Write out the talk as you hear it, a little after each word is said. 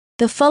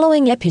The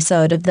following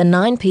episode of the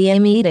 9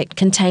 p.m. Edict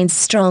contains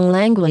strong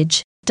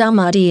language, dumb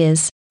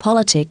ideas,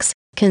 politics,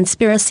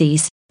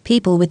 conspiracies,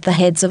 people with the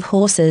heads of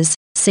horses,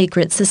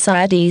 secret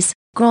societies,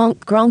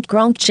 gronk gronk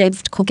gronk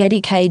jevd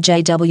kogeti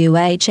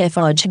kjwhf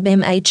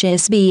ojbim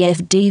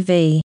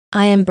hsbfdv.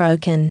 I am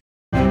broken.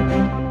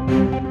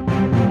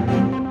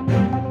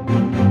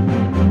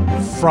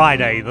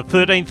 Friday, the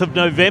 13th of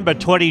November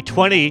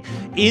 2020,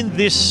 in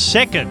this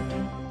second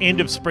End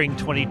of Spring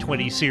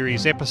 2020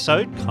 series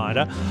episode,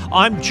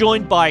 I'm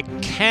joined by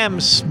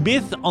Cam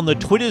Smith on the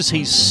Twitters.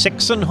 He's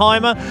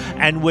Sexenheimer,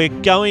 and we're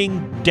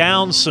going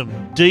down some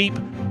deep,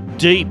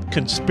 deep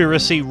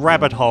conspiracy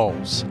rabbit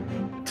holes.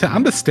 To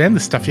understand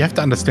this stuff, you have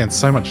to understand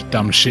so much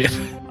dumb shit.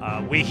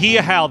 We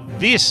hear how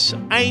this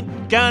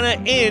ain't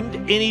gonna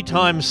end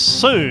anytime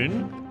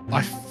soon.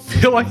 I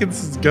feel like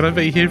it's gonna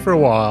be here for a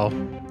while.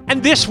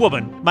 And this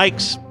woman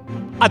makes,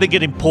 I think,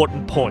 an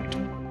important point.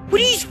 What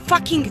do you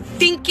fucking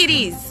think it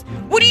is?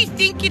 What do you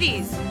think it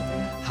is?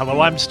 Hello,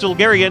 I'm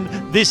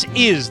Stilgarian. This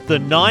is the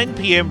 9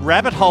 p.m.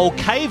 Rabbit Hole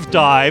Cave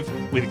Dive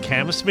with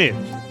Cam Smith.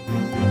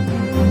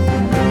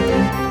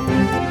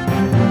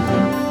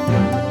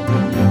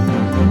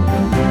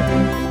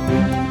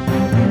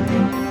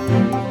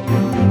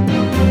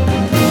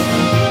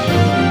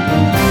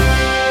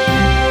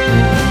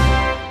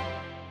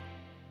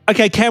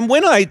 Okay, Cam,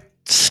 when I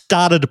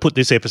started to put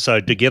this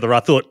episode together,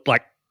 I thought,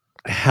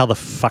 how the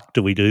fuck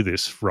do we do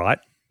this, right?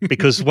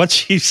 Because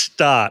once you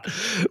start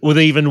with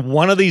even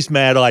one of these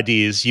mad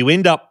ideas, you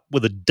end up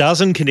with a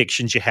dozen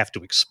connections you have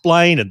to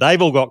explain, and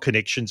they've all got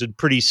connections, and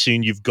pretty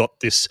soon you've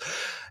got this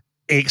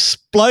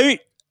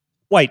explode.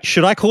 Wait,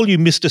 should I call you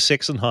Mr.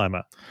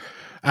 Sexenheimer?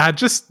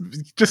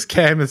 Just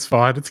Cam is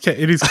fine.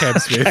 It is Cam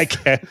Smith.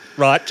 Okay,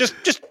 right. Just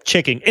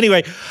checking.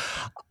 Anyway,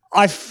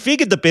 I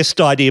figured the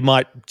best idea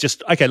might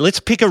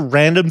let's pick a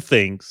random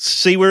thing,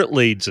 see where it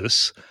leads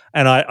us.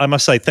 And I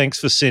must say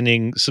thanks for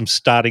sending some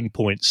starting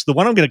points. The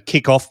one I'm going to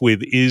kick off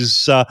with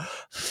is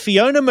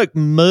Fiona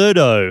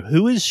McMurdo.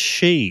 Who is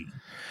she?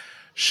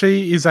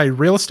 She is a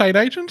real estate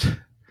agent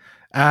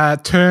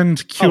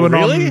turned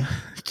QAnon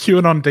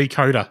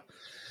decoder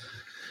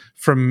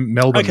from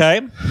Melbourne.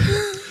 Okay.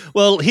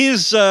 Well,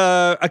 here's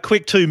a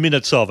quick 2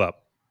 minutes of her.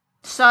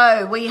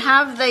 So we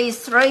have these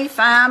three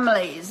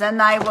families and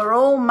they were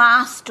all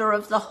master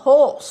of the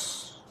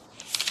horse.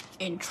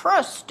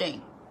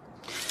 Interesting.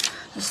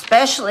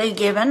 Especially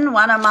given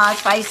one of my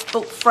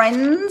Facebook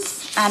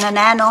friends and an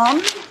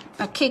anon,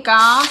 a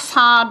kick-ass,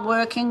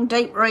 hard-working,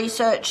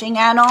 deep-researching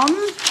anon.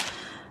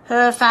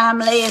 Her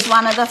family is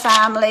one of the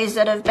families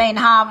that have been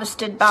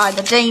harvested by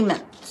the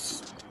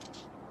demons.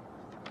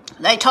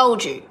 They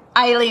told you,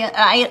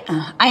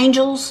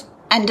 angels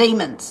and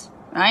demons,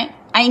 right?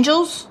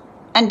 Angels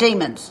and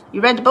demons.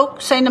 You read the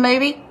book, seen the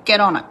movie? Get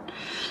on it.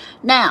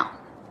 Now,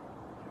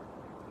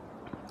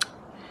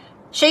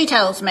 she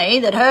tells me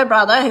that her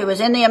brother, who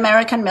was in the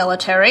American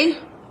military,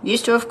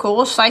 used to, of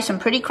course, say some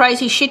pretty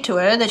crazy shit to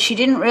her that she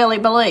didn't really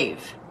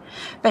believe.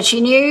 But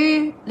she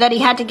knew that he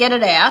had to get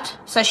it out,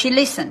 so she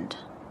listened.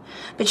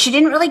 But she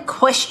didn't really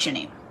question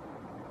him,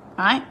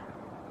 right?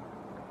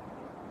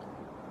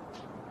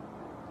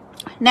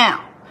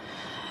 Now,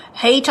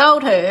 he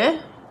told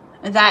her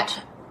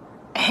that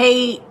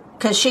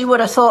because she would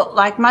have thought,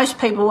 like most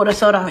people would have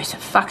thought, oh, he's a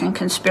fucking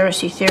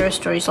conspiracy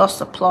theorist or he's lost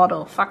the plot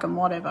or fucking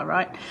whatever,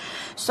 right?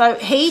 So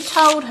he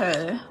told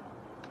her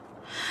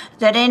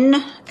that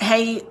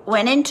he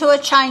went into a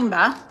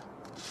chamber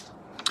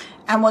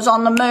and was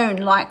on the moon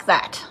like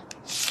that.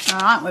 All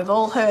right, we've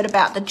all heard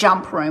about the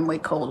jump room, we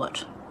call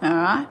it. All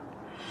right.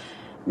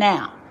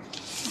 Now,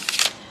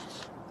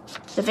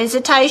 the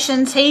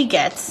visitations he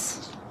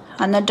gets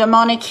and the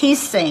demonic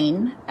he's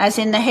seen, as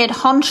in the head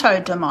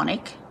honcho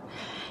demonic,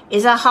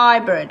 is a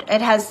hybrid.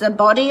 It has the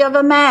body of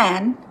a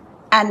man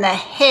and the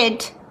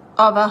head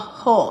of a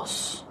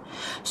horse.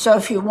 So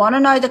if you want to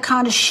know the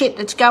kind of shit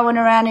that's going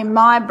around in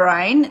my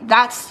brain,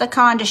 that's the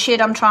kind of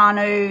shit I'm trying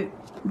to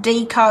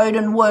decode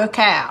and work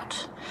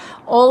out.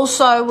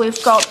 Also,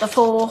 we've got the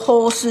four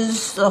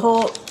horses, the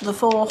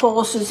four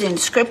horses in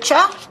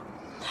scripture.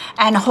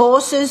 And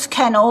horses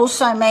can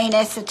also mean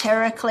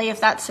esoterically, if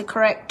that's the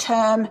correct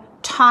term,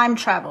 time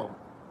travel.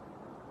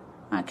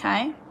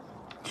 Okay?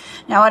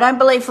 Now, I don't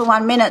believe for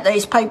 1 minute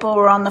these people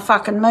were on the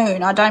fucking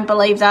moon. I don't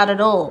believe that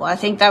at all. I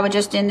think they were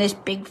just in this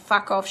big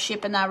fuck-off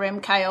ship and they were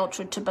MK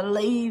Ultra to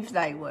believe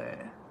they were.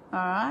 All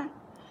right?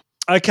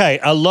 Okay,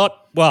 a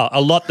lot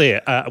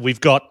there. We've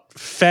got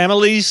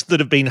families that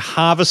have been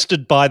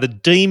harvested by the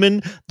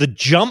demon, the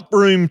jump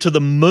room to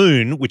the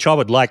moon, which I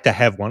would like to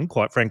have one,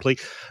 quite frankly,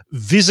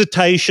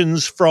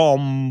 visitations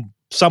from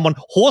someone,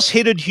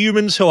 horse-headed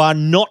humans who are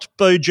not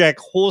BoJack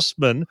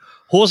Horsemen,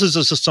 horses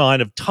as a sign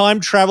of time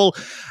travel,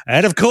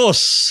 and, of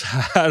course,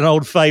 an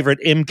old favourite,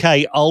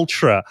 MK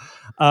Ultra.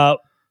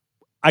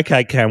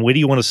 Okay, Cam, where do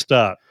you want to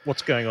start?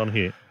 What's going on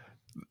here?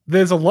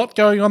 There's a lot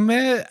going on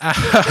there.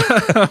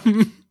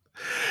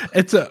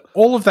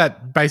 All of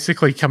that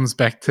basically comes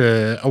back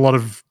to a lot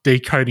of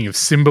decoding of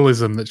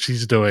symbolism that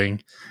she's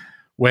doing,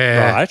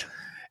 where right.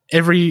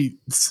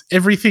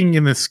 everything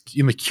in the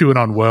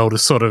QAnon world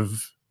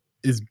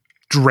is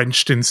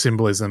drenched in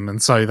symbolism,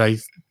 and so they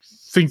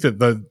think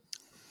that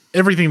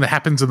everything that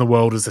happens in the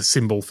world is a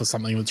symbol for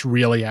something that's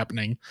really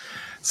happening.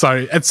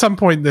 So at some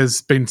point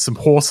there's been some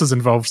horses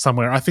involved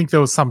somewhere. I think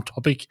there was some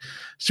topic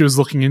she was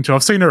looking into.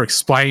 I've seen her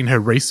explain her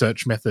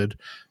research method,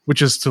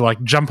 which is to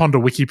like jump onto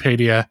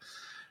Wikipedia,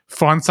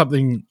 find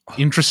something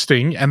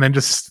interesting, and then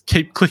just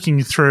keep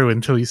clicking through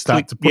until you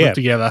start to put it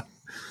together.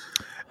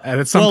 And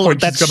at some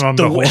point she's gone on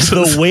to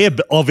horses. The web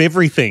of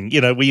everything.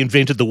 You know, we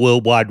invented the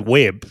World Wide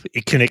Web.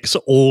 It connects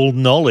all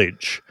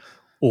knowledge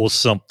or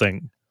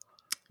something.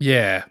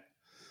 Yeah.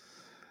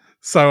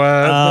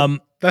 So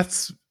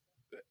that's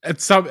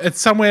it's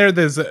somewhere.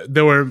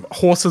 There were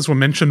horses were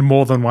mentioned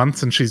more than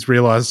once, and she's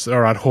realised,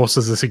 all right,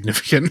 horses are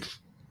significant.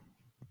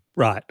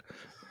 Right,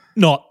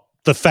 not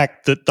the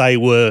fact that they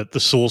were the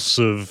source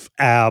of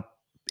our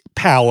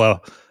power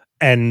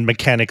and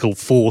mechanical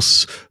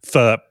force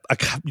for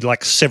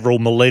like several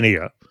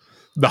millennia.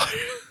 No,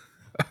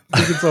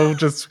 I think it's all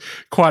just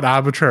quite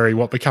arbitrary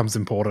what becomes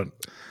important.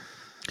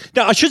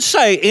 Now, I should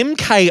say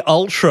MK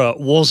Ultra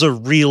was a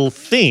real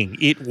thing.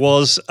 It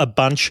was a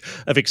bunch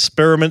of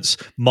experiments,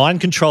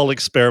 mind control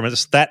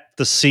experiments that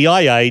the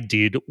CIA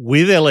did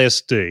with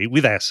LSD,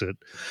 with acid,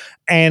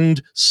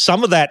 and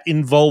some of that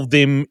involved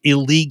them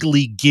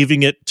illegally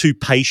giving it to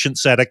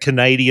patients at a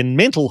Canadian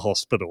mental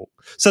hospital.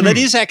 So that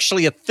is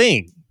actually a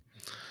thing.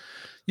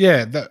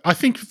 Yeah, I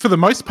think for the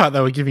most part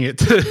they were giving it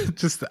to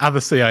just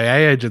other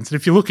CIA agents. And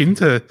if you look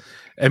into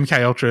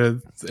MK Ultra,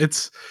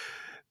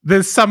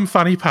 there's some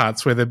funny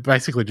parts where they're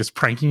basically just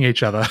pranking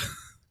each other,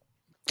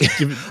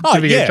 giving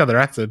each other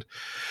acid.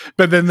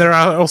 But then there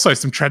are also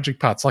some tragic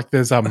parts. Like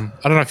there's I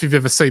don't know if you've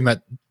ever seen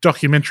that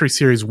documentary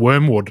series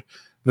Wormwood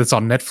that's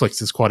on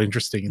Netflix. It's quite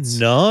interesting. It's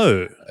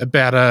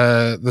about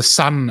the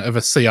son of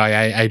a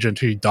CIA agent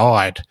who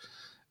died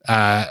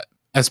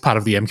as part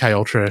of the MK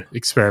Ultra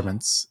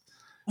experiments.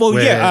 Well,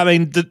 I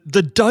mean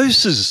the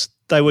doses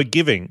they were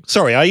giving.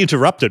 Sorry, I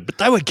interrupted, but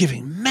they were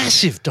giving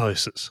massive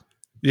doses.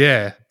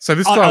 Yeah. So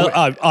this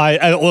guy,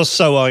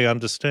 I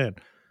understand.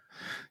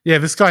 Yeah,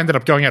 this guy ended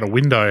up going out a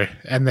window,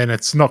 and then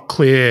it's not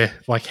clear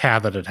like how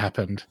that had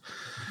happened.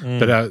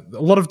 But a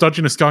lot of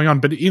dodginess going on.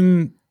 But it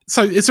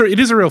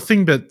is a real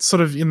thing, but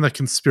sort of in the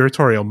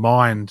conspiratorial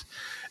mind,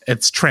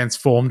 it's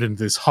transformed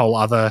into this whole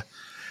other.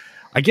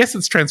 I guess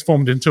it's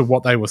transformed into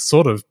what they were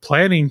sort of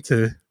planning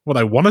to, what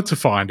they wanted to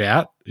find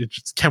out.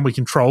 It's, can we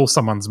control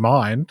someone's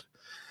mind?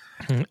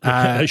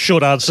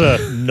 Short answer,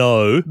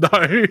 no.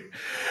 No.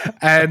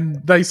 And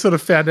they sort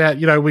of found out,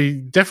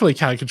 we definitely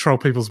can't control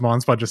people's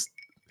minds by just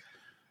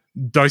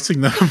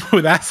dosing them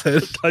with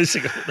acid.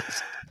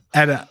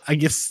 And I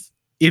guess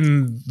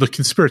in the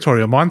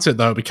conspiratorial mindset,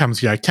 though, it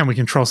becomes, can we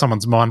control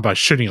someone's mind by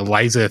shooting a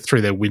laser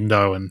through their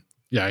window and,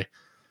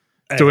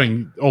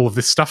 doing all of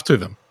this stuff to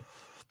them?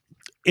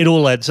 It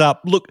all adds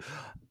up. Look,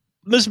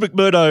 Ms.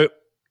 McMurdo,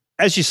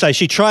 as you say,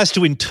 she tries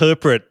to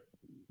interpret,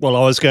 well,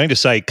 I was going to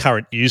say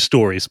current news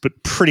stories, but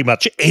pretty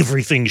much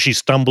everything she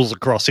stumbles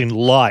across in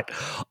light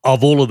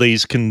of all of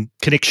these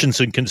connections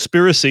and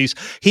conspiracies.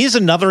 Here's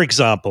another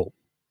example.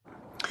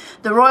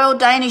 The Royal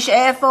Danish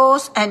Air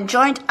Force and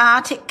Joint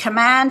Arctic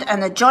Command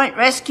and the Joint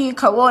Rescue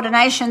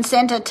Coordination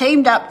Centre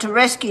teamed up to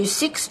rescue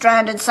 6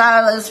 stranded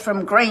sailors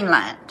from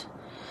Greenland.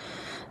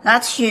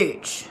 That's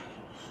huge.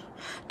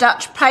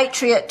 Dutch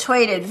Patriot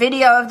tweeted,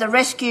 video of the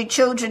rescued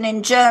children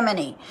in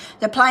Germany.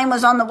 The plane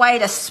was on the way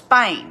to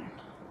Spain.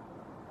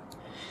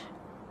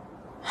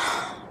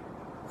 I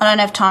don't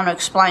have time to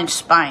explain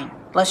Spain.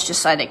 Let's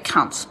just say they're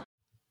cunts.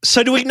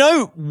 So do we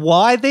know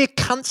why they're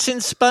cunts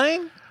in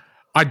Spain?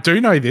 I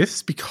do know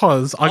this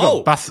because I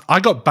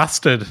got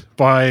busted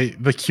by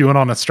the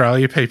QAnon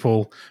Australia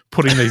people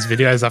putting these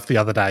videos up the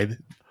other day.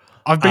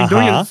 I've been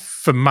doing it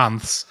for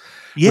months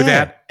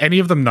without any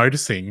of them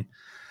noticing.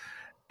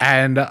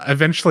 And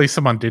eventually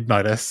someone did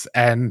notice,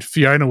 and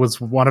Fiona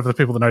was one of the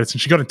people that noticed,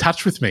 and she got in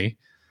touch with me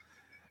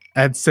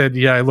and said,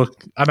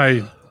 look, I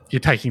know you're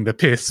taking the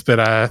piss,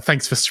 but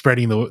thanks for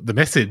spreading the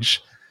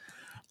message.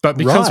 But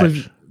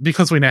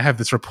because we now have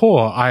this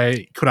rapport,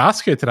 I could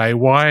ask her today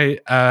why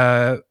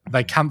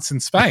they cunts in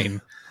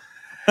Spain.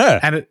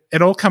 And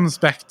it all comes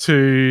back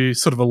to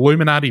sort of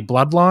Illuminati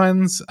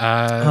bloodlines.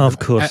 Of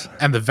course.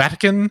 And the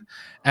Vatican,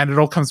 and it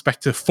all comes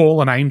back to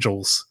fallen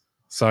angels.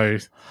 So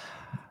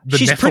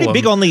she's pretty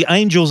big on the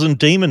angels and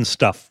demons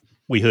stuff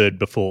we heard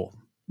before.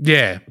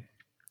 Yeah.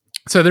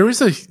 So there's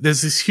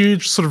this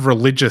huge sort of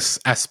religious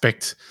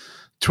aspect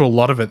to a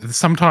lot of it that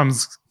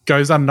sometimes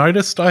goes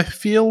unnoticed, I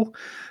feel,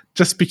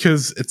 just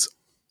because it's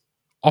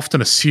often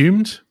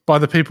assumed by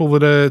the people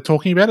that are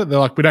talking about it. They're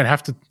like, we don't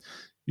have to,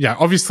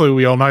 obviously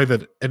we all know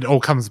that it all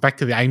comes back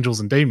to the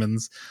angels and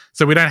demons,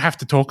 so we don't have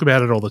to talk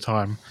about it all the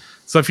time.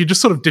 So if you're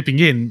just sort of dipping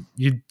in,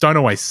 you don't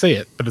always see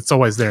it, but it's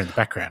always there in the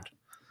background.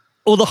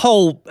 Or the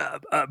whole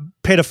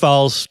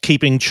pedophiles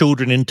keeping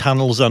children in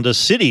tunnels under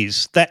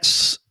cities,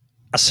 that's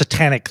a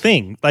satanic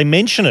thing. They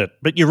mention it,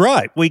 but you're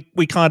right.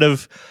 We kind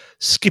of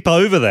skip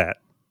over that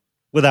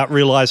without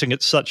realising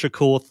it's such a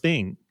core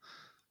thing.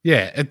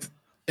 Yeah,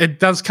 it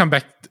does come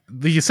back.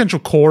 The essential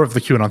core of the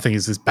QAnon thing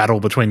is this battle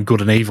between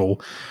good and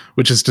evil,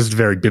 which is just a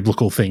very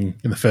biblical thing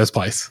in the first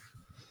place.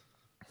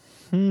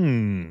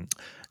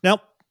 Now,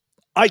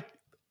 I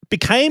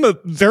became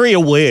very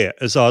aware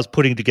as I was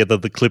putting together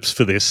the clips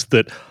for this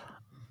that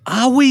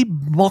are we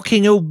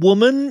mocking a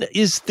woman?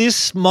 Is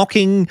this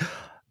mocking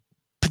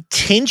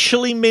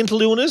potentially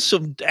mental illness?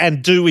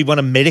 And do we want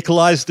to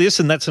medicalize this?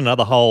 And that's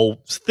another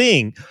whole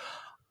thing.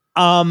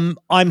 I'm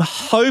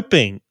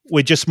hoping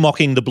we're just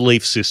mocking the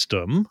belief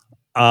system,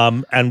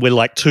 and we're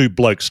like two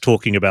blokes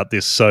talking about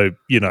this. So,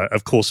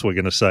 of course we're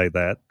going to say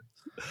that.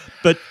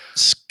 But,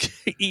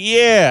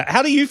 yeah,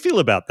 how do you feel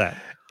about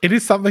that? It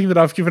is something that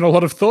I've given a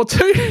lot of thought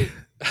to,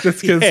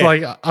 just because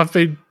I've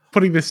been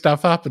putting this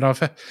stuff up and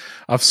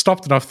I've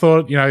stopped and I've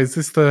thought, is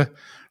this the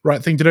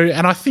right thing to do?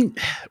 And I think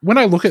when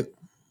I look at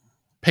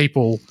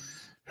people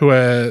who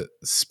are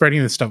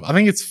spreading this stuff, I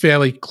think it's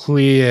fairly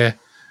clear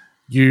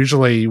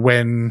usually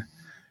when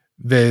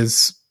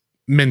there's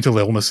mental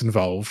illness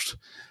involved.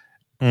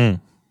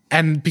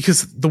 And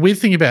because the weird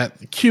thing about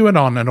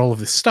QAnon and all of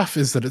this stuff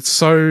is that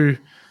it's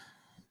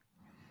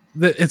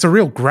a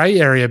real grey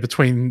area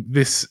between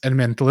this and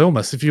mental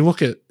illness.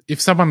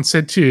 If someone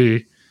said to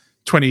you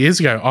 20 years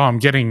ago, I'm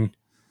getting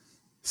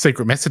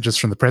secret messages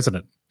from the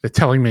president, they're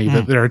telling me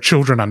that there are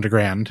children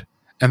underground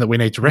and that we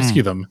need to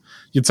rescue them,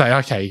 you'd say,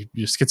 okay,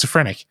 you're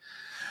schizophrenic.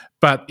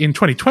 But in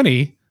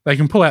 2020, they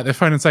can pull out their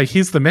phone and say,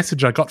 here's the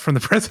message I got from the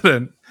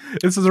president.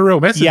 This is a real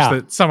message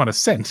that someone has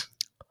sent.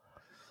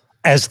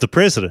 As the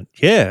president,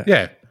 yeah.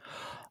 Yeah.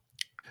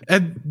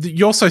 And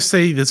you also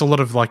see there's a lot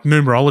of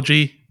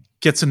numerology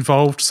gets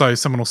involved. So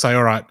someone will say,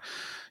 all right,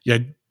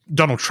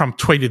 Donald Trump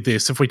tweeted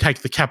this. If we take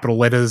the capital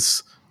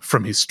letters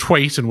from his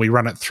tweet and we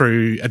run it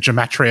through a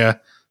gematria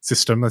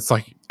system, that's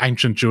like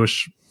ancient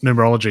Jewish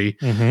numerology,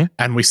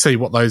 and we see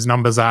what those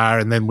numbers are,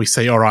 and then we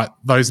see, all right,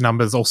 those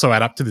numbers also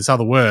add up to this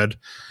other word,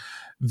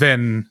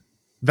 then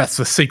that's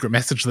the secret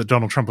message that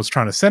Donald Trump was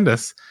trying to send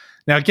us.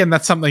 Now, again,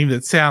 that's something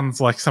that sounds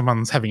like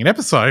someone's having an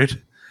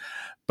episode,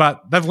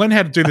 but they've learned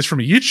how to do this from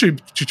a YouTube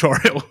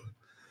tutorial.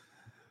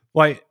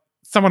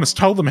 Someone has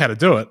told them how to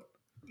do it.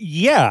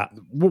 Yeah.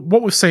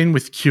 What we've seen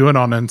with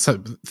QAnon and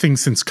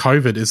things since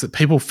COVID is that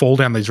people fall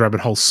down these rabbit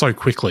holes so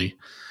quickly.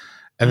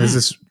 And there's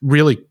this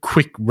really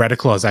quick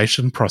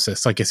radicalization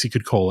process, I guess you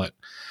could call it.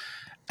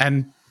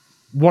 And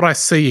what I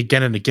see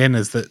again and again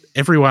is that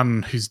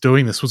everyone who's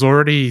doing this was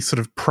already sort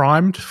of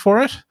primed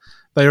for it.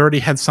 They already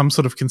had some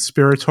sort of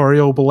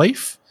conspiratorial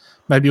belief.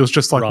 Maybe it was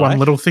just one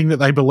little thing that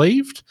they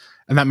believed.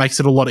 And that makes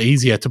it a lot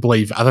easier to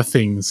believe other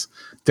things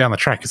down the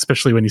track,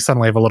 especially when you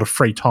suddenly have a lot of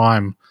free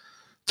time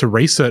to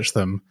research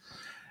them.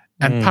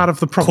 And part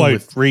of the problem quote,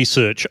 with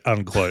research,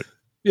 unquote.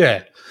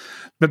 Yeah.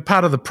 But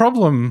part of the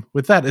problem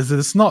with that is that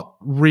it's not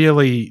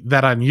really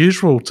that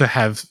unusual to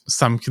have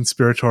some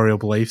conspiratorial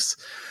beliefs,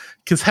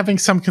 because having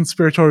some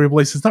conspiratorial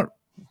beliefs is not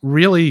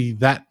really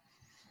that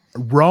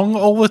wrong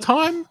all the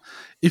time.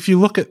 If you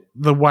look at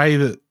the way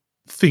that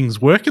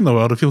things work in the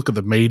world, if you look at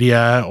the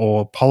media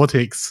or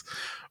politics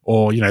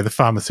or, the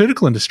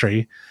pharmaceutical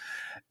industry,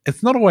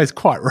 it's not always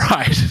quite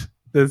right.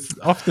 There's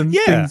often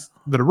things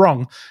that are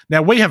wrong.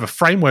 Now, we have a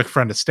framework for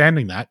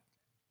understanding that,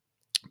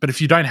 but if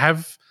you don't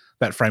have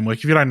that framework,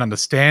 if you don't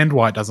understand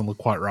why it doesn't look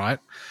quite right,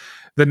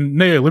 then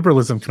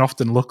neoliberalism can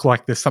often look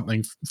like there's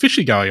something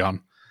fishy going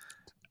on.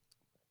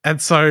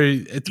 And so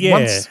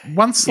it's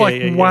once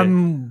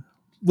one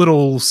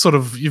little sort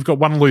of, you've got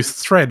one loose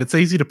thread, it's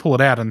easy to pull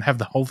it out and have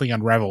the whole thing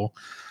unravel.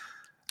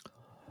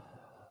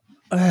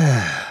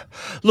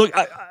 Look,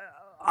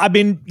 I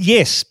mean,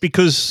 yes,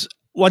 because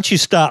once you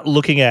start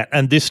looking at,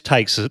 and this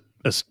takes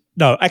us,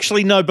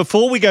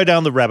 before we go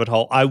down the rabbit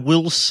hole, I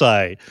will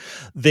say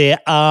there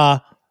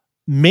are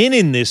men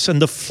in this,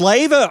 and the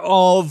flavour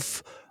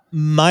of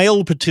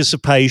male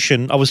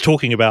participation, I was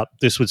talking about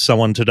this with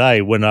someone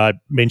today when I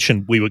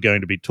mentioned we were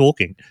going to be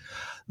talking,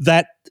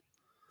 that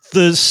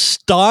the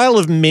style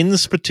of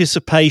men's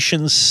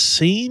participation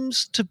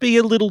seems to be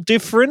a little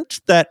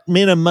different, that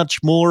men are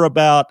much more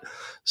about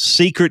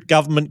secret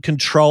government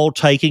control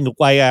taking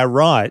away our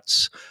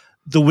rights.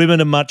 The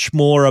women are much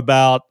more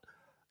about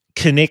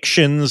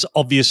connections,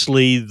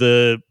 obviously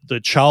the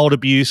child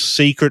abuse,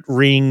 secret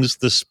rings,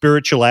 the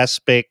spiritual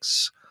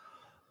aspects,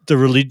 the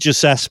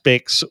religious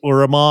aspects,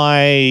 or am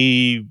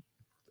I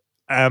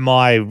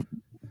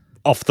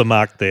off the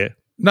mark there?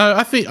 No,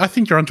 I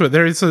think you're onto it.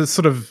 There is a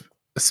sort of,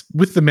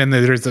 with the men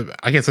there is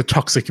a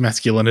toxic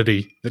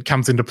masculinity that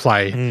comes into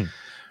play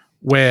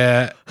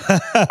where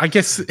I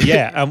guess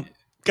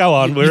go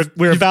on.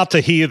 We're about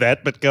to hear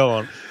that, but go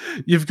on.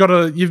 You've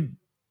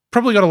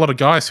probably got a lot of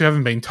guys who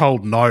haven't been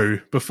told no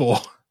before.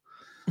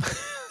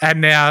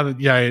 And now,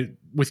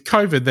 with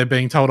COVID, they're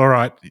being told, all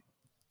right,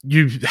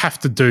 you have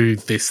to do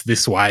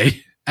this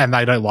way, and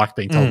they don't like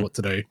being told what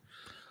to do.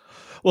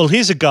 Well,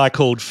 here's a guy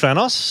called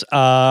Fanos.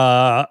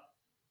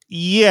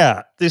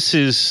 This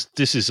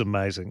is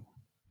amazing.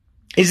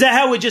 Is that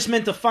how we're just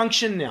meant to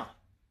function now?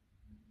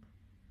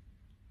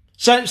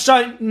 So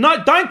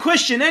no, don't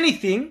question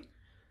anything,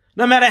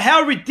 no matter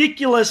how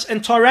ridiculous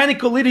and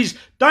tyrannical it is.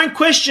 Don't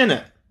question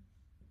it.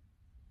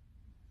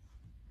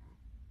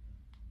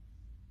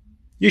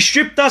 You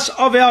stripped us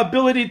of our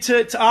ability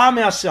to arm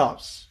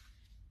ourselves.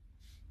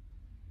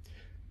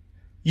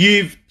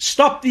 You've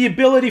stopped the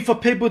ability for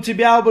people to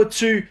be able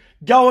to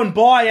go and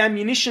buy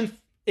ammunition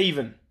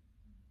even.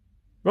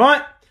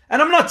 Right?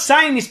 And I'm not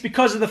saying this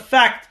because of the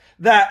fact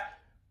that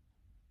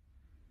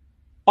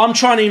I'm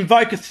trying to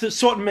invoke a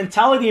certain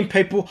mentality in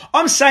people.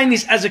 I'm saying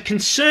this as a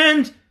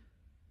concerned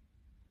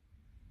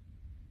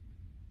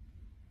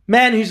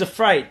man who's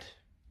afraid,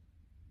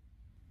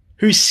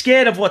 who's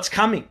scared of what's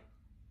coming.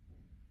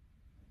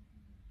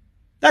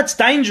 That's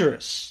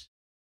dangerous.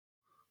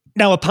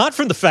 Now, apart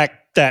from the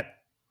fact that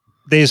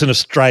there's an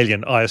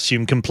Australian, I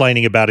assume,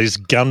 complaining about his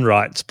gun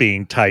rights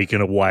being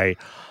taken away,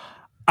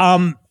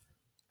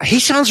 he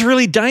sounds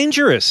really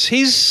dangerous.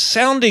 He's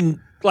sounding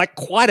like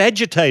quite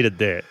agitated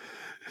there.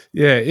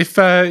 Yeah, if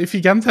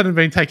your guns hadn't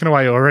been taken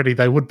away already,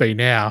 they would be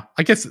now.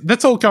 I guess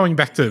that's all going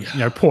back to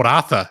Port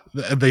Arthur,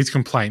 these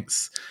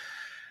complaints.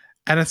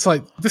 And it's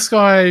like, this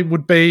guy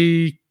would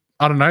be,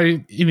 I don't know,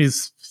 in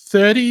his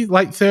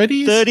late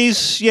 30s?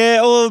 30s,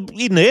 yeah, or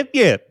in there,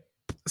 yeah.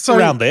 So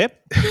around there.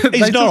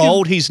 He's not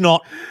old, he's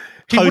not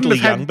totally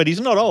young, but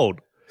he's not old.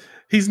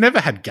 He's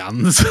never had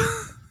guns.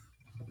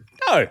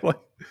 No.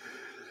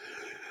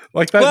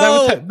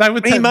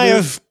 He may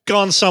have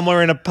gone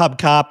somewhere in a pub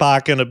car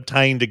park and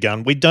obtained a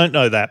gun. We don't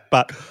know that,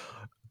 but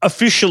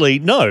officially,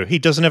 no, he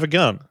doesn't have a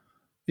gun.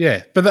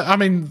 Yeah, but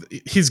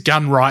his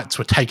gun rights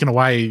were taken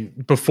away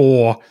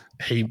before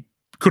he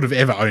could have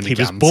ever owned a gun.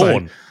 He was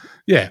born. So,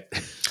 yeah.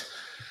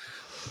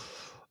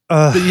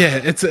 But yeah,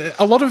 it's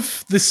a lot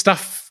of this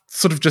stuff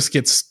sort of just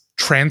gets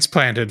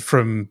transplanted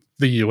from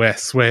the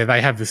US, where they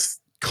have this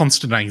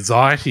constant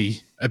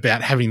anxiety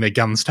about having their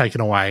guns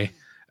taken away.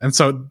 And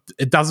so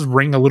it does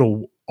ring a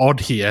little odd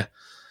here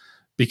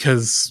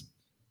because,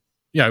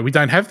 we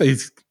don't have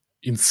these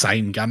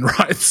insane gun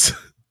rights.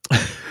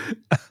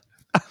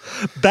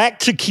 Back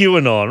to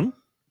QAnon.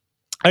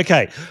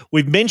 Okay,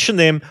 we've mentioned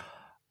them.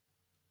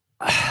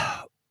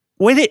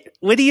 Where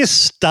do you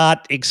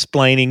start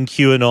explaining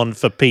QAnon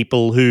for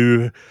people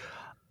who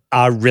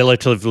are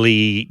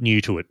relatively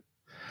new to it?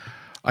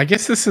 I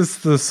guess this is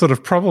the sort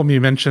of problem you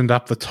mentioned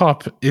up the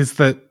top, is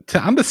that to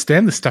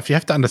understand this stuff, you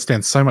have to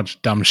understand so much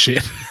dumb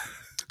shit.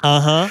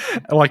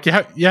 Like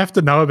you have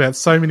to know about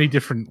so many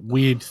different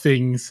weird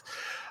things.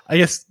 I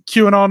guess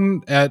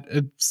QAnon,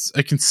 it's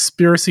a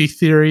conspiracy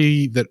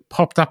theory that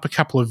popped up a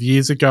couple of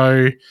years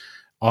ago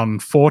on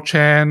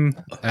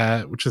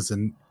 4chan, which is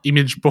an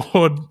image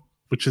board,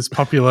 which is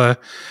popular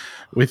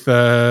with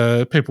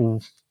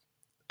people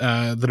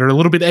that are a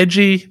little bit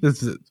edgy.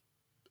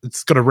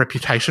 It's got a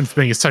reputation for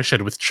being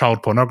associated with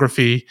child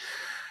pornography.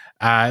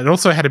 It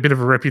also had a bit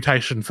of a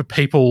reputation for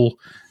people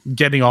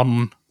getting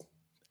on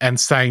and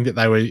saying that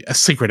they were a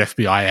secret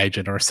FBI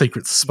agent or a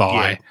secret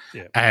spy.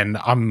 Yeah. And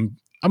I'm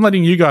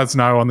letting you guys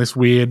know on this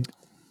weird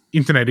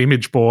internet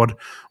image board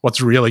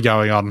what's really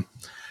going on.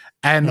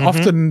 And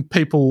often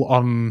people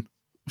on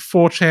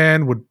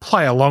 4chan would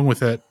play along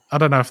with it. I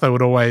don't know if they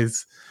would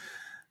always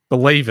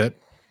believe it.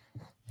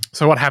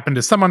 So what happened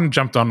is someone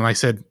jumped on and they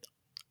said,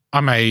 I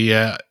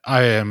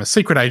am a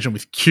secret agent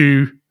with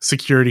Q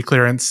security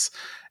clearance,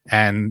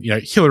 and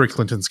Hillary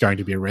Clinton's going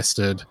to be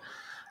arrested.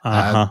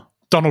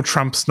 Donald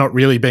Trump's not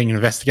really being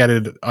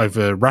investigated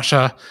over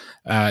Russia.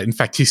 In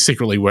fact, he's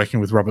secretly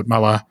working with Robert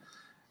Mueller,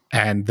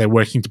 and they're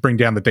working to bring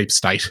down the deep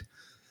state.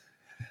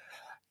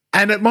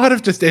 And it might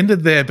have just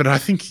ended there, but I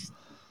think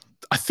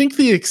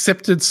the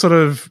accepted sort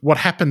of what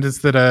happened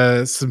is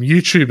that some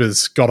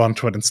YouTubers got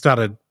onto it and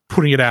started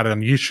putting it out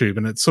on YouTube,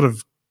 and it sort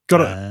of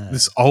got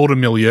this older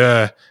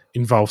milieu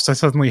involved. So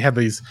suddenly had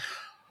these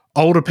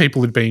older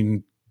people who'd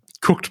been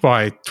cooked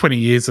by 20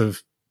 years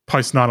of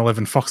post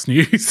 9/11 Fox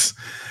News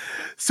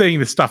seeing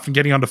this stuff and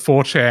getting onto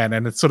 4chan,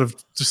 and it sort of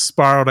just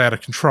spiraled out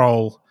of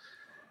control.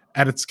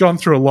 And it's gone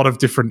through a lot of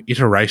different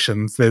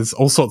iterations. There's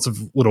all sorts of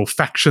little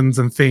factions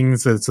and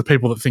things. There's the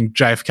people that think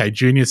JFK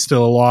Jr. is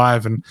still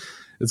alive and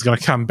is going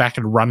to come back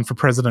and run for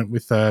president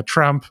with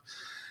Trump.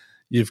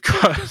 You've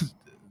got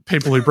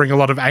people who bring a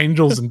lot of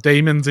angels and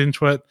demons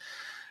into it.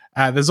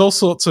 There's all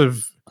sorts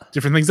of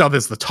different things.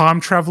 There's the time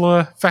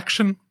traveler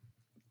faction.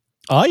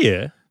 Oh,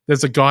 yeah.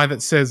 There's a guy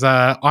that says,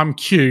 I'm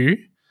Q.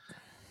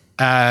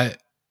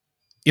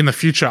 In the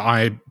future,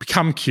 I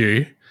become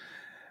Q.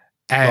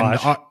 And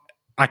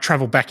I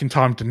travel back in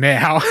time to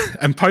now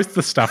and post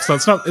the stuff.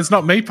 So it's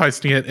not me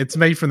posting it. It's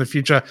me from the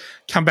future,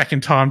 come back in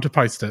time to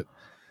post it.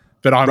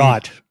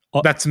 But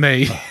that's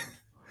me.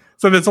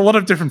 So there's a lot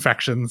of different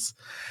factions.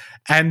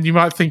 And you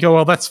might think, oh,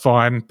 well, that's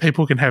fine.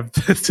 People can have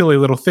this silly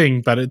little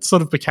thing, but it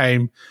sort of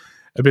became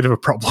a bit of a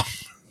problem.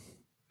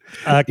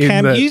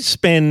 Cam, you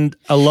spend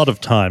a lot of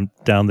time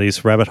down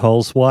these rabbit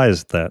holes. Why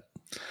is that?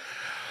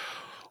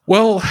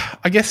 Well,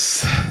 I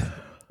guess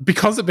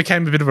because it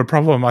became a bit of a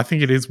problem, I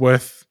think it is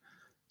worth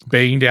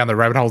being down the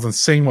rabbit holes and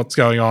seeing what's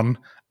going on,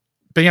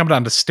 being able to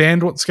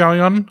understand what's going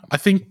on. I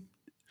think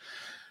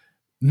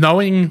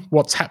knowing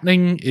what's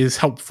happening is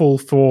helpful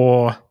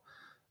for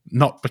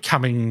not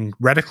becoming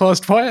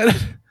radicalized by it.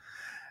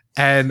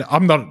 And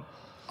I'm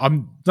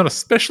not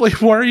especially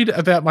worried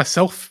about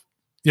myself,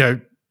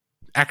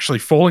 actually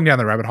falling down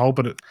the rabbit hole,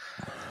 but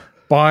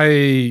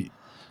by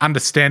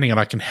understanding it,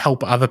 I can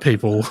help other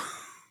people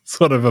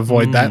sort of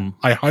avoid that,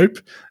 I hope,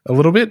 a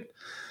little bit.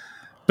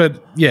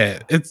 But yeah,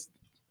 it's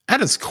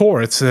at its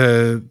core, it's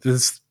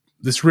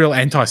this real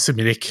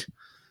anti-Semitic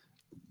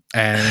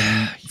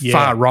and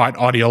far-right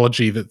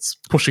ideology that's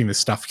pushing this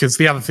stuff. Because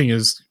the other thing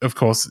is, of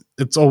course,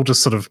 it's all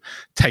just sort of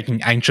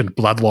taking ancient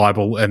blood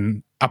libel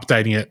and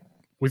updating it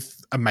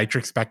with a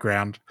Matrix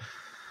background.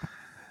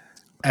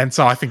 And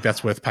so I think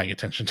that's worth paying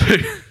attention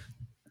to.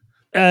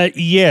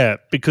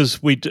 Because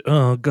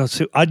oh God,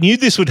 so I knew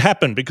this would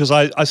happen because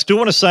I still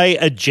want to say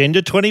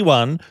Agenda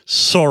 21,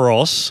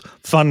 Soros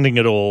funding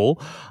it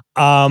all.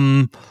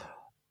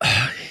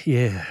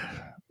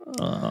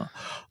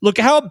 Look,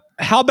 how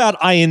about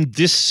I end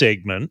this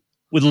segment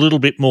with a little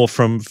bit more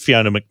from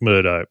Fiona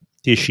McMurdo?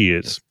 Here she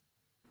is.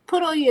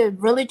 Put all your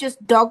religious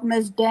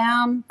dogmas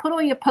down. Put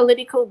all your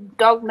political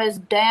dogmas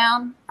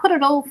down. Put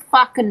it all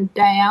fucking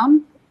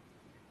down.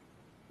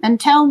 And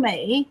tell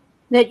me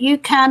that you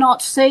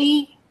cannot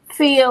see,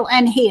 feel,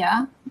 and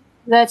hear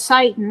that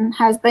Satan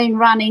has been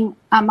running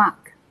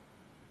amok.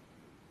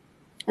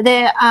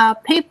 There are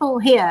people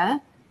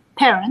here,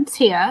 parents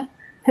here,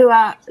 who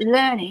are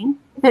learning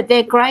that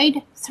their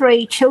grade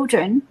 3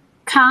 children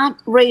can't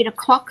read a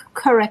clock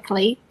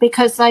correctly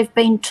because they've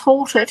been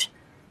taught it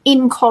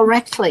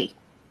incorrectly.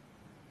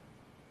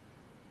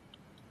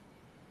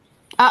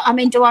 I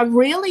mean, do I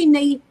really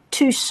need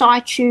to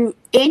cite you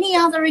any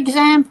other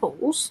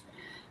examples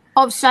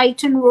of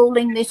Satan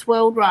ruling this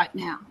world right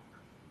now?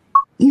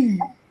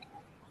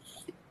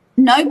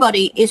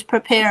 Nobody is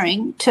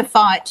preparing to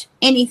fight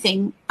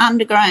anything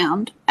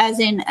underground as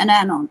in an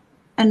anon,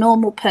 a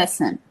normal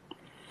person.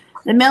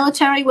 The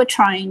military were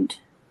trained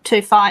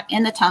to fight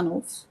in the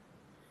tunnels.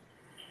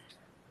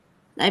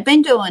 They've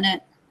been doing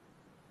it,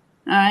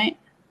 all right?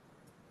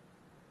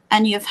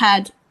 And you've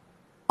had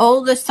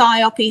all the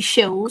psyope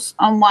shills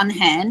on one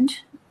hand,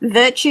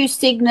 virtue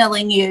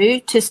signalling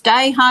you to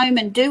stay home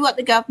and do what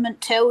the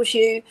government tells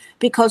you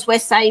because we're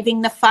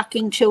saving the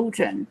fucking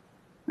children,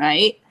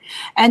 right?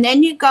 And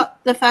then you've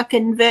got the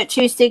fucking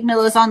virtue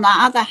signalers on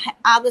the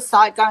other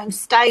side going,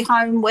 stay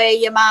home, wear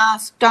your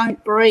mask,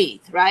 don't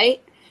breathe,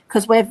 right?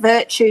 Because we're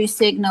virtue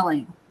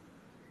signalling.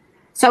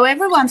 So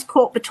everyone's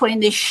caught between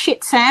this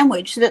shit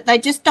sandwich that they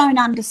just don't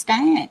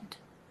understand.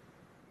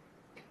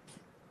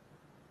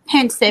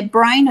 Hence their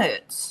brain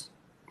hurts.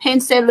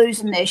 Hence they're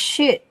losing their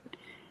shit.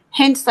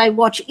 Hence they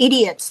watch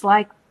idiots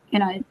like,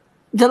 the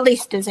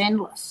list is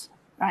endless,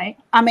 right?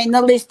 I mean,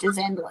 the list is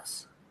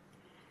endless.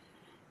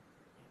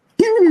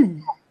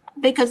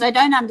 Because they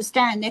don't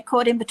understand they're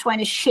caught in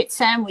between a shit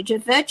sandwich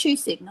of virtue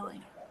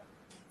signalling.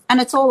 And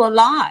it's all a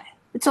lie.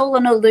 It's all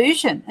an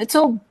illusion. It's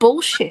all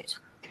bullshit.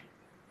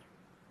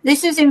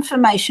 This is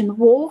information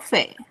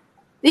warfare.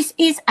 This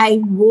is a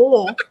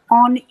war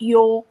on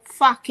your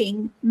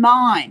fucking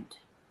mind.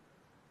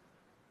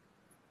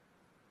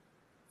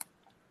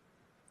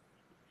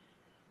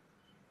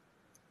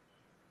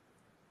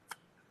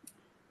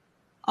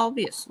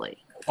 Obviously.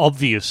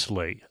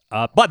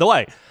 By the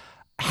way,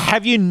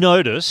 have you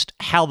noticed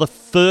how the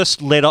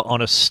first letter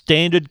on a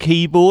standard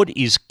keyboard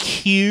is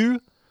Q?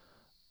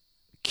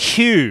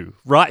 Q,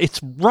 right?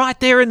 It's right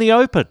there in the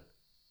open.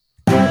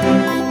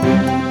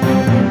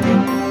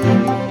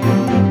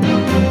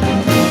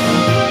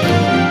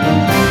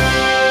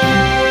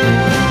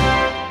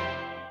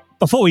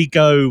 Before we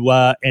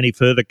go any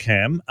further,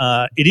 Cam,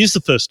 it is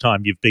the first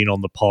time you've been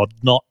on the pod.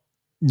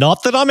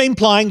 Not that I'm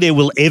implying there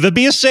will ever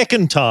be a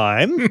second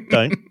time.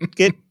 Don't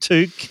get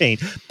too keen.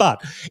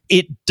 But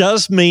it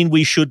does mean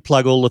we should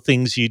plug all the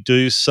things you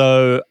do.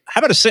 So how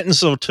about a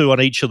sentence or two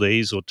on each of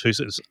these, or two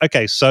sentences?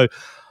 Okay, so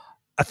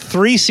a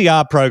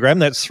 3CR program,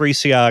 that's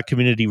 3CR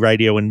Community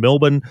Radio in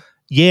Melbourne,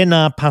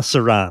 Yena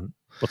Pasaran.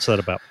 What's that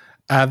about?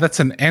 That's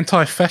an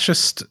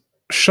anti-fascist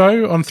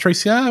show on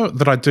 3CR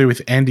that I do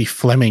with Andy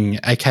Fleming,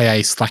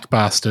 aka Slack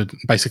Bastard.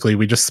 Basically,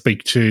 we just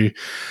speak to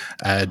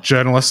a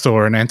journalist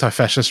or an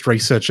anti-fascist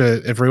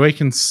researcher every week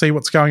and see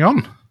what's going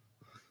on.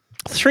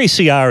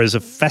 3CR is a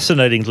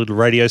fascinating little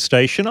radio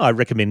station. I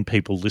recommend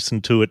people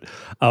listen to it,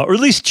 or at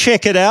least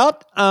check it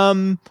out.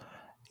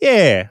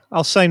 Yeah,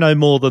 I'll say no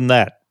more than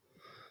that.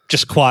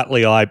 Just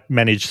quietly, I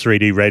managed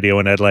 3D radio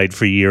in Adelaide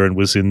for a year and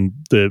was in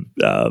the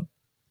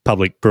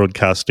public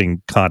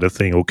broadcasting kind of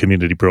thing, or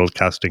community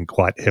broadcasting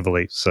quite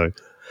heavily, so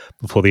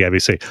before the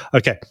ABC.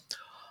 Okay.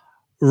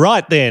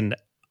 Right then.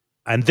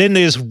 And then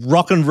there's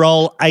Rock and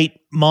Roll Ate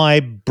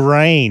My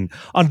Brain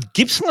on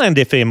Gippsland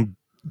FM.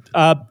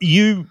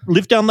 You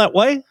live down that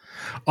way?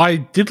 I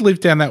did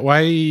live down that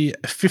way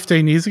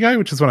 15 years ago,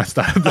 which is when I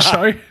started the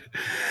show.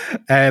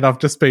 And I've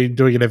just been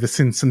doing it ever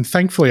since. And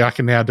thankfully I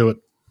can now do it.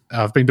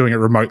 I've been doing it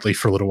remotely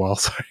for a little while,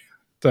 so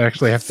I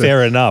actually have to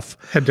Fair enough.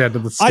 Head down to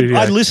the studio.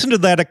 I listened to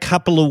that a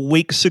couple of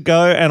weeks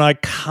ago, and I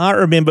can't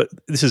remember.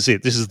 This is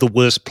it. This is the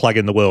worst plug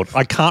in the world.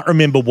 I can't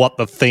remember what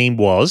the theme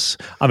was.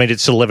 I mean,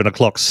 it's 11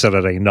 o'clock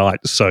Saturday night,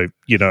 so,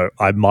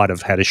 I might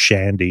have had a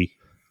shandy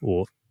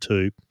or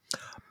two.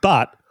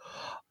 But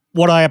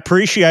what I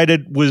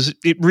appreciated was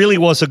it really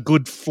was a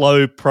good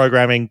flow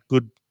programming,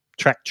 good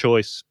track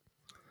choice.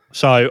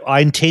 So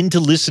I intend to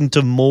listen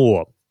to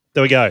more.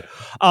 There we go.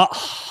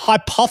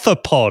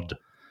 Hypothepod.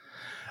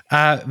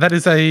 That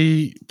is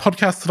a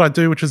podcast that I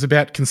do, which is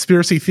about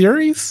conspiracy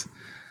theories.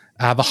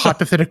 The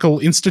Hypothetical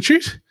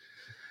Institute.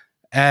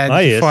 And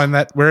you can find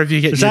that wherever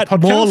you get your podcasts. Is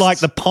that more like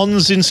the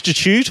Pons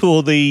Institute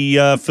or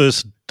the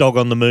First Dog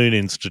on the Moon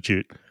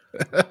Institute?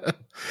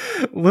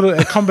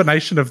 A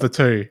combination of the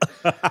two.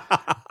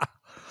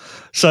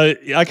 So,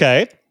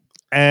 okay.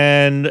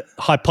 And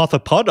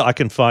Hypothepod, I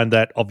can find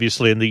that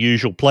obviously in the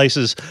usual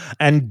places.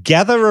 And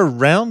Gather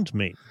Around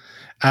Me.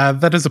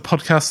 That is a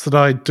podcast that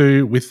I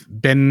do with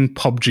Ben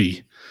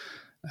Pobji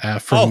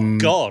from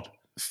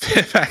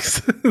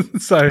Fairfax.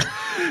 So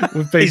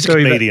we've been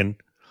doing comedian.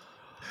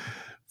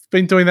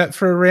 Been doing that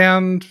for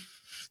around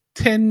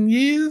 10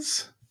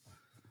 years.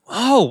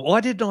 Oh,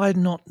 why did I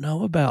not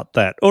know about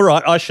that? All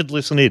right, I should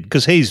listen in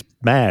because he's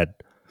mad.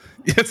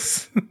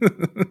 Yes.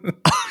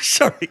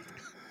 Sorry.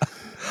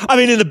 I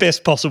mean, in the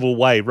best possible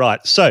way, right.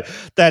 So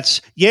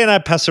that's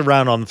Yano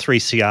Passaran on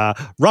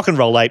 3CR, Rock and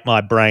Roll Ate My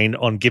Brain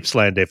on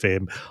Gippsland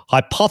FM,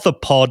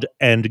 Hypothepod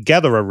and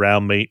Gather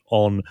Around Me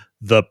on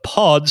the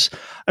Pods.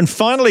 And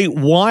finally,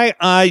 why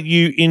are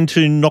you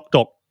into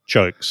knock-knock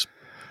jokes?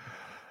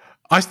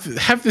 I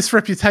have this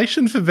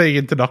reputation for being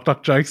into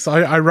knock-knock jokes.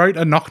 I wrote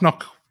a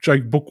knock-knock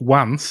joke book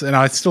once, and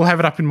I still have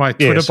it up in my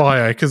Twitter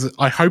bio because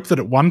I hope that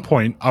at one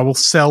point I will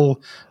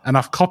sell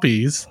enough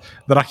copies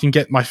that I can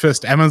get my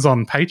first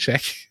Amazon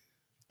paycheck.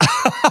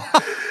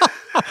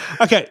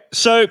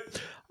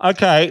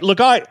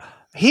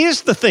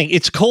 Here's the thing.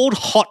 It's called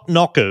Hot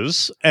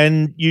Knockers,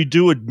 and you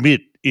do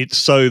admit it's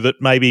so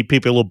that maybe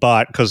people will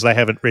buy it because they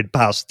haven't read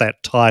past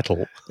that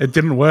title. It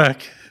didn't work.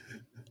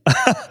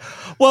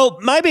 Well,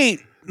 maybe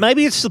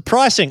it's the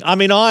pricing. I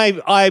mean,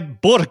 I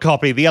bought a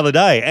copy the other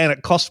day and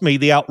it cost me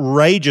the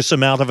outrageous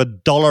amount of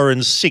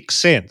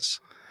 $1.06.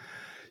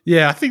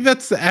 Yeah, I think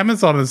that's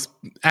Amazon has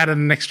added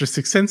an extra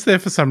 6 cents there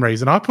for some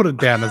reason. I put it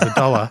down as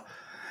 $1.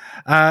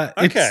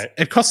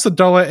 It costs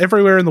 $1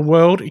 everywhere in the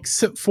world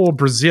except for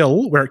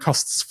Brazil, where it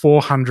costs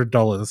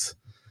 $400.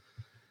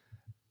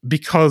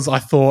 Because I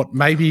thought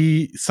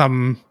maybe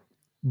some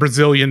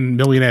Brazilian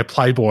millionaire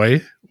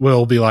playboy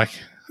will be like,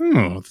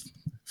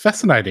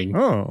 fascinating.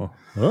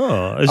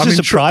 Is this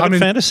a private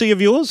fantasy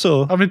of yours?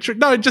 Or I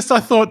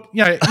thought,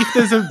 if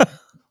there's a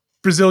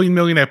Brazilian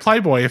millionaire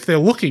playboy, if they're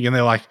looking and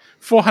they're like,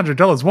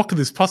 $400, what could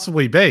this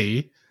possibly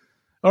be?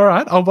 All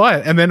right, I'll buy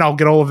it. And then I'll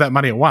get all of that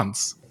money at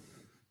once.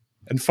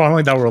 And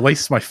finally, they'll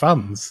release my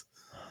funds.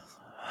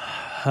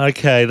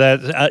 Okay,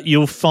 that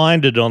you'll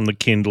find it on the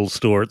Kindle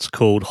store. It's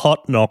called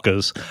Hot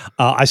Knockers.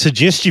 I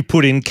suggest you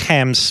put in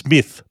Cam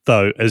Smith,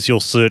 though, as your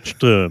search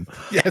term.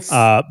 Yes.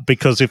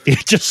 Because if you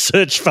just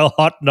search for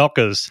Hot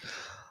Knockers,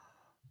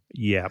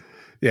 yeah.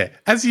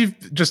 As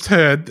you've just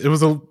heard, it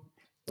was a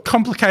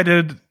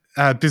complicated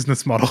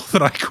business model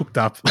that I cooked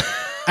up.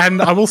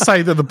 And I will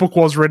say that the book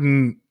was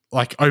written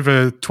like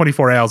over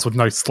 24 hours with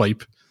no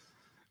sleep.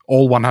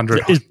 All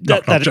 100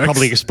 that jokes.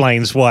 Probably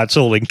explains why it's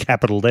all in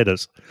capital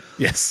letters.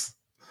 Yes.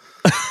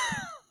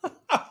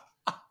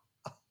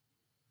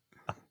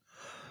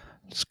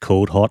 It's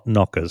called Hot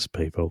Knockers,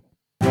 people.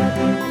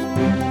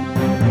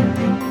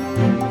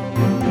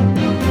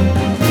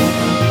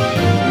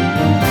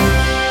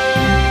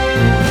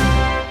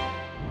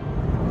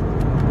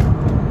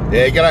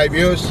 Yeah, g'day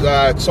viewers.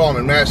 It's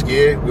Simon Mask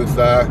here with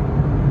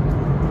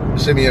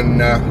Simeon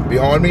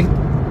behind me.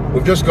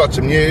 We've just got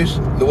some news.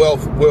 The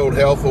World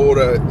Health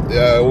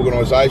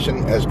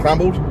Organisation has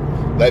crumbled.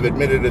 They've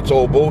admitted it's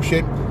all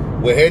bullshit.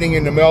 We're heading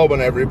into Melbourne,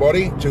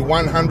 everybody, to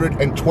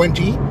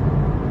 120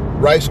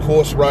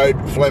 Racecourse Road,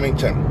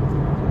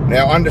 Flemington.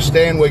 Now,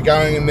 understand we're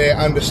going in there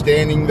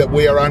understanding that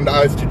we are under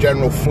oath to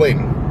General Flynn.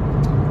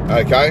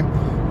 Okay?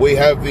 We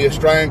have the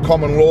Australian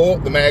common law,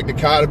 the Magna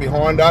Carta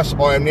behind us.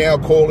 I am now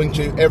calling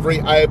to every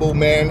able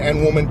man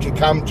and woman to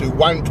come to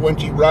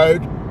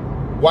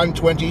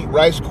 120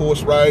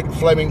 Racecourse Road,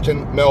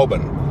 Flemington,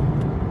 Melbourne.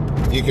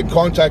 You can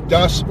contact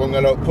us. I'm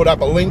going to put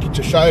up a link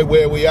to show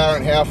where we are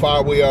and how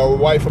far we are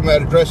away from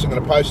that address. I'm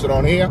going to post it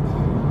on here.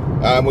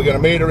 We're going to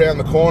meet around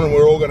the corner and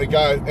we're all going to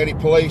go. Any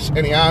police,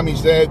 any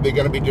armies there, they're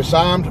going to be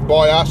disarmed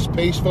by us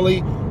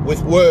peacefully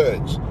with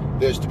words.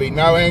 There's to be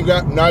no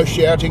anger, no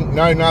shouting,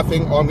 no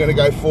nothing. I'm going to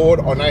go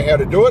forward. I know how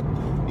to do it.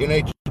 You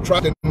need to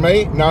trust in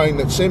me, knowing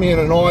that Simeon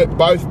and I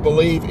both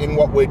believe in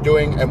what we're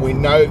doing and we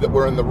know that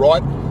we're in the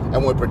right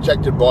and we're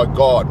protected by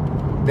God.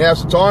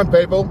 Now's the time,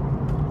 people.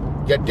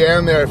 Get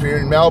down there if you're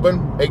in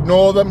Melbourne.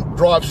 Ignore them.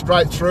 Drive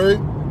straight through.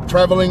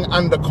 Travelling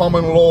under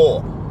common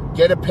law.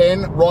 Get a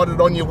pen. Write it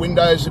on your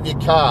windows of your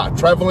car.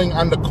 Travelling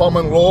under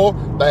common law.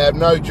 They have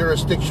no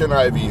jurisdiction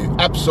over you.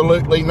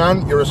 Absolutely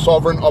none. You're a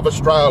sovereign of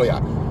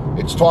Australia.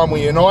 It's time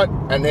we unite,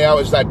 and now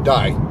is that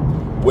day.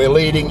 We're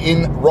leading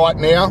in right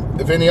now.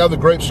 If any other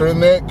groups are in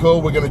there,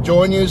 cool, we're going to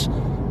join you.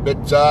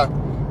 But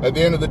at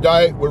the end of the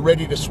day, we're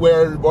ready to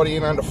swear everybody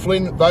in under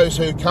Flynn. Those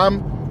who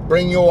come,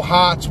 bring your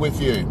hearts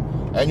with you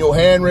and your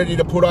hand ready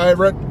to put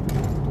over it.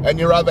 and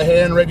your other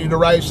hand ready to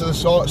raise to the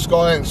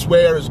sky and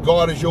swear as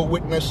God is your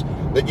witness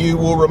that you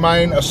will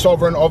remain a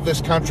sovereign of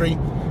this country.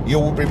 You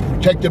will be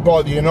protected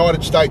by the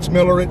United States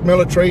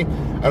military,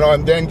 and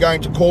I'm then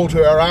going to call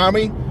to our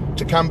army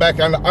to come back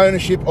under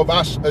ownership of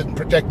us and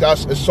protect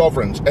us as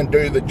sovereigns and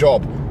do the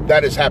job.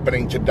 That is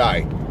happening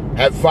today.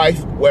 Have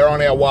faith, we're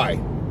on our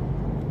way.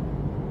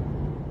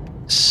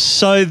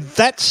 So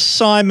that's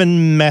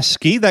Simon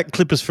Maskey. That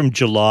clip is from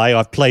July.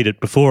 I've played it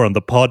before on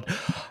the pod.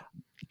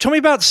 Tell me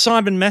about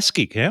Simon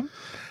Maskey, Cam.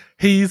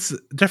 He's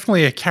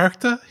definitely a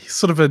character. He's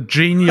sort of a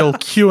genial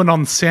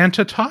QAnon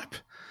Santa type.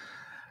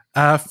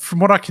 From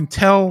what I can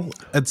tell,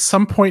 at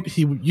some point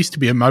he used to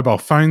be a mobile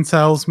phone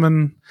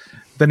salesman.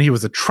 Then he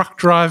was a truck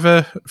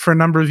driver for a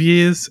number of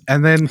years.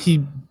 And then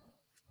he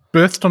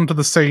burst onto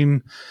the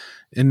scene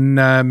in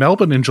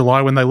Melbourne in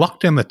July when they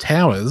locked down the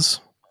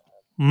towers.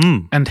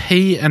 And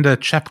he and a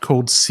chap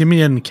called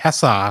Simeon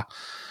Kassar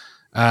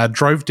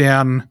drove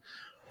down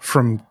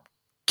from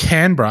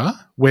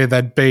Canberra, where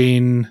they'd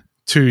been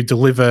to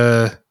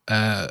deliver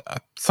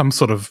some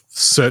sort of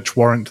search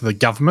warrant to the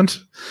government.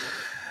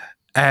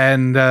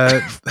 And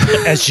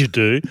as you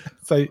do.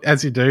 So,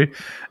 as you do.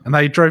 And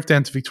they drove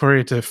down to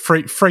Victoria to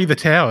free the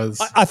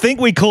towers. I think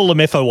we call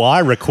them FOI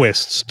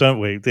requests, don't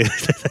we? They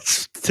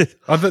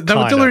were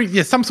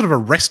delivering some sort of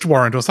arrest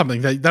warrant or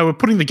something. They were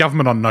putting the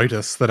government on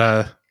notice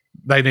that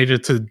they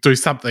needed to do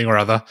something or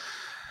other.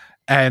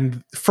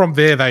 And from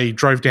there, they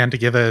drove down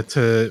together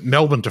to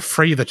Melbourne to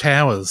free the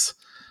towers,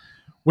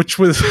 which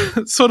was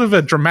sort of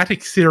a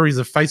dramatic series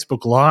of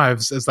Facebook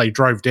Lives as they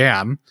drove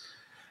down.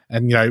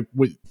 And, the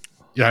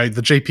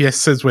GPS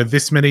says we're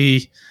this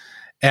many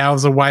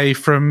hours away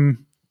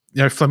from,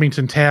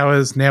 Flemington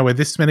Towers. Now we're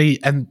this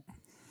many. And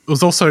it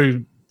was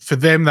also, for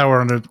them, they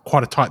were on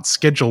quite a tight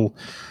schedule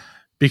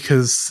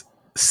because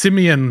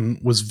Simeon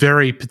was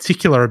very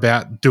particular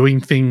about doing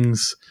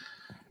things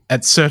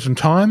at certain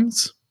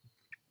times.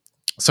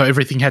 So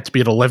everything had to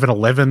be at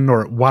 11:11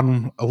 or at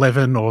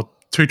 1:11 or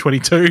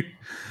 2:22.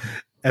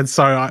 And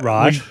so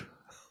we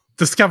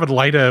discovered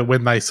later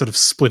when they sort of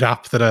split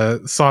up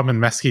that Simon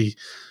Maskey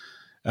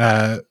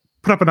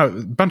put up a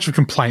bunch of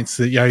complaints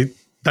that,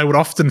 they would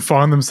often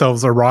find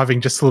themselves arriving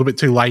just a little bit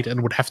too late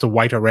and would have to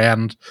wait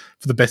around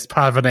for the best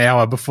part of an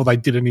hour before they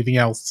did anything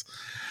else,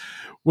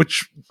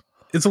 which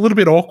is a little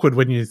bit awkward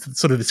when you're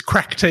sort of this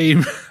crack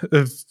team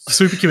of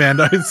super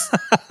commandos.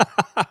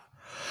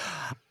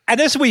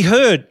 And as we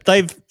heard,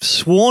 they've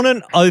sworn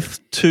an oath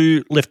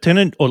to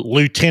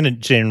Lieutenant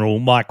General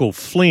Michael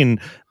Flynn,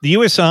 the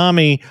US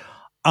Army.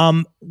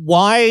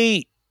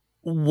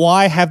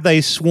 Why have they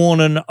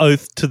sworn an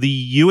oath to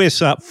the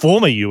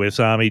former US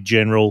Army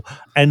general,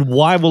 and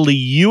why will the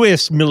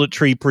US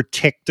military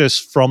protect us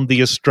from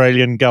the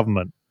Australian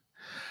government?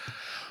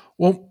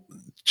 Well,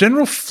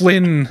 General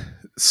Flynn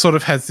sort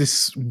of has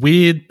this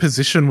weird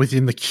position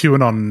within the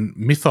QAnon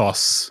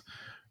mythos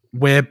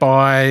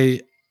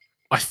whereby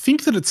I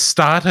think that it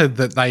started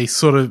that they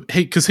sort of,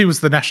 because he was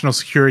the national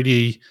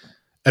security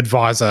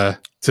advisor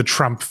to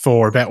Trump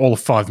for about all of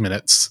 5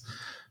 minutes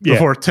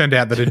before it turned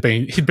out that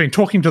he'd been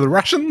talking to the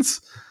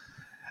Russians.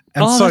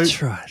 And so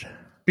that's right.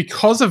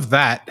 Because of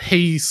that,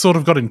 he sort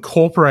of got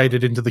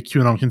incorporated into the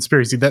QAnon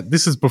conspiracy. That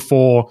this is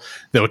before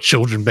there were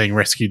children being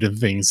rescued and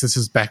things. This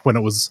is back when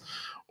it was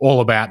all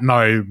about,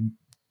 no,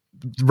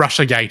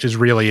 Russiagate is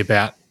really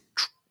about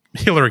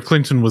Hillary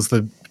Clinton was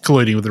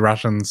colluding with the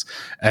Russians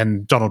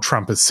and Donald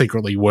Trump is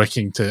secretly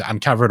working to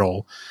uncover it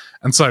all.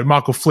 And so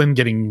Michael Flynn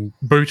getting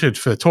booted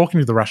for talking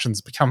to the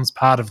Russians becomes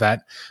part of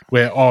that,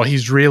 where,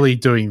 he's really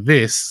doing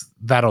this,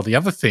 that, or the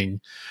other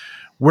thing.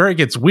 Where it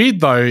gets weird,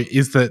 though,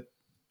 is that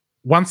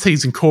once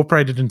he's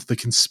incorporated into the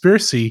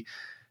conspiracy,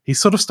 he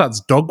sort of starts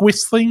dog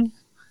whistling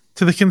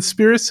to the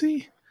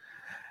conspiracy.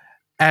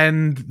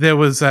 And there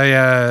was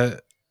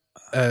an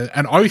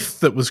oath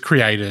that was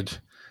created,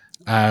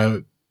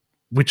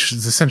 which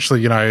is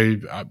essentially,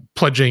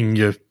 pledging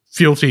your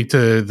fealty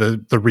to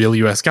the real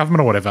US government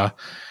or whatever.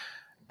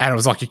 And it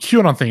was like a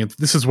QAnon thing.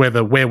 This is where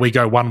the "where we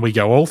go, one we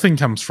go all" thing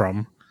comes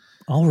from.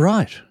 All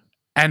right.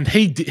 And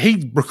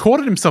he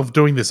recorded himself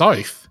doing this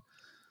oath.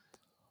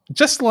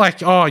 Just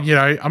like,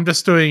 I'm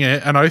just doing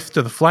an oath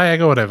to the flag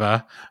or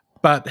whatever.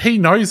 But he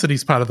knows that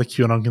he's part of the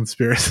QAnon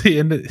conspiracy.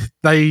 And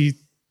they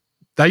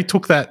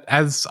took that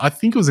as I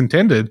think it was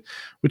intended,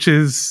 which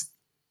is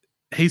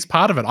he's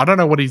part of it. I don't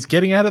know what he's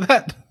getting out of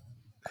that.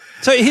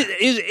 So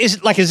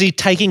is he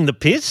taking the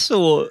piss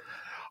or?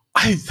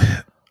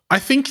 I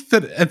think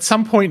that at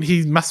some point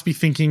he must be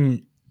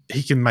thinking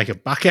he can make a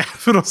buck out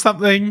of it or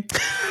something.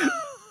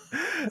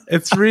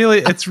 It's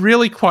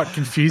really quite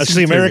confusing. It's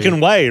the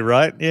American way,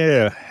 right?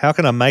 Yeah. How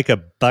can I make a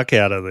buck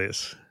out of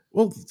this?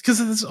 Well, because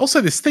there's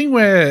also this thing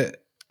where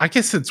I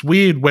guess it's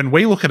weird when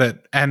we look at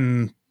it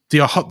and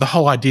the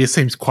whole idea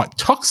seems quite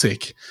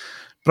toxic.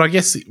 But I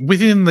guess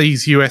within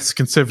these US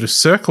conservative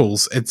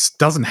circles, it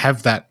doesn't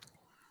have that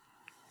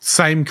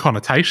same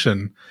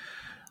connotation,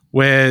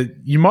 where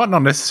you might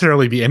not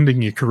necessarily be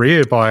ending your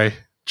career by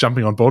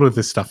jumping on board with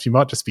this stuff. You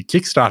might just be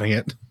kickstarting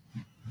it.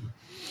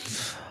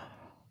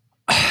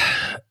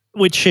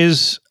 Which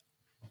is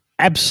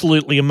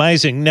absolutely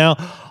amazing. Now,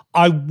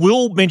 I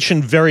will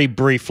mention very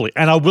briefly,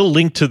 and I will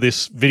link to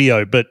this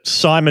video, but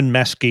Simon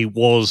Maskey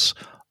was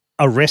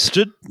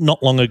arrested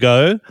not long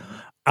ago.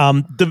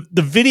 The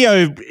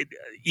video,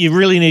 you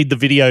really need the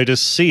video to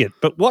see it,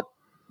 but what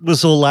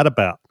was all that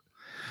about?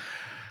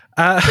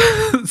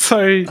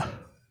 So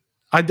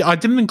I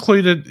didn't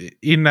include it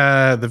in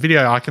the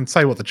video. I can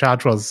say what the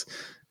charge was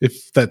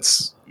if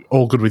that's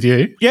all good with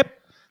you. Yep.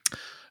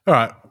 All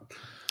right.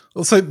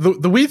 So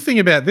the weird thing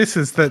about this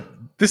is that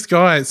this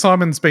guy,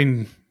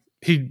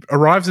 he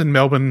arrives in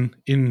Melbourne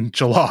in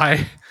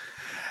July.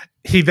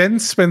 He then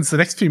spends the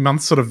next few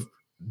months sort of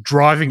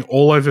driving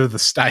all over the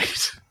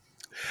state,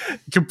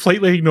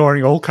 completely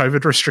ignoring all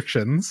COVID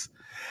restrictions.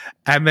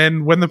 And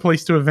then when the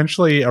police do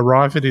eventually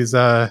arrive at his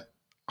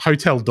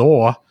hotel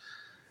door,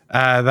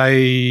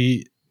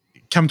 they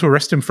come to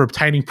arrest him for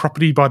obtaining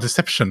property by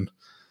deception.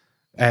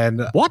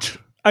 And what?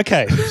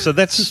 Okay, so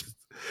that's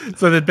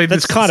there'd been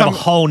that's kind of a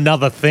whole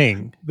nother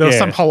thing. There was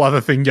some whole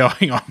other thing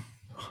going on.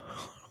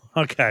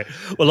 Okay,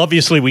 well,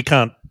 obviously we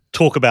can't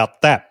talk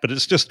about that, but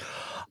it's just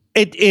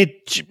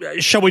it.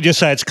 Shall we just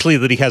say it's clear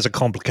that he has a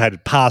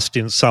complicated past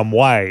in some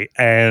way,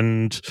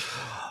 and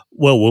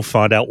well, we'll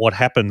find out what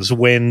happens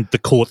when the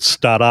courts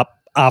start up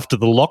after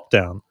the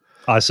lockdown,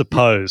 I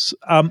suppose.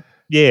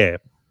 Yeah.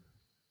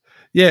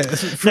 Yeah,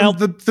 from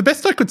the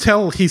best I could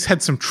tell, he's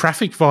had some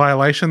traffic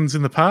violations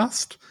in the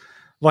past.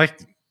 Like,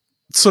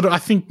 sort of, I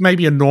think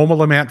maybe a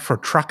normal amount for a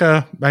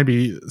trucker,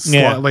 maybe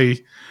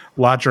slightly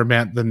larger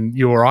amount than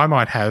you or I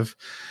might have.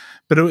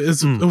 But it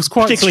was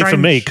quite particularly strange. For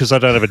me, because I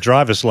don't have a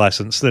driver's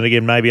license. Then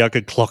again, maybe I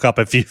could clock up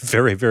a few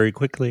very, very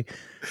quickly.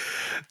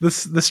 The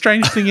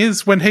strange thing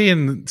is, when he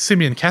and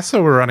Simeon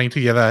Casso were running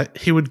together,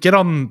 he would get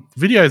on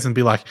videos and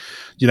be like,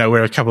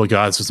 we're a couple of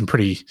guys with some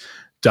pretty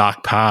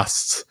dark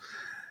pasts.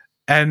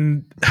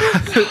 And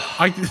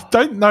I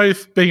don't know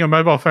if being a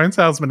mobile phone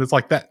salesman is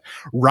like that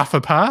rougher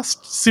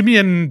past.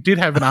 Simeon did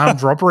have an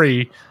armed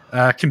robbery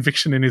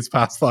conviction in his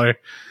past, though.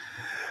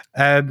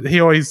 And he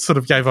always sort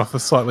of gave off a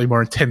slightly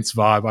more intense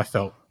vibe, I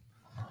felt.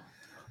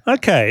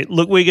 Okay,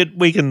 look,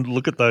 we can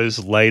look at those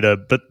later,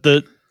 but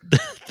the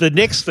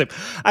next step,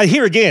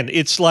 here again,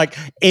 it's like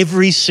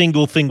every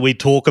single thing we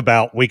talk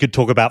about, we could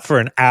talk about for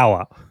an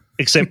hour,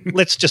 except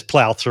let's just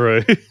plow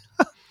through.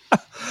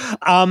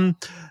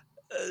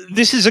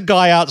 This is a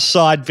guy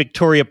outside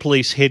Victoria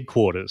Police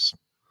Headquarters.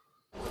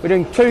 We're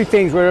doing two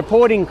things. We're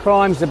reporting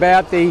crimes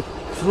about the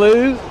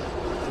flu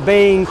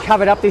being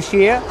covered up this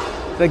year.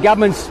 The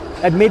government's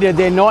admitted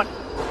they're not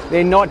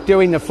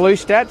doing the flu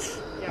stats,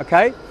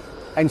 okay?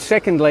 And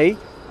secondly,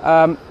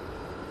 I'm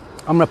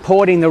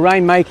reporting the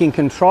Rainmaking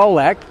Control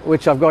Act,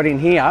 which I've got in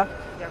here,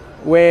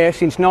 where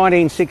since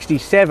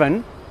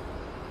 1967,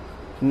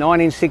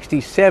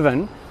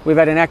 we've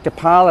had an Act of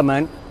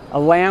Parliament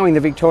allowing the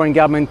Victorian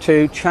government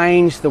to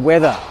change the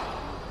weather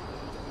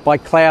by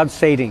cloud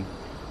seeding.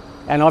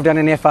 And I've done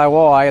an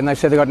FOI and they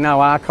said they've got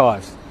no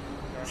archives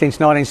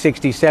since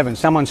 1967.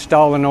 Someone's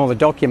stolen all the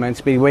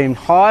documents, but we've been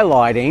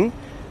highlighting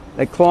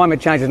that climate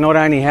change is not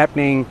only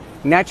happening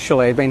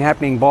naturally, it's been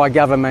happening by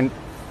government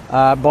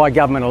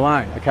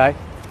alone, okay?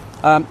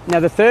 Now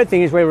the third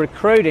thing is we're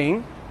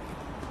recruiting.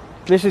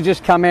 This has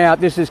just come out.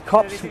 This is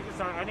cops. Sorry,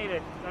 I need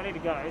to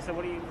go. So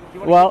what do you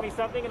want to give me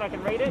something and I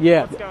can read it?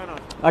 Yeah. What's going on?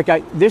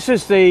 Okay, this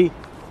is the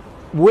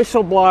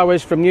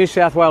whistleblowers from New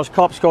South Wales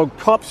Cops called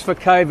Cops for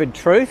COVID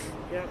Truth.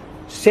 Yep.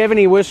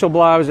 70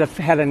 whistleblowers have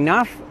had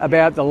enough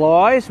about the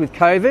lies with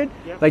COVID.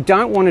 Yep. They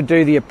don't want to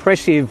do the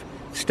oppressive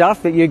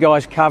stuff that you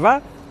guys cover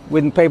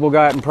when people go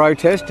out and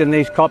protest and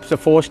these cops are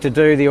forced to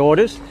do the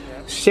orders.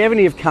 Yep.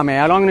 70 have come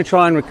out. I'm going to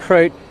try and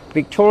recruit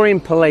Victorian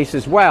police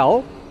as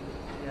well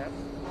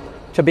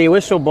to be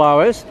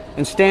whistleblowers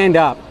and stand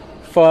up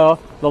for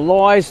the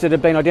lies that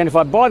have been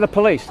identified by the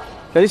police.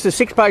 So this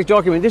is a 6-page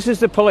document. This is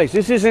the police.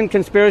 This isn't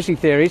conspiracy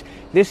theories.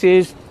 This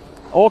is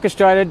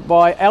orchestrated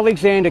by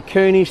Alexander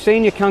Cooney,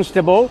 Senior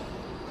Constable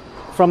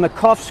from the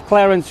Coffs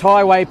Clarence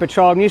Highway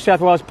Patrol, New South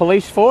Wales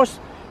Police Force,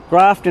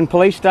 Grafton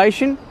Police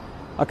Station.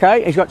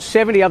 Okay, he's got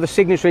 70 other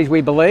signatories,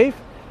 we believe,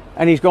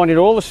 and he's gone into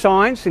all the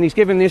science and he's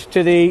given this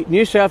to the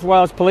New South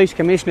Wales Police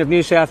Commission of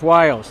New South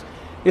Wales.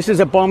 This is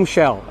a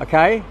bombshell,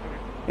 okay?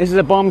 This is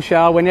a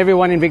bombshell when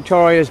everyone in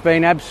Victoria has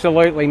been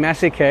absolutely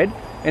massacred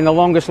in the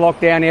longest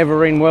lockdown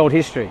ever in world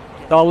history.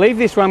 So I'll leave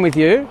this one with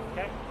you.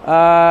 Okay.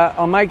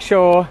 I'll make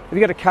sure, have you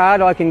got a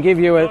card I can give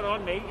you? Not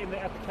on me,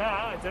 at the car,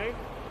 I do.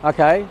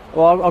 Okay,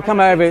 well I'll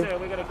come over. Sir,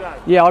 we got to go.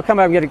 Yeah, I'll come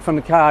over and get it from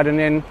the card and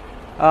then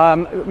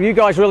you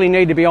guys really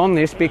need to be on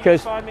this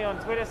because... Find me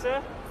on Twitter,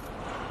 sir?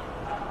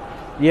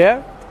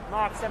 Yeah?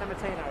 Mark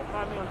Sanamatino.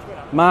 Find me on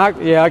Twitter. Mark?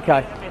 Yeah,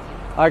 okay.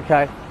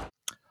 Okay.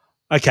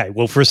 Okay,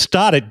 well, for a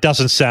start, it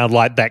doesn't sound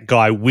like that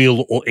guy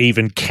will or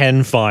even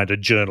can find a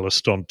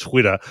journalist on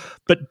Twitter.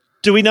 But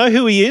do we know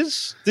who he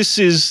is? This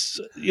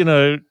is,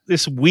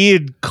 this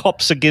weird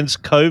cops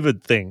against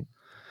COVID thing.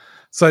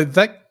 So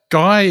that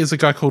guy is a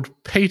guy called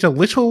Peter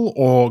Little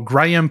or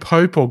Graham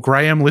Pope or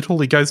Graham Little.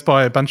 He goes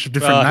by a bunch of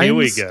different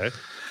names. Here we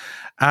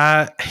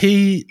go.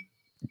 He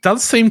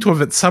does seem to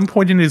have at some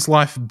point in his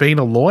life been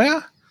a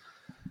lawyer.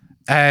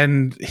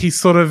 and he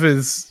sort of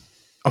is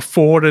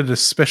afforded a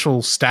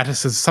special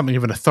status as something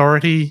of an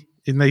authority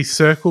in these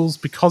circles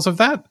because of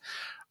that.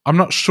 I'm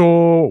not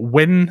sure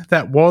when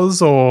that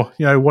was or,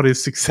 what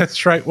his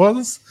success rate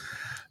was,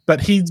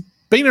 but he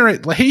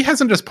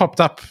hasn't just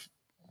popped up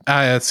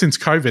since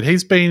COVID.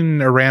 He's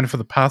been around for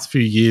the past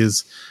few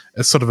years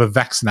as sort of a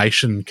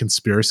vaccination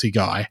conspiracy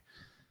guy.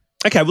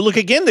 Okay, well, look,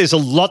 again, there's a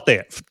lot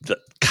there.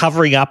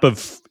 Covering up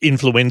of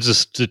influenza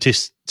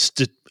stats.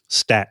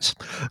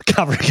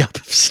 Covering up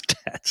of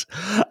stats.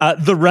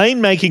 The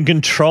Rainmaking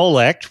Control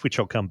Act, which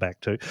I'll come back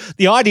to.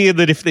 The idea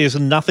that if there's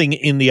nothing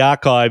in the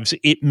archives,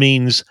 it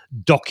means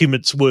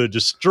documents were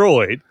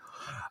destroyed.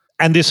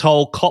 And this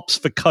whole Cops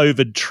for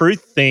COVID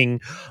truth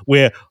thing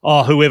where,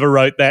 whoever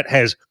wrote that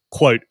has,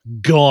 quote,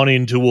 gone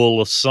into all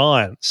the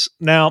science.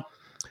 Now,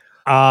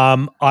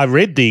 I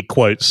read the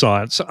quote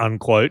science,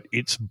 unquote,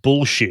 it's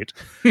bullshit.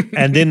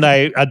 And then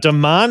they are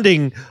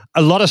demanding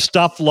a lot of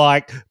stuff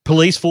like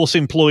police force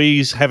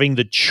employees having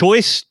the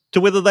choice to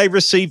whether they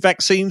receive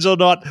vaccines or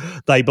not.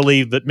 They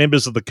believe that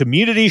members of the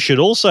community should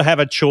also have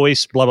a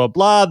choice, blah, blah,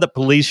 blah, that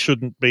police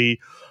shouldn't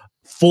be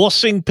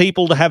forcing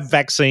people to have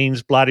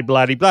vaccines, blah,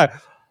 blah, blah, blah.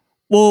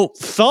 Well,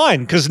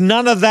 fine, because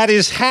none of that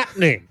is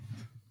happening.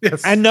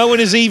 Yes. And no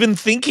one is even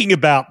thinking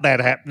about that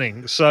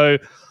happening. So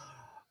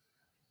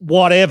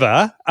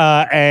whatever.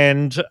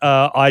 And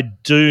I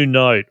do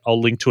note, I'll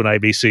link to an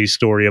ABC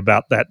story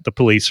about that. The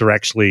police are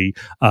actually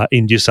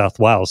in New South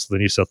Wales. The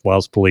New South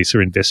Wales police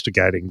are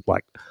investigating,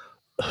 like,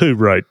 who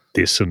wrote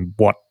this and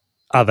what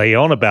are they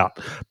on about.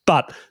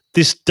 But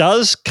this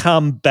does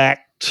come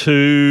back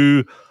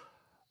to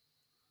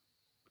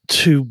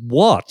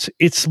what?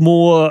 It's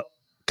more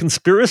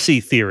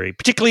conspiracy theory,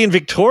 particularly in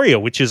Victoria,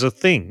 which is a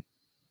thing.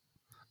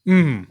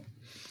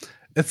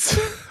 It's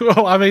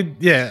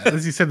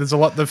as you said, there's a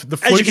lot. The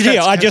as you can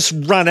hear, I just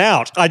run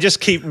out. I just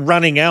keep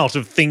running out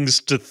of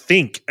things to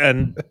think,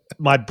 and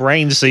my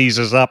brain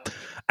seizes up,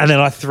 and then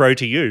I throw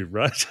to you,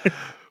 right?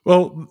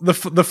 Well, the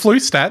flu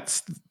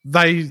stats,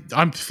 I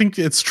think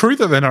it's true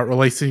that they're not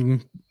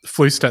releasing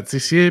flu stats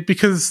this year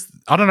because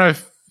I don't know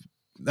if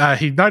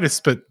he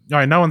noticed, but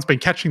no one's been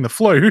catching the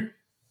flu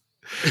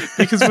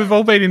because we've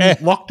all been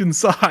locked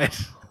inside.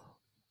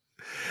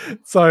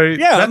 So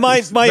yeah, my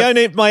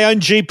own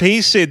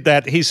GP said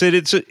that. He said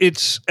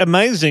it's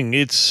amazing.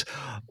 It's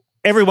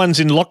everyone's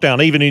in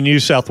lockdown, even in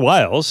New South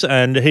Wales,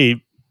 and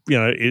he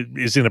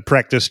is in a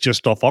practice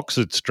just off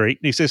Oxford Street.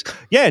 And he says,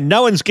 yeah,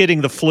 no one's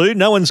getting the flu,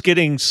 no one's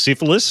getting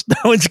syphilis, no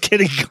one's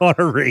getting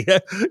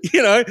gonorrhea.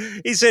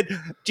 He said,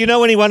 do you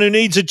know anyone who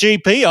needs a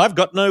GP? I've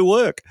got no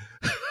work.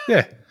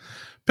 Yeah,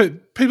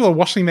 but people are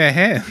washing their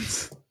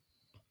hands.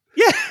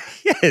 Yeah,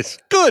 yes,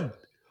 good.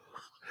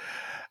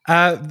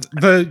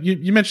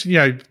 You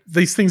mentioned,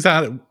 these things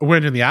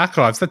weren't in the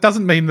archives. That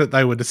doesn't mean that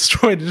they were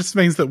destroyed. It just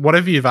means that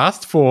whatever you've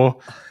asked for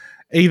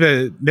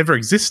either never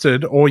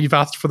existed or you've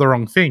asked for the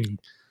wrong thing.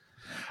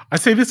 I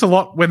see this a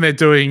lot when they're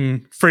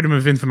doing freedom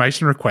of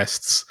information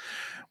requests,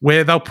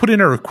 where they'll put in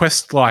a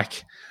request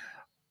like,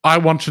 I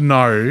want to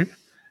know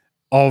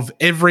of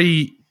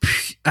every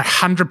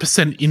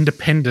 100%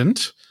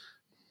 independent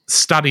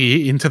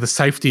study into the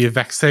safety of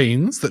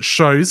vaccines that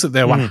shows that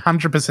they're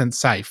 100%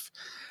 safe.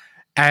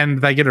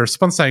 And they get a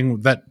response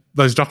saying that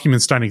those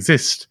documents don't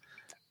exist.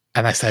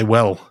 And they say,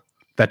 well,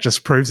 that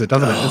just proves it,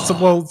 doesn't it?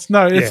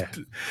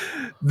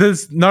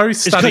 There's no study.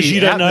 It's because you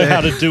don't know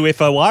how to do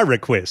FOI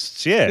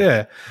requests.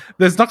 Yeah.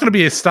 There's not going to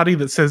be a study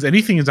that says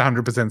anything is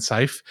 100%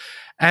 safe.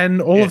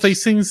 And all of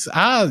these things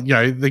are,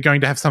 they're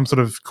going to have some sort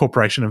of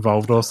corporation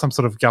involved or some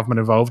sort of government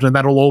involved. And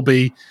that'll all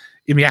be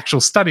in the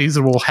actual studies,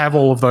 and we'll have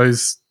all of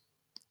those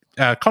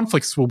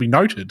conflicts will be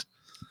noted.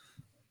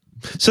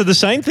 So the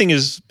same thing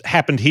has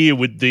happened here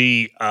with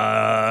the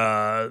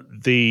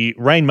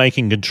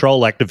Rainmaking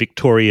Control Act of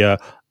Victoria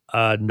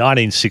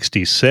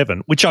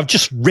 1967, which I've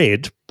just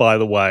read, by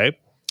the way,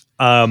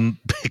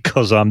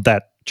 because I'm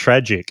that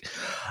tragic.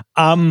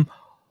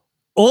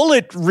 All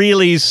it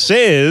really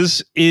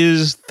says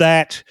is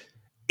that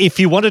if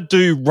you want to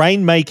do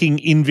rainmaking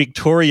in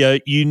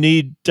Victoria, you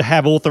need to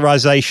have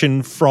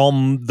authorization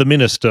from the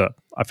minister.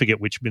 I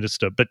forget which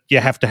minister, but you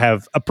have to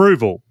have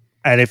approval.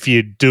 And if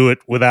you do it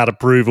without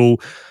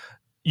approval,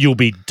 you'll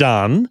be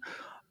done.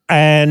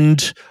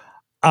 And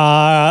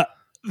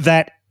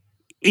that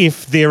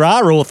if there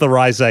are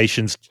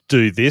authorizations to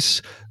do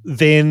this,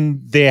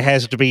 then there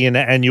has to be an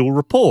annual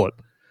report.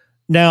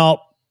 Now,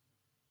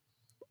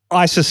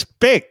 I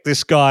suspect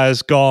this guy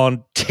has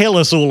gone, tell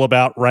us all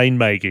about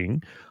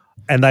rainmaking.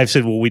 And they've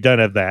said, well, we don't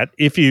have that.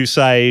 If you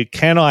say,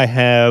 can I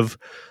have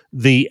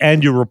the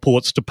annual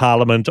reports to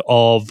Parliament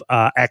of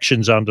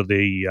actions under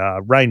the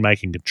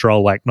Rainmaking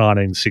Control Act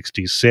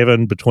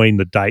 1967 between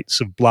the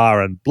dates of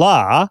blah and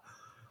blah,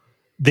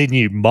 then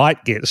you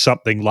might get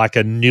something like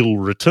a nil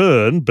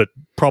return, but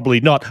probably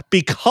not,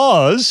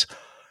 because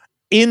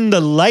in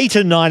the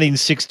later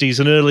 1960s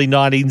and early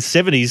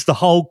 1970s, the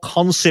whole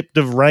concept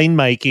of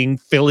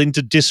rainmaking fell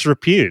into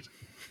disrepute.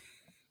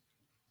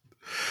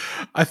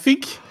 I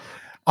think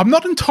I'm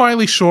not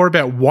entirely sure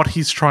about what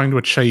he's trying to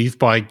achieve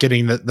by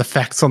getting the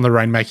facts on the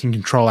Rainmaking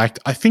Control Act.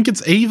 I think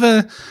it's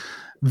either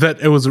that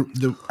it was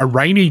a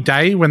rainy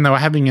day when they were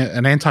having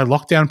an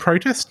anti-lockdown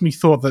protest, and he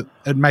thought that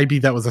maybe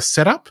that was a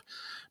setup,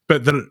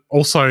 but that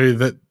also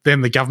that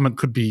then the government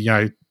could be,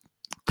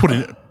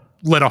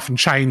 let off in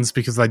chains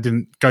because they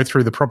didn't go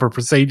through the proper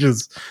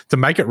procedures to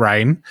make it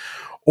rain,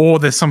 or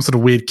there's some sort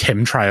of weird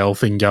chemtrail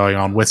thing going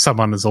on where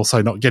someone is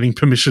also not getting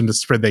permission to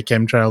spread their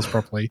chemtrails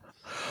properly.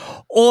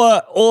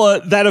 Or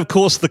that, of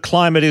course, the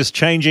climate is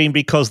changing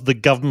because the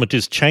government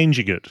is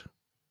changing it.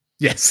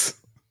 Yes.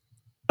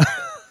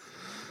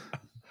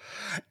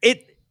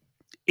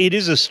 It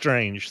is a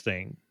strange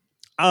thing.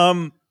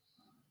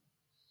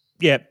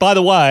 Yeah, by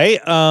the way,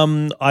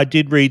 I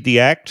did read the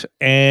Act,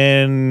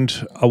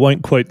 and I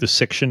won't quote the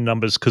section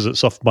numbers because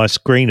it's off my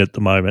screen at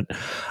the moment,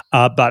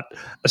 but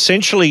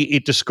essentially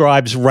it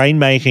describes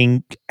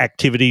rainmaking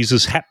activities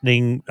as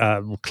happening,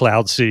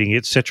 cloud seeding,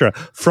 etc.,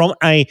 from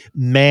a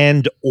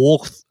manned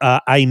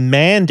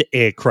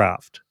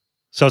aircraft.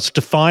 So it's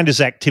defined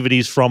as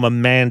activities from a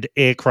manned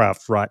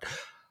aircraft, right?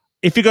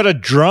 If you've got a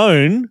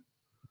drone,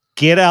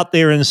 get out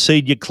there and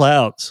seed your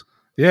clouds.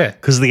 Yeah.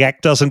 Because the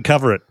Act doesn't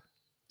cover it.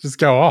 Just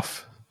go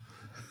off.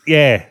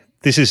 Yeah,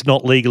 this is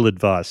not legal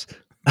advice.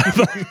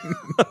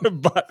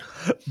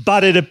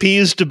 but it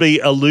appears to be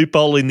a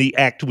loophole in the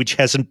Act which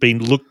hasn't been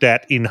looked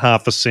at in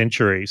half a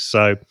century.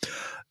 So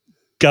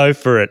go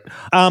for it.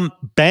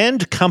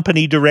 Band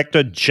company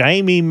director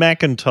Jamie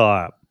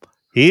McIntyre.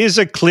 Here's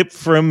a clip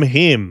from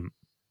him.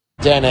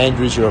 Dan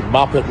Andrews, you're a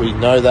muppet, we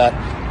know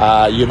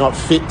that. You're not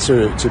fit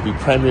to be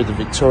Premier of the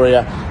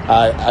Victoria.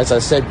 As I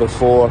said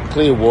before,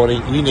 clear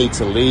warning, you need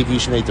to leave. You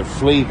should need to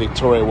flee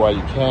Victoria while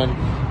you can.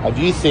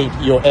 Do you think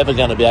you're ever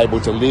going to be able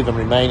to live and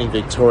remain in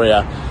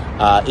Victoria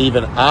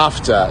even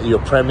after you're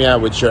Premier,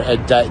 which your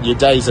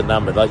days are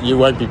numbered? Like, you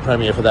won't be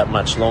Premier for that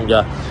much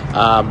longer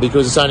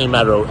because it's only a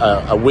matter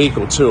of a week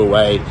or two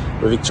away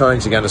where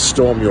Victorians are going to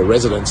storm your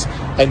residence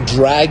and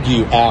drag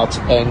you out,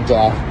 and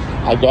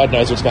God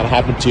knows what's going to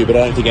happen to you, but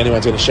I don't think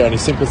anyone's going to show any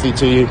sympathy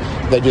to you.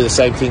 They do the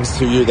same things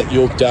to you that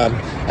you've done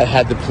and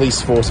had the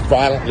police force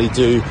violently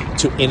do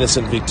to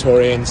innocent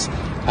Victorians.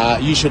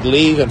 You should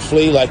leave and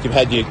flee like you've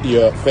had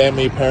your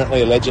family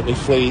apparently allegedly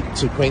flee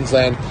to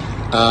Queensland.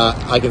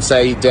 I can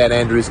say, Dan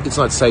Andrews, it's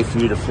not safe for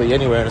you to flee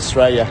anywhere in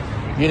Australia.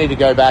 You need to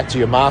go back to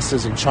your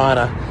masters in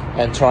China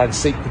and try and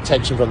seek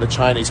protection from the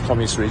Chinese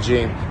Communist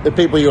regime. The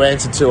people you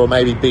answer to, or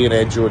maybe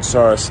billionaire George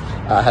Soros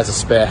has a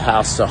spare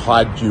house to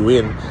hide you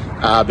in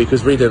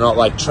because we do not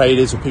like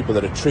traitors or people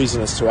that are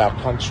treasonous to our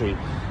country.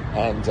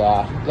 And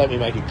let me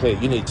make it clear,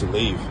 you need to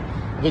leave.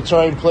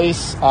 Victorian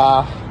Police,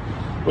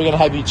 we're going to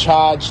have you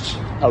charged,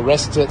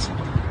 arrested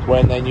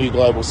when the new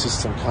global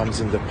system comes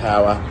into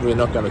power. We're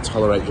not going to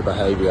tolerate your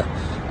behaviour.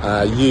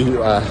 You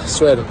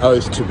swear an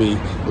oath to be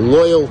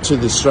loyal to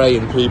the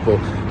Australian people,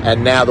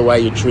 and now the way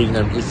you're treating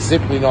them is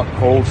simply not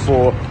called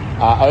for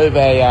over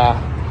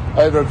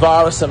a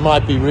virus that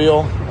might be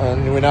real,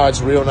 and we know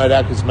it's real, no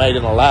doubt, because it's made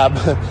in a lab.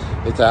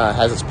 It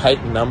has its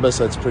patent number,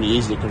 so it's pretty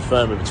easy to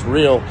confirm if it's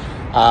real,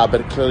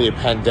 but clearly a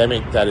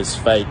pandemic that is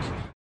fake.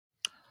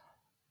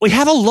 We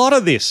have a lot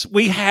of this.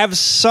 We have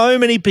so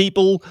many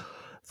people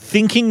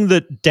thinking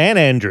that Dan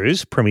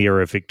Andrews,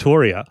 Premier of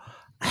Victoria,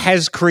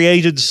 has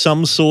created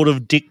some sort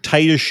of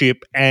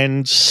dictatorship,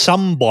 and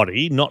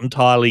somebody, not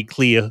entirely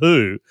clear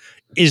who,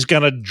 is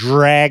going to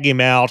drag him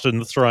out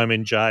and throw him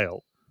in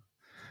jail.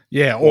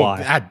 Yeah, or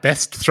why? At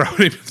best throw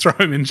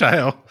him in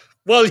jail.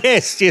 Well,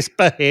 yes,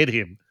 behead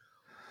him.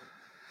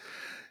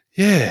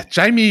 Yeah,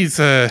 Jamie's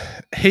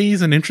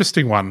he's an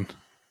interesting one.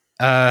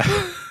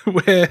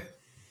 Where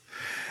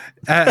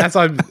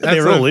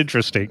they're all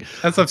interesting.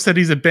 As I've said,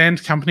 he's a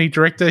band company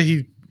director.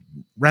 He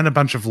ran a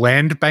bunch of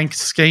land bank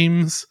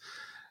schemes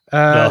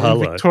in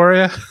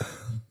Victoria.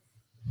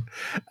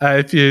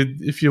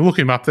 If you look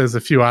him up, there's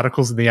a few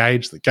articles in The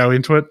Age that go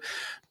into it.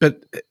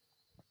 But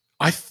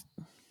I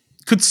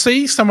could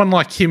see someone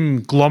like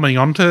him glomming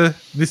onto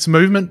this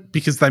movement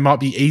because they might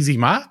be easy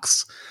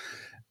marks.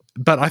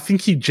 But I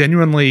think he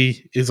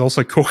genuinely is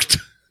also cooked.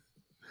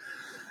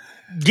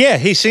 Yeah,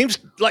 he seems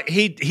like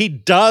he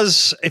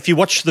does. If you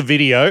watch the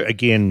video,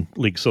 again,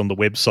 links on the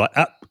website.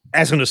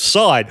 As an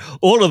aside,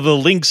 all of the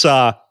links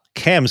are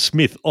Cam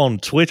Smith on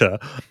Twitter.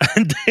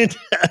 And then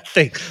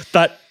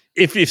but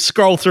if you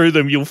scroll through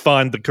them, you'll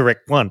find the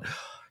correct one.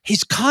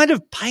 He's kind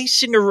of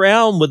pacing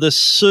around with a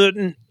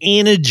certain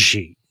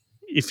energy,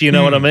 if you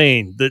know what I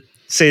mean, that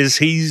says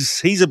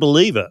he's a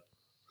believer.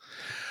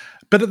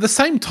 But at the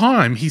same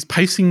time, he's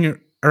pacing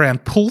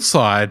around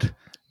poolside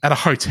at a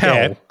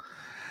hotel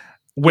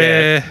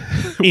where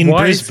in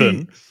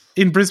Brisbane.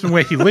 In Brisbane,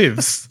 where he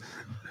lives.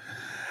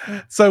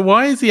 So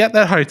why is he at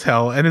that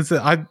hotel?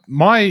 And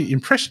my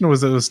impression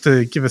was it was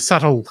to give a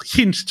subtle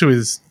hint to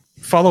his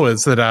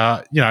followers that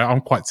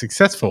I'm quite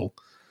successful.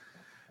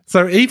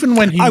 So even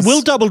when I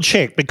will double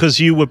check,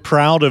 because you were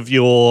proud of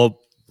your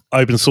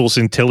open source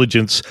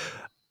intelligence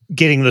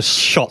getting the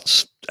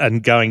shots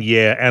and going,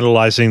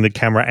 analysing the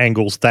camera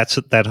angles, that's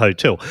at that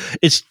hotel.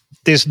 It's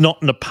there's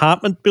not an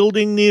apartment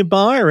building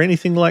nearby or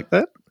anything like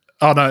that?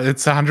 Oh, no,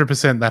 it's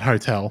 100% that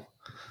hotel.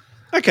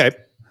 Okay.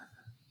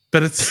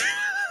 But it's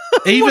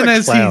even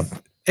as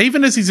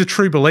he's a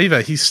true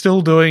believer, he's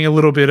still doing a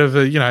little bit of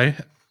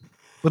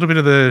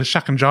the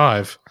shuck and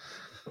jive.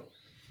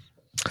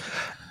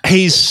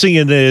 He's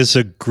seeing there's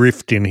a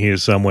grift in here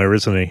somewhere,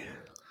 isn't he?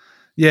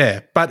 Yeah,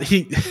 but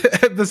he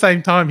at the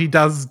same time he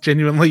does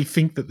genuinely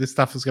think that this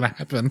stuff is going to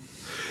happen.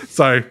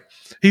 So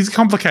he's a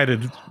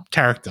complicated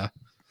character.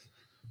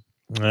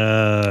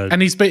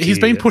 And he's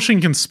been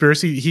pushing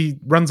conspiracy. He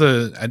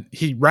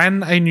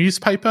ran a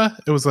newspaper.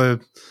 It was the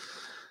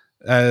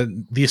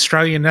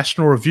Australian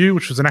National Review,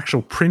 which was an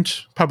actual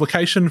print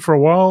publication for a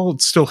while.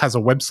 It still has a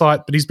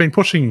website, but he's been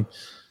pushing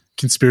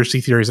conspiracy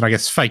theories and I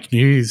guess fake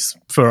news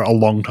for a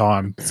long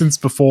time, since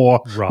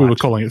before we were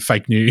calling it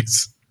fake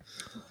news.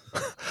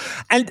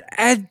 And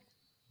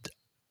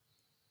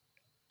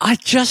I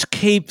just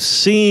keep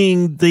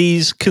seeing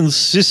these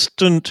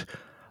consistent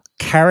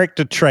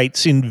character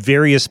traits in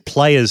various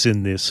players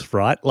in this,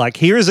 right? Like,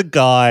 here is a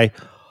guy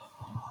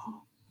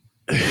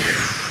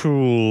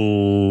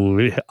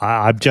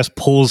I'm just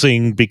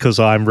pausing because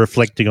I'm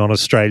reflecting on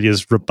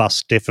Australia's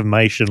robust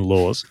defamation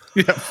laws.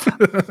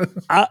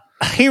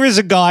 Here is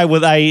a guy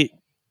with a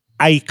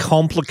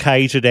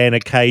complicated and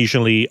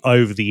occasionally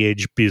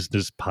over-the-edge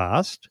business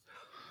past.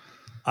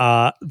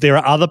 There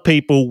are other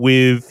people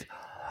with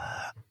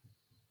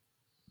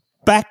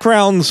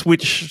backgrounds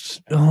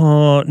which,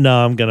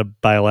 I'm going to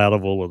bail out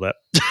of all of that.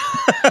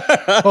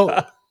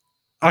 Well,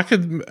 I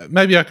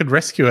could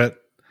rescue it.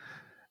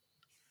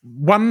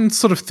 One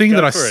sort of thing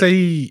that I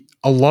see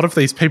a lot of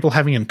these people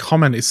having in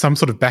common is some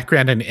sort of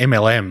background in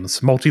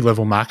MLMs,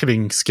 multi-level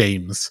marketing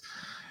schemes.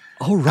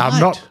 Oh, right.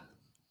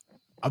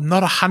 I'm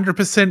not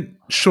 100%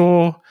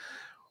 sure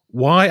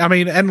why. I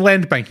mean, and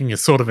land banking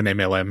is sort of an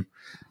MLM.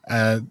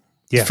 At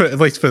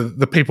least for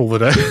the people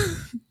that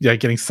are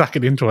getting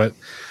suckered into it.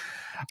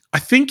 I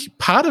think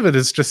part of it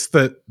is just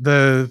that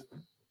the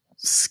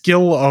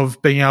skill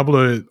of being able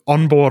to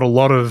onboard a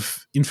lot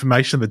of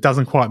information that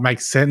doesn't quite make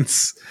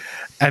sense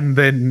and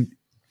then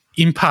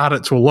impart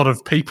it to a lot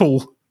of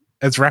people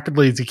as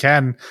rapidly as you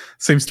can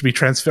seems to be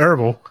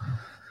transferable.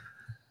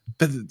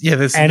 But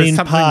there's in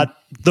part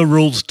the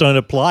rules don't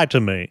apply to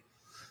me.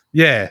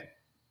 Yeah.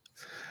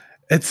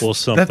 Or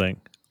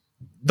something.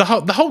 The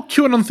whole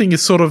QAnon thing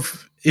is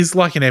is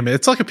like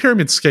it's like a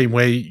pyramid scheme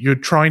where you're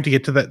trying to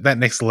get to that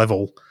next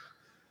level.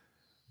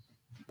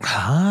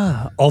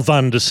 Of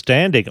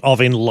understanding,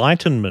 of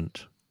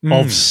enlightenment,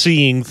 of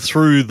seeing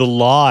through the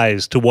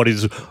lies to what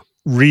is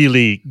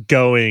really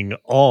going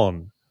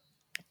on.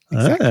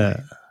 Exactly.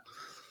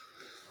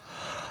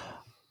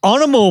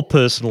 On a more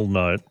personal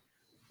note,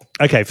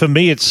 okay, for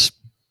me it's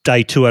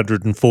day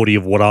 240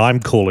 of what I'm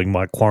calling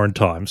my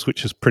quarantines,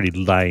 which is pretty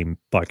lame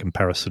by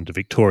comparison to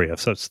Victoria.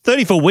 So it's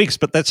 34 weeks,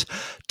 but that's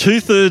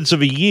 2/3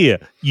 of a year.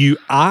 You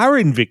are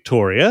in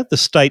Victoria, the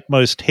state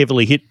most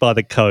heavily hit by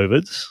the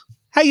COVIDs.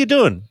 How you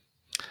doing?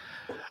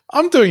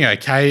 I'm doing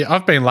okay.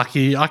 I've been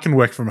lucky. I can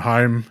work from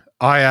home.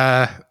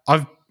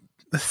 I've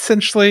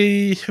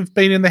essentially have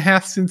been in the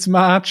house since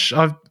March.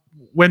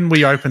 When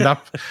we opened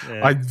up,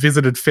 I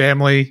visited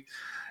family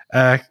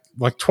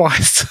like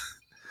twice.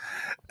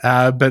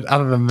 But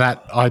other than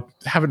that, I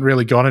haven't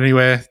really gone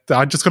anywhere.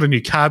 I just got a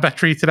new car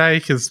battery today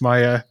because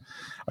I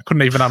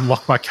couldn't even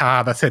unlock my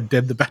car. That's how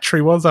dead the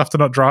battery was after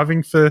not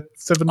driving for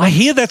 7 months. I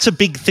hear that's a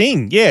big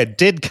thing. Yeah,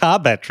 dead car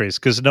batteries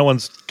because no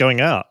one's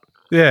going out.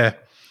 Yeah.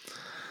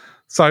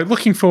 So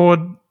looking forward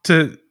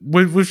to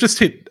we've just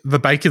hit the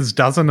baker's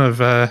dozen of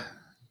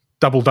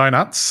double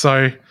donuts.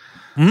 So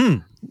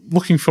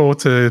looking forward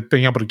to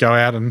being able to go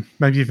out and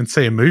maybe even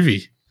see a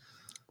movie.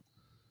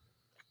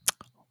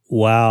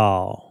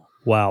 Wow.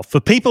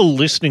 For people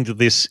listening to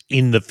this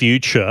in the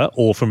future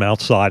or from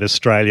outside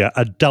Australia,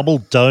 a double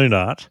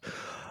donut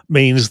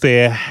means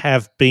there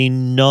have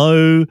been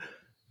no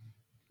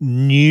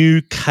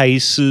new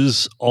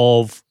cases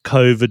of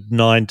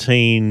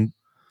COVID-19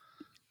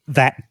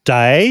 that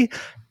day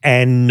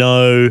and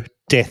no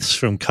deaths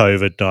from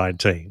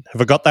COVID-19.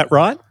 Have I got that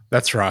right?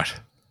 That's right.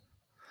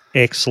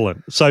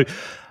 Excellent. So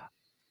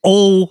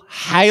all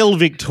hail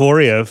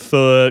Victoria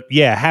for,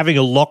 having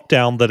a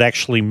lockdown that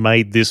actually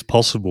made this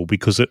possible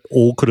because it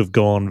all could have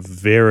gone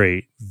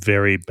very,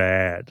 very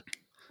bad.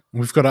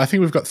 I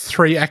think we've got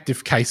 3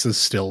 active cases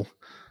still.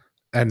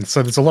 And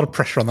so there's a lot of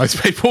pressure on those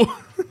people.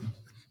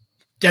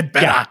 Get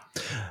better. Yeah.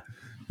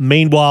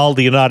 Meanwhile,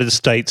 the United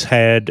States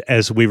had,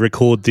 as we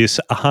record this,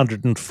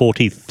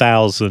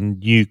 140,000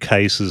 new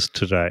cases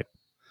today.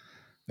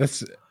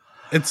 It's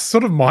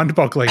sort of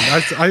mind-boggling.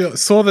 I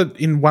saw that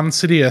in one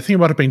city, I think it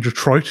might have been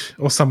Detroit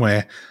or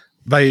somewhere,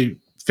 they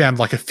found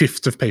like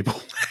 1/5 of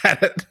people had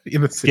it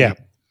in the city. Yeah.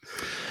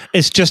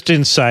 It's just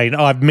insane.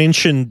 I've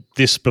mentioned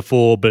this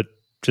before, but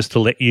just to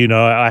let you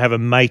know, I have a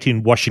mate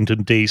in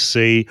Washington,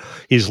 D.C.,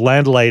 his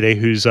landlady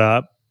who's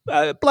a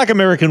Black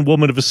American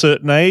woman of a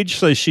certain age,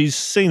 so she's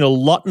seen a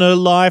lot in her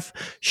life.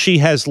 She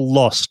has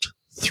lost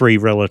 3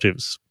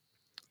 relatives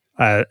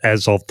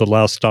as of the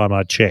last time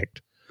I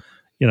checked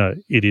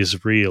it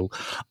is real.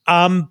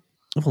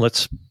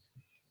 Let's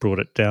brought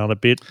it down a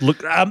bit.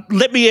 Look,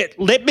 let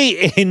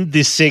me end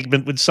this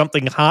segment with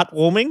something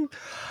heartwarming.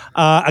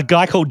 A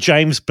guy called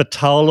James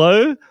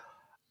Bartolo.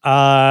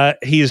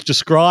 He is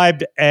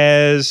described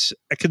as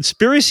a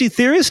conspiracy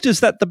theorist.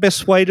 Is that the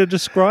best way to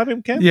describe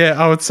him, Ken? Yeah,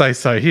 I would say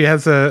so. He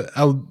has a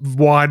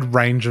wide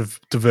range of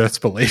diverse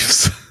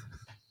beliefs.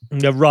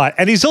 Yeah, right.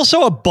 And he's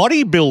also a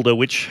bodybuilder,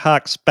 which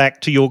harks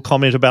back to your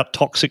comment about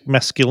toxic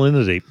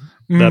masculinity.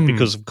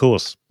 Because, of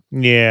course,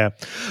 yeah.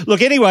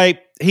 Look, anyway,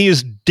 he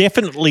is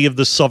definitely of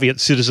the Soviet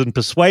citizen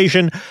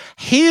persuasion.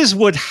 Here's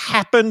what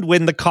happened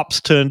when the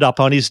cops turned up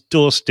on his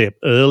doorstep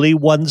early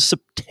one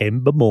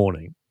September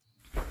morning.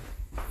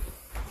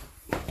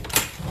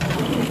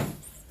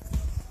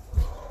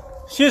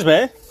 Excuse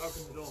me?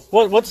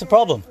 What's the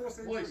problem?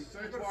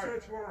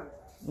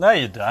 No,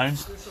 you don't.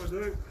 Yes, I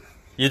do.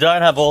 You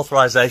don't have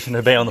authorization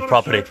to be on the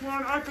property.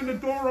 Open the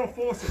door or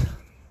force it.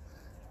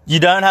 You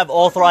don't have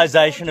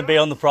authorization to be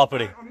on the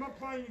property. I'm not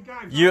playing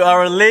your game. You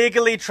are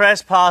illegally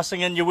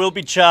trespassing and you will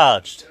be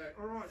charged.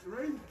 All right, you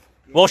ready?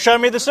 Well, show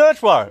me the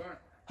search warrant.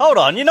 Hold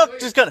on, you're not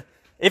just going to...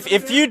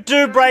 If you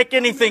do break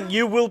anything,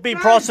 you will be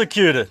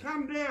prosecuted.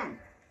 Come down.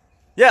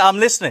 Yeah, I'm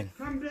listening.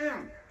 Come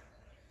down.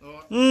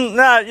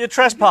 No, you're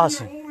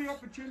trespassing. All the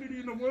opportunity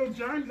in the world,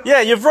 James.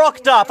 Yeah, you've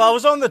rocked up. I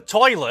was on the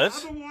toilet.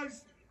 Otherwise...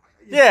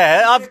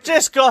 Yeah, I've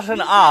just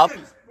gotten up.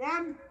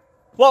 One.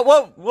 What?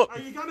 Are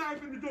you going to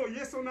open the door,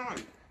 yes or no?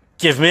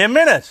 Give me a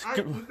minute.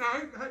 No,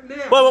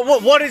 now.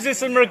 What is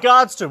this in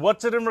regards to?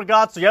 What's it in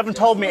regards to? You haven't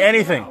told me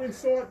anything.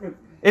 Incitement.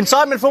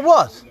 Incitement for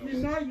what? You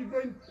know you've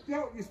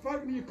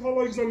spoken to your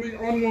colleagues on the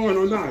online,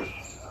 I know.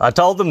 I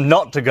told them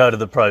not to go to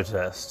the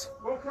protest.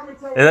 Well, come and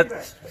tell me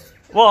that.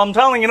 Well, I'm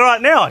telling you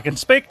right now. I can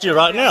speak to you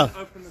right now.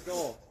 Open the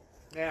door.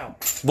 Now.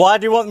 Why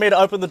do you want me to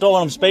open the door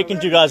when I'm speaking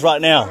to you guys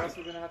right now? We're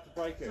going to have to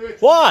break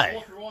it.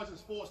 Why?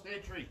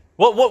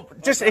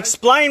 What? Just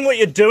explain what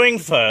you're doing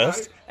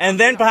first, and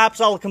then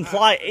perhaps I'll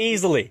comply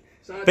easily.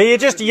 But you're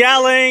just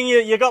yelling,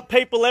 you got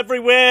people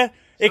everywhere.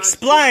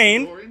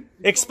 Explain,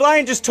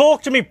 just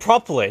talk to me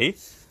properly.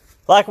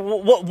 Like,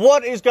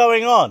 what is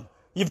going on?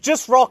 You've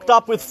just rocked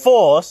up with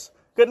force,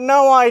 got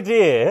no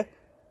idea,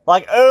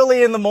 like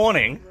early in the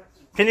morning.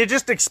 Can you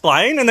just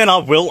explain, and then I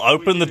will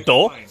open the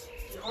door?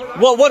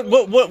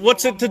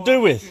 What's it to do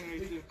with?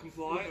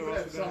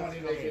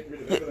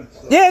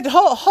 Yeah,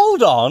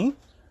 hold on.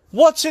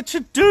 What's it to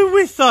do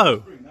with,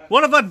 though?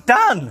 What have I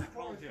done?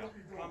 Come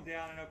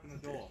down and open the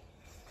door.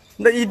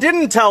 No, you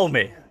didn't tell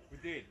me.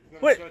 We did.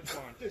 Wait.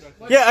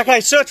 Yeah,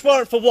 okay, search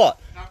warrant for what?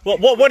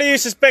 What are you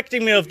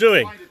suspecting me of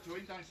doing?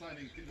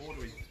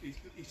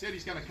 He said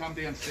he's going to come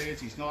downstairs,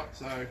 he's not,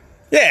 so...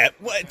 Yeah,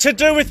 to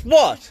do with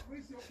what?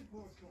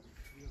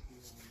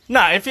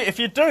 No, if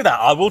you do that,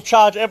 I will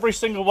charge every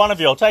single one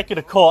of you. I'll take you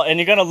to court and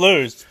you're going to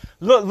lose.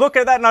 Look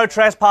at that no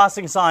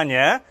trespassing sign,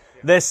 yeah?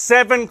 There's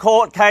 7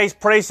 court case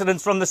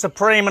precedents from the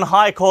Supreme and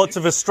High Courts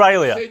of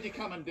Australia. You said you're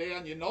coming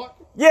down, you're not?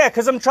 Yeah,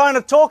 because I'm trying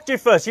to talk to you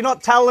first. You're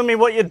not telling me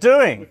what you're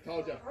doing. We've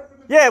told you.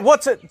 Yeah,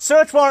 what's it?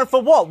 Search warrant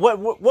for what?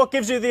 What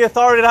gives you the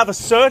authority to have a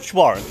search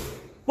warrant?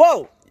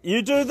 Whoa,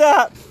 you do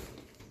that.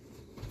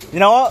 You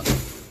know what?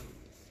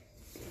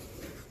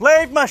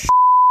 Leave my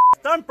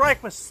Don't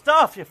break my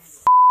stuff, you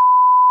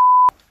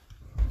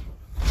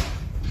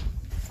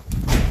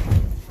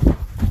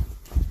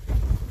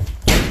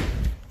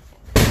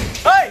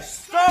Hey,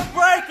 stop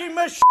breaking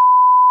my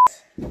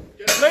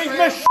Leave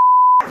my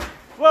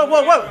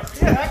Whoa.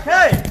 Yeah,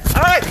 okay.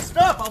 All right,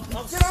 stop. I'll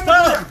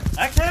stop.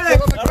 Okay.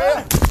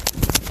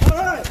 All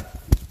right.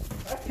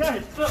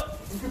 Okay, stop.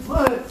 I'm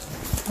compliant.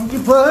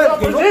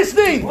 Stop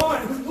resisting. You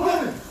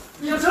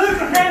have your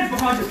hands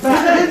behind your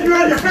back. You're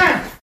on your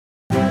back.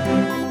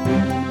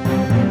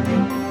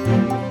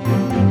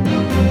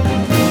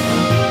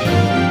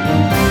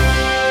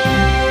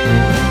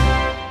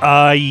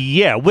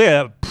 Yeah,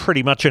 we're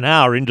pretty much an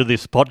hour into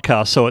this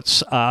podcast, so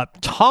it's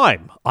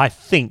time, I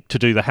think, to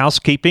do the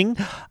housekeeping.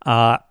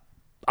 I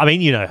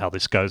mean, you know how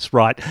this goes,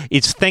 right?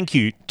 It's thank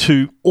you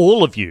to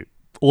all of you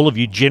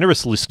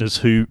generous listeners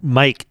who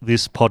make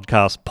this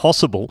podcast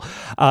possible.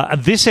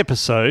 This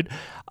episode,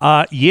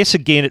 yes,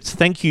 again, it's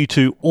thank you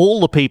to all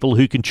the people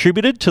who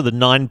contributed to the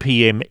 9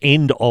 p.m.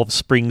 End of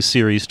Spring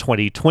Series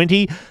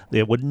 2020.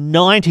 There were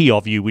 90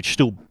 of you, which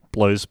still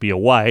blows me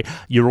away.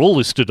 You're all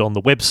listed on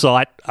the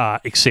website,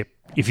 except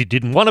if you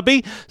didn't want to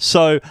be.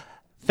 So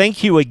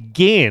thank you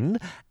again.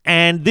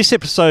 And this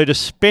episode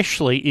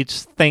especially,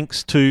 it's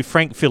thanks to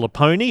Frank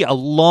Filipponi, a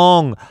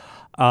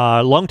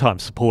long-time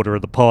supporter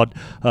of the pod,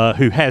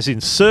 who has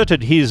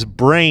inserted his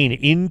brain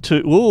into...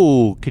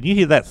 Ooh, can you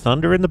hear that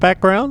thunder in the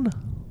background?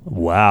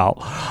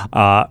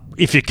 Wow.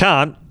 If you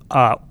can't,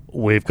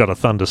 we've got a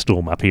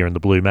thunderstorm up here in the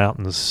Blue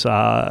Mountains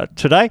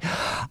today.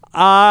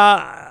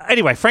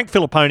 Anyway, Frank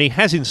Filipponi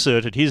has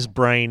inserted his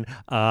brain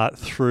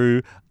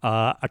through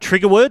a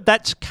trigger word.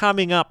 That's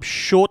coming up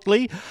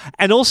shortly.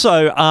 And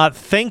also,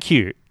 thank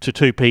you to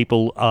 2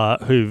 people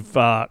who've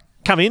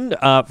come in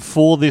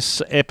for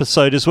this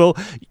episode as well.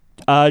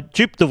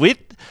 Dupe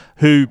DeWitt,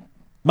 who,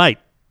 mate,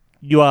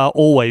 You are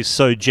always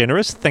so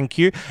generous. Thank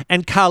you.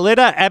 And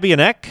Carletta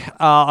Abianak,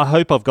 I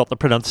hope I've got the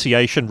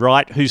pronunciation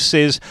right, who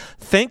says,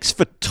 thanks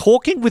for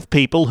talking with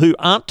people who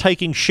aren't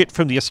taking shit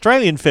from the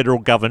Australian federal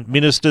government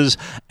ministers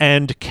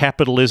and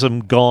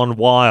capitalism gone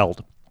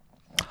wild.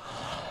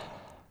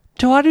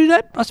 Do I do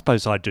that? I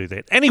suppose I do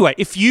that. Anyway,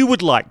 if you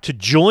would like to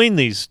join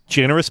these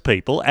generous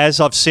people,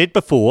 as I've said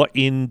before,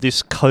 in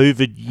this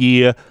COVID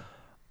year,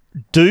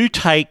 do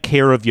take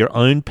care of your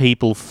own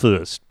people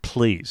first,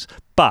 please.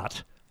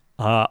 But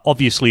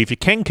obviously, if you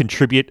can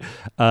contribute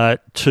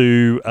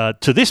to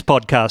this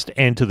podcast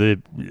and to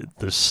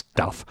the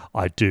stuff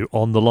I do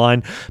on the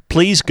line,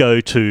 please go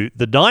to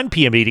the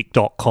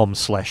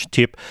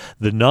 9pmedict.com/tip,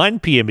 the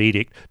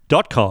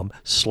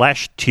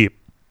 9pmedict.com/tip.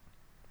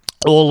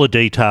 All the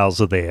details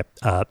are there.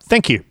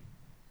 Thank you.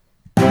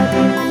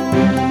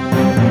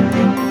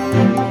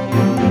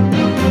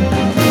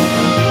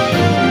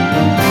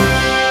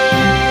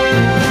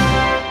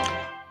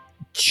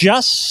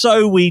 Just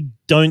so we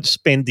don't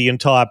spend the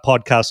entire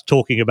podcast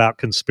talking about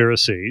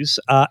conspiracies,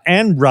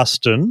 Anne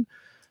Ruston,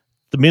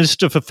 the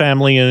Minister for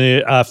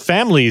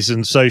Families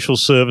and Social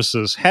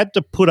Services, had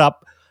to put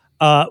up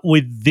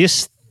with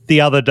this the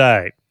other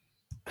day.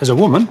 As a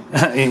woman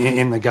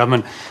in the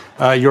government,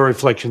 your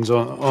reflections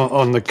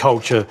on the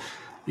culture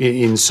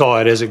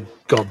inside, has it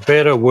got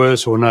better,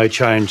 worse, or no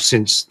change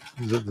since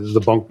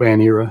the bonk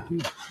ban era?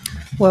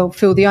 Well,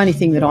 Phil, the only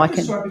thing that I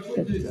can...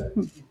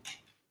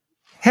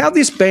 How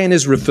this ban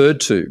is referred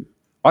to,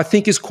 I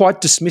think, is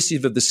quite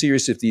dismissive of the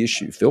seriousness of the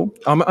issue, Phil.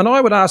 And I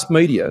would ask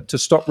media to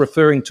stop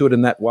referring to it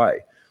in that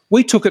way.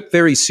 We took it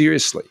very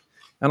seriously.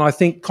 And I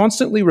think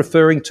constantly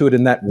referring to it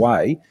in that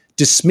way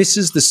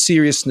dismisses the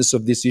seriousness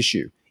of this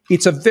issue.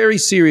 It's a very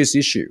serious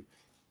issue.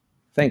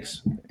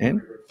 Thanks,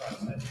 Anne.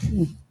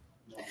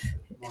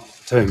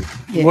 Tim,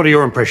 what are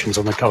your impressions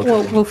on the culture?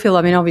 Well, Phil,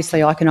 I mean,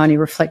 obviously I can only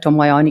reflect on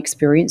my own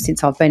experience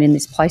since I've been in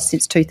this place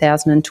since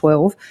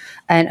 2012.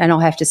 And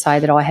I have to say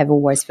that I have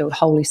always felt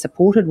wholly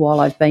supported while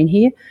I've been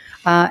here.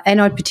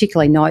 And I'd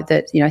particularly note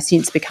that,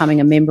 since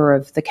becoming a member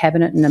of the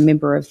Cabinet and a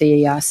member of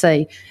the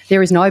ERC,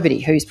 there is nobody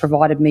who's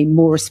provided me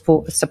more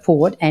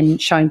support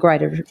and shown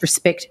greater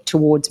respect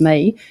towards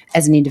me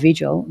as an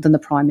individual than the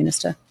Prime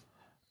Minister.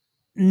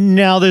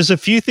 Now, there's a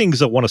few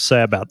things I want to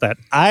say about that.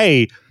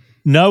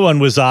 No one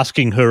was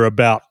asking her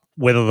about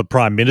whether the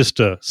Prime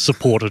Minister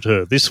supported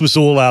her. This was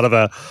all out of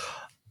a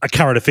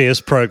current affairs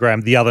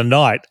program the other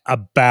night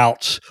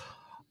about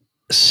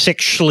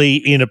sexually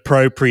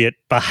inappropriate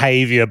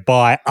behaviour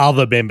by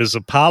other members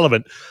of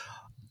Parliament.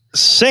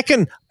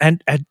 Second,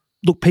 and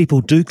look,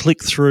 people do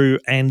click through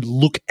and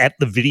look at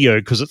the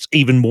video because it's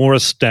even more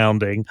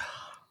astounding.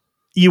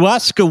 You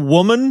ask a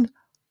woman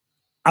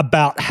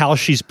about how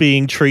she's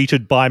being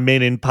treated by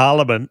men in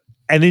Parliament,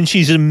 and then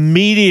she's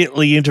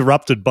immediately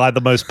interrupted by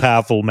the most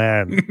powerful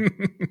man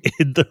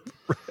in the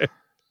room.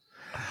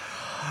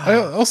 I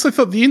also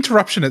thought the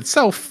interruption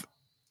itself,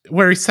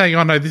 where he's saying,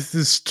 oh no, this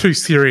is too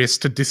serious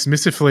to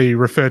dismissively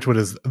refer to it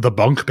as the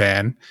bonk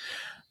ban,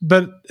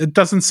 but it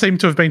doesn't seem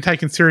to have been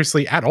taken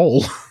seriously at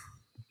all.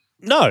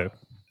 No.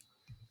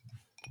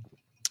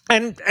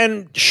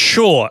 And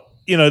sure,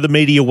 the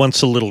media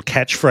wants a little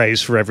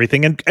catchphrase for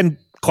everything, and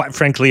quite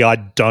frankly, I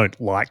don't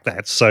like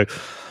that. So,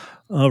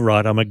 all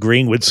right, I'm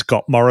agreeing with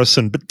Scott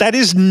Morrison, but that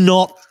is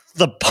not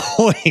the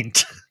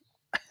point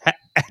at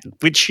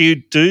which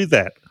you do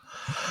that.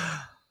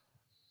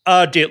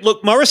 Oh, dear.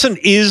 Look, Morrison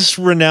is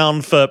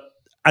renowned for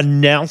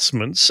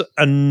announcements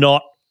and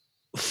not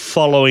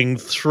following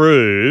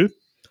through.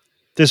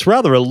 There's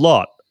rather a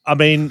lot. I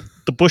mean,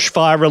 the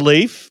bushfire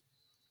relief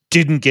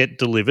didn't get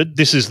delivered.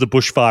 This is the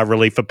bushfire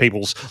relief for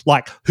people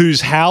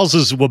whose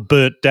houses were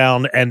burnt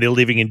down and they're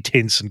living in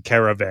tents and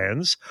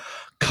caravans.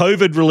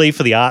 COVID relief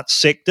for the arts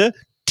sector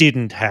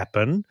didn't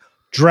happen.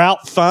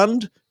 Drought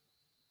fund,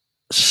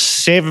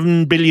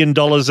 $7 billion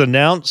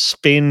announced,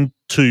 spend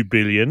 $2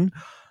 billion.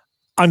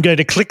 I'm going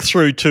to click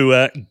through to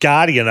a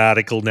Guardian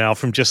article now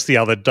from just the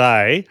other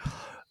day.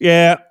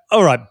 Yeah,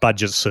 all right,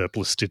 budget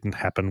surplus didn't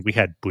happen. We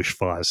had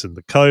bushfires and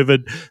the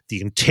COVID.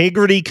 The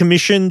Integrity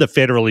Commission, the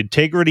Federal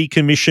Integrity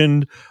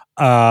Commission,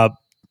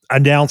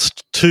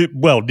 announced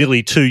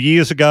nearly 2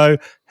 years ago,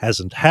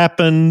 hasn't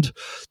happened.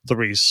 The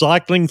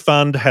Recycling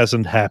Fund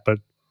hasn't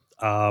happened.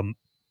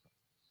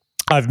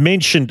 I've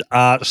mentioned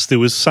arts. There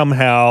was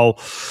somehow...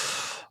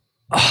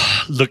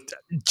 look,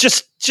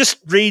 just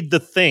read the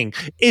thing.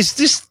 Is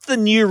this the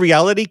new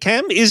reality,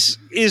 Cam? Is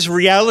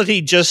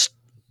reality just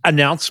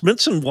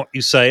announcements and what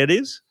you say it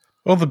is?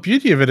 Well, the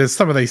beauty of it is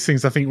some of these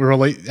things I think were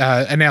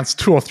announced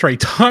 2 or 3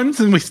 times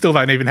and we still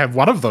don't even have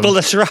one of them. Well,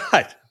 that's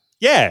right.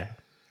 Yeah,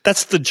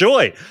 that's the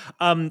joy.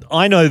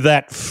 I know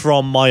that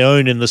from my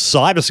own in the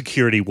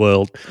cybersecurity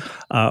world,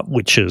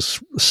 which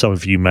is, some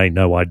of you may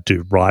know, I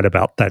do write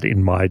about that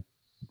in my,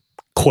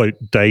 quote,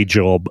 day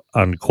job,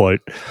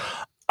 unquote.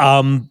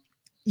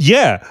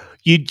 Yeah,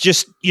 you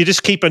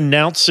just keep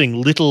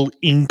announcing little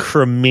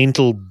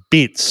incremental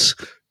bits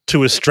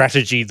to a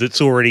strategy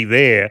that's already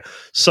there.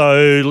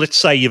 So let's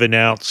say you've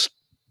announced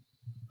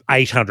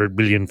 $800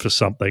 million for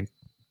something,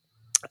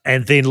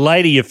 and then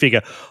later you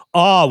figure,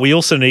 oh, we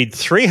also need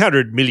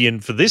 $300 million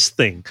for this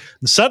thing.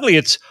 And suddenly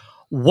it's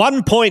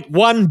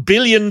 $1.1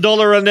 billion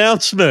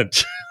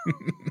announcement.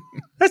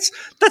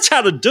 That's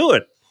how to do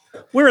it.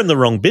 We're in the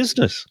wrong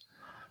business.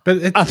 But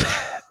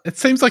it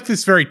seems like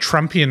this very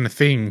Trumpian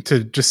thing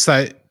to just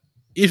say,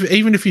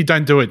 even if you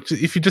don't do it,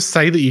 if you just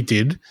say that you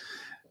did,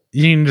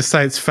 you can just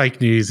say it's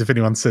fake news if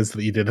anyone says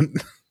that you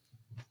didn't.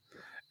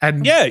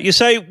 And yeah, you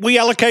say we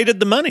allocated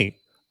the money.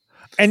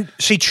 And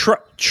see,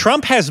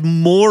 Trump has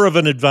more of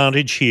an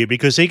advantage here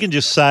because he can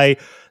just say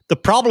the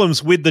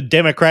problem's with the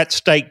Democrat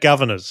state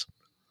governors,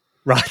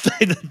 right?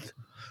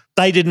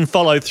 They didn't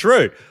follow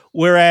through.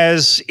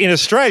 Whereas in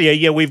Australia,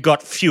 yeah, we've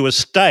got fewer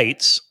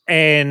states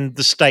and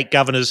the state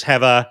governors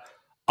have a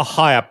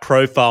higher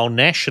profile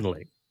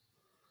nationally.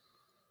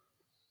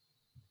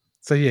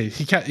 So, yeah,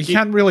 he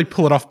can't really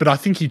pull it off, but I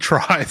think he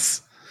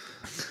tries.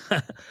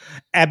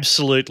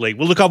 Absolutely.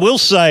 Well, look, I will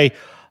say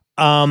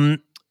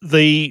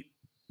the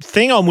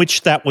thing on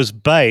which that was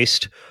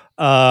based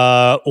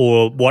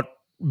or what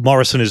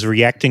Morrison is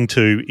reacting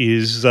to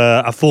is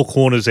a Four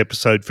Corners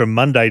episode from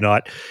Monday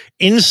night.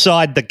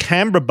 Inside the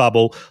Canberra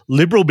bubble,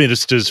 Liberal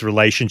ministers'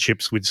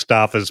 relationships with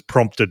staffers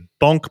prompted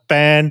bonk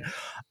ban.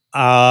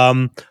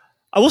 I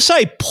will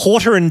say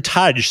Porter and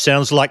Tudge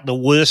sounds like the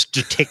worst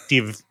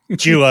detective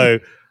duo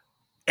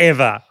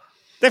ever.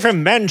 They're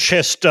from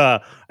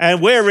Manchester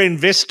and we're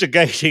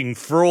investigating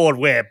fraud.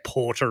 We're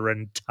Porter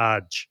and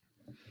Tudge.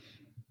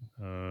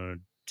 Oh,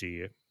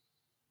 dear.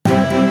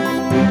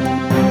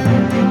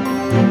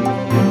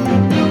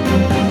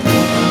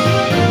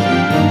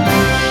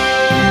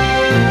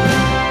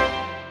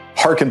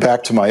 Harken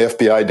back to my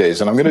FBI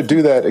days, and I'm going to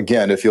do that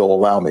again if you'll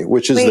allow me,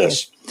 which is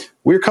this.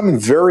 We're coming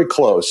very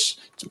close.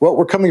 Well,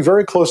 we're coming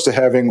very close to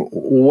having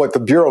what the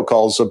Bureau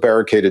calls a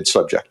barricaded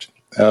subject.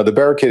 The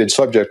barricaded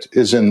subject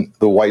is in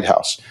the White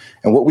House.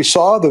 And what we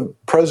saw the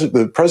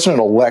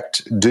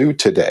president-elect do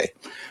today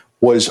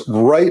was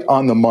right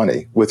on the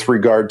money with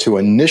regard to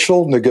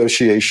initial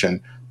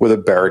negotiation with a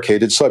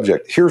barricaded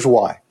subject. Here's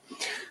why.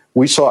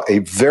 We saw a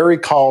very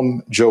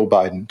calm Joe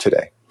Biden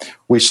today.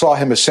 We saw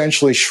him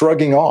essentially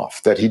shrugging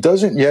off that he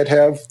doesn't yet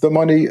have the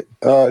money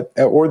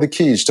or the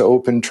keys to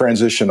open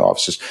transition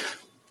offices.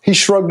 He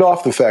shrugged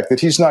off the fact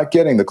that he's not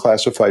getting the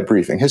classified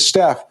briefing. His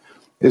staff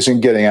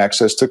isn't getting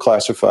access to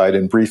classified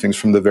and briefings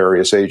from the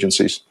various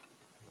agencies.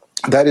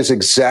 That is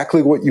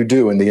exactly what you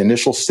do in the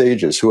initial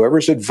stages.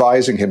 Whoever's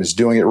advising him is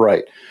doing it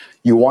right.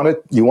 You want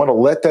to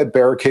let that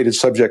barricaded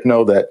subject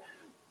know that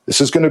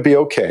this is going to be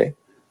okay.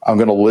 I'm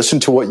going to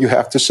listen to what you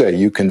have to say.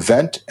 You can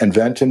vent and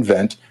vent and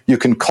vent. You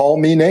can call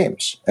me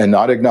names and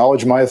not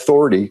acknowledge my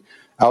authority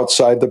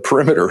outside the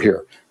perimeter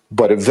here.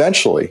 But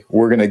eventually,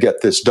 we're going to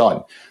get this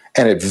done.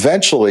 And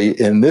eventually,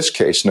 in this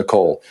case,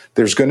 Nicole,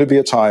 there's going to be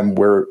a time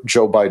where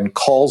Joe Biden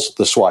calls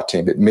the SWAT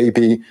team. It may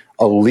be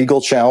a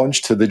legal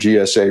challenge to the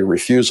GSA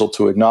refusal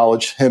to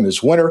acknowledge him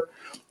as winner.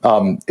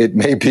 It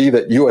may be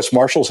that U.S.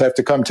 Marshals have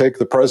to come take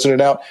the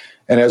president out.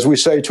 And as we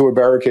say to a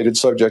barricaded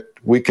subject,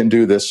 we can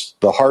do this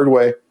the hard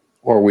way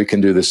or we can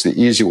do this the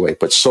easy way.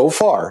 But so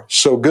far,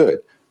 so good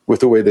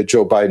with the way that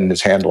Joe Biden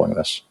is handling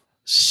this.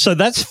 So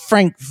that's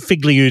Frank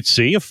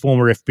Figliuzzi, a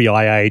former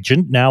FBI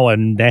agent, now a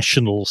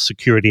national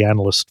security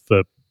analyst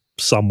for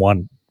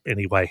someone,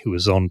 anyway, who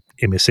was on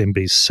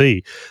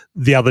MSNBC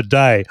the other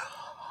day.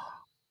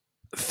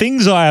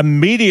 Things I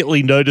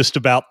immediately noticed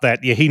about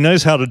that, yeah, he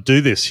knows how to do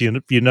this.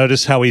 You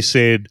notice how he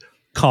said,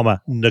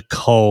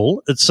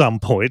 Nicole, at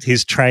some point.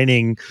 His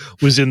training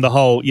was in the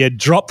whole,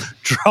 drop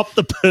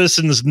the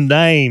person's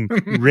name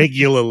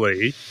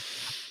regularly.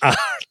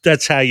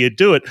 That's how you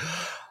do it.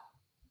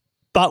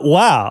 But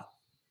wow,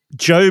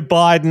 Joe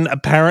Biden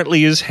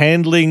apparently is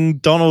handling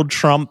Donald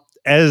Trump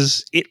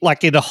as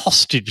like in a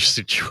hostage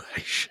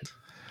situation.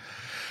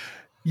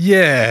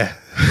 Yeah.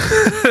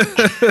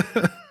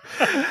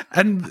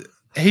 And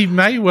he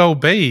may well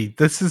be.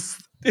 It's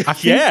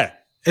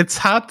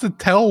hard to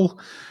tell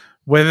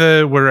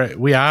whether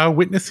we are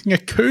witnessing a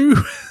coup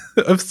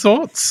of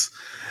sorts,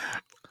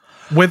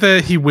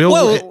 whether he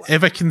will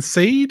ever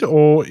concede,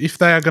 or if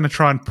they are going to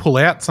try and pull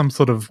out some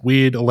sort of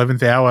weird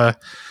 11th hour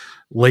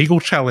legal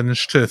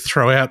challenge to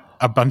throw out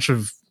a bunch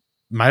of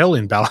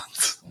mail-in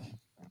ballots.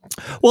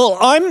 Well,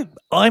 I'm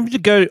going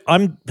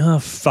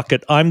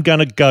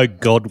to go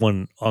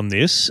Godwin on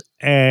this,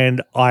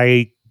 and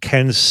I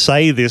can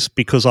say this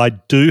because I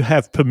do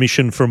have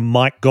permission from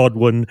Mike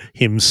Godwin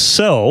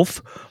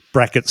himself,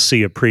 brackets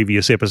see a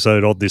previous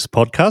episode of this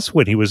podcast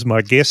when he was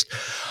my guest.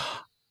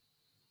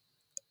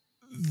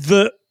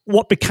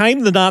 What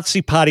became the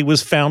Nazi Party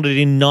was founded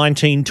in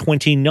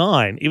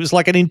 1929. It was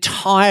like an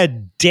entire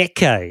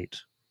decade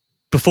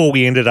before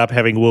we ended up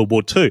having World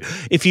War II.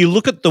 If you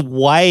look at the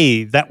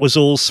way that was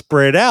all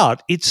spread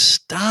out, it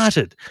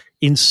started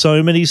in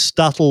so many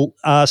subtle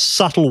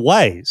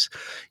ways.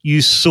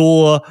 You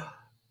saw,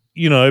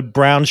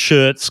 brown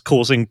shirts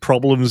causing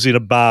problems in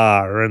a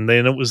bar, and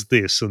then it was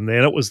this, and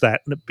then it was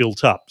that, and it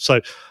built up. So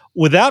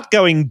without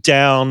going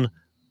down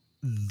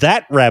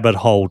that rabbit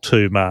hole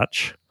too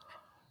much,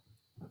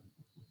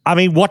 I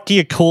mean, what do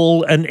you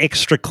call an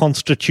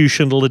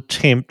extra-constitutional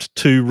attempt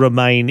to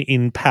remain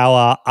in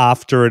power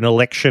after an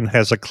election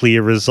has a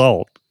clear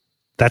result?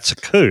 That's a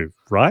coup,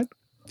 right?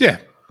 Yeah.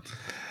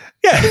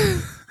 Yeah.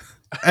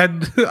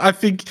 And I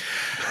think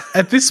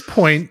at this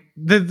point,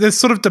 there's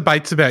sort of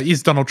debates about,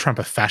 is Donald Trump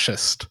a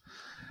fascist?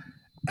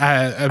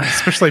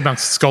 Especially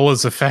amongst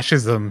scholars of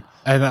fascism.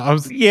 And I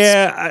was...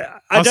 Yeah,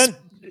 I don't...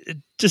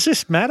 Does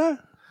this matter?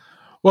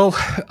 Well,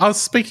 I was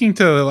speaking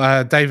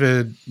to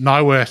David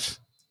Nywert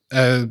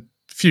a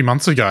few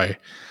months ago,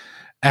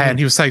 and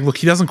he was saying, look,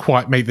 he doesn't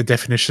quite meet the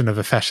definition of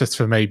a fascist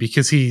for me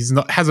because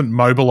hasn't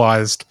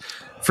mobilized,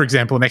 for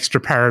example, an extra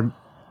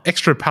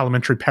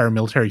parliamentary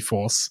paramilitary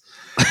force.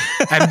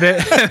 And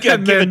then,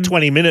 give it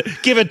 20 minutes.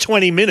 Give it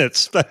 20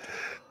 minutes.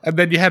 And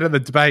then you had in the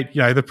debate,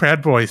 the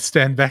Proud Boys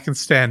stand back and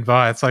stand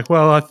by. It's like,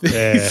 well, I think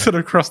he's sort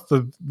of crossed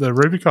the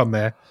Rubicon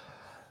there.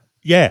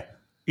 Yeah.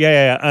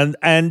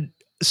 And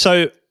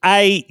so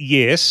A,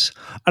 yes.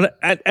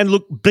 And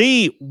look,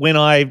 B, when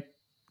I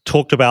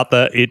talked about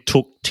that it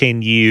took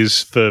 10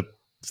 years for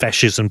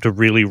fascism to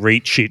really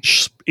reach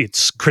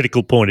its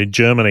critical point in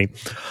Germany,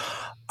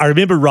 I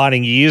remember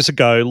writing years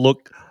ago,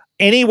 look,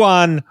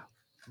 anyone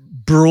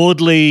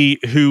broadly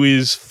who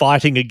is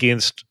fighting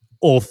against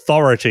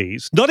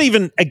authorities, not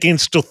even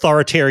against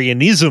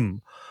authoritarianism,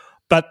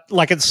 but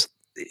like it's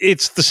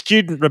the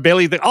student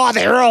rebellion that,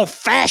 they're all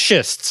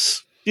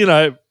fascists,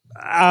 No,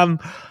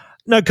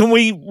 can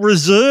we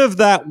reserve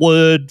that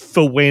word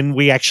for when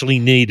we actually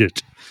need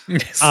it?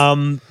 Yes.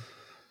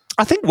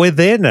 I think we're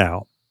there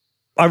now.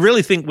 I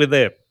really think we're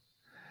there.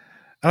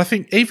 And I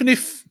think even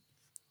if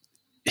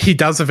he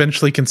does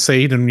eventually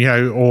concede and,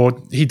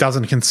 or he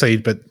doesn't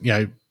concede, but,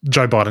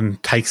 Joe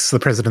Biden takes the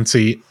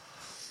presidency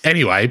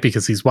anyway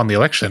because he's won the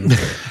election.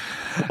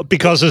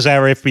 Because as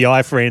our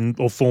FBI friend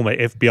or former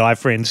FBI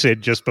friend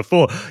said just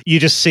before, you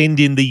just send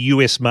in the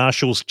US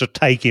Marshals to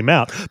take him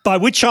out, by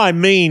which I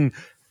mean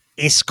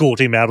escort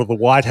him out of the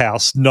White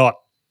House, not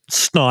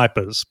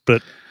snipers.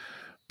 But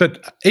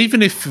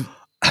even if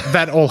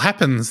that all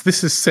happens,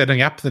 this is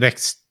setting up the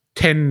next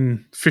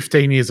 10,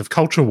 15 years of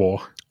culture war.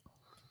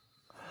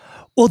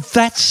 Well,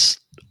 that's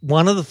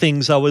one of the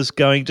things I was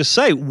going to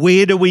say.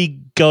 Where do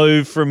we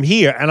go from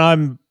here? And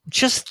I'm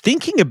just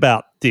thinking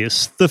about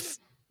this.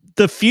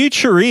 The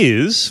future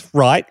is,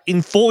 right,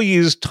 in 4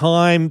 years'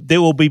 time,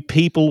 there will be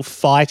people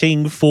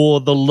fighting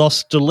for the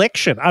lost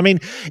election. I mean,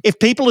 if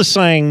people are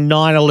saying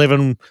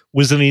 9/11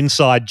 was an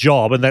inside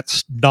job, and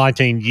that's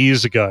 19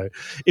 years ago,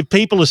 if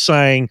people are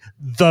saying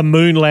the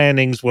moon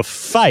landings were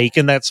fake,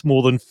 and that's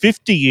more than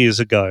 50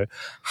 years ago,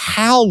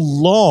 how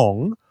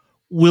long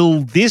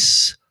will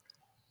this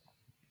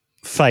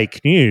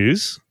fake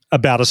news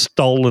about a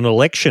stolen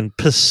election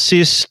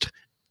persist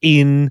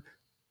in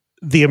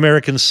the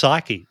American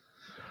psyche?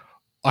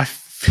 I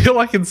feel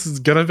like it's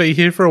going to be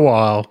here for a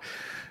while.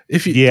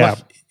 If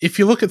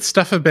you look at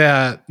stuff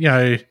about,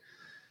 the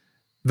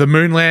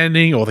moon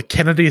landing or the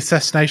Kennedy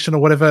assassination or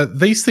whatever,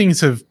 these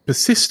things have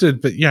persisted,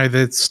 but,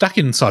 they're stuck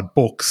inside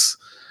books.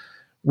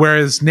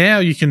 Whereas now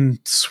you can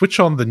switch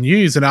on the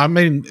news. And I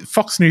mean,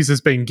 Fox News has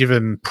been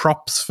given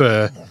props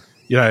for,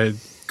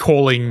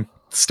 calling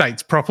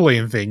states properly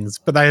and things,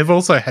 but they have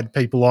also had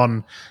people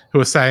on who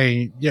are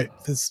saying,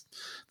 there's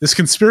this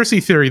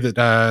conspiracy theory that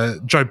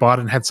Joe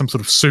Biden had some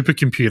sort of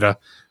supercomputer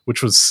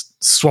which was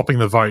swapping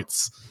the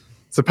votes.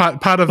 So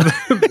part of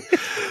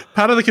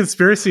the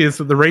conspiracy is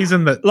that the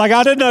reason that, like,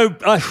 I don't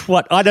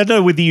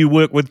know whether you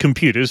work with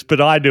computers,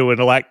 but I do, and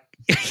like,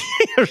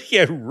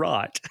 yeah,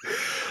 right.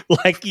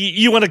 Like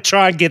you want to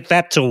try and get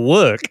that to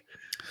work.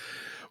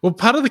 Well,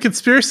 part of the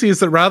conspiracy is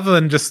that rather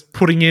than just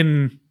putting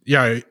in,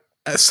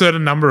 a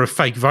certain number of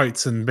fake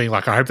votes and being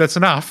like, I hope that's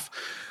enough,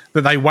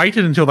 that they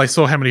waited until they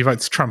saw how many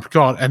votes Trump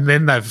got, and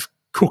then they've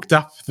cooked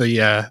up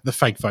the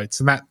fake votes.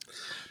 And that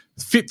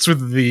fits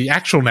with the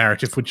actual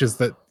narrative, which is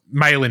that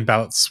mail-in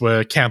ballots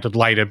were counted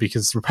later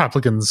because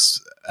Republicans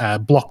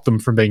blocked them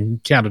from being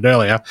counted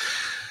earlier.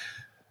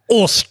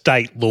 Or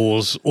state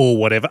laws or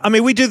whatever. I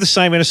mean, we do the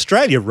same in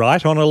Australia,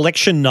 right? On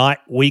election night,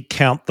 we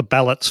count the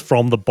ballots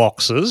from the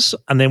boxes,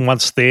 and then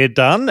once they're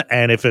done,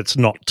 and if it's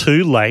not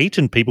too late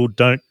and people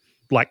don't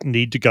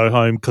need to go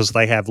home because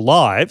they have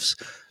lives,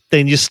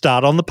 then you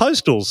start on the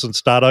postals and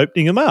start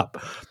opening them up.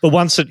 But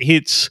once it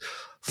hits,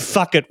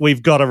 fuck it,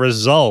 we've got a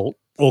result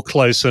or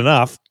close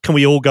enough, can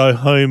we all go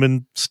home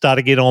and start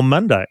again on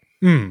Monday?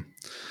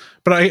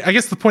 But I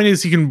guess the point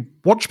is you can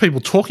watch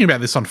people talking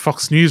about this on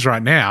Fox News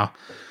right now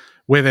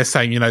where they're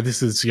saying,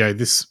 this is,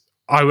 this,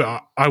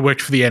 I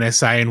worked for the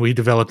NSA and we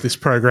developed this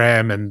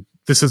program and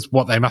this is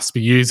what they must be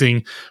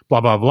using,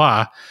 blah, blah,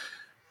 blah.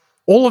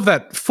 All of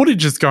that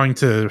footage is going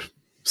to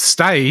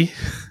stay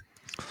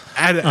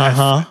at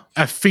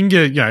a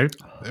finger,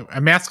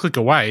 a mouse click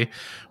away,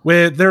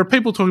 where there are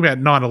people talking about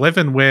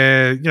 9/11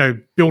 where,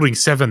 Building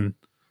 7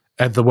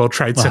 at the World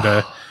Trade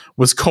Center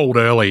was called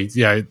early.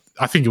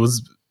 I think it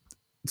was,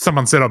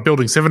 someone said,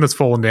 Building 7 has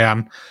fallen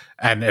down,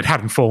 and it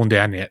hadn't fallen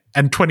down yet.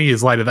 And 20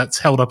 years later, that's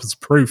held up as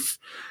proof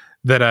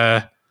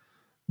that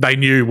they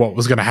knew what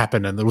was going to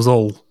happen and it was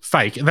all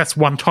fake. And that's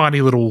one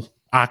tiny little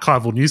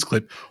archival news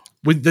clip.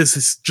 There's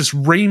this just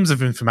reams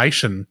of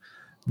information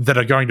that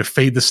are going to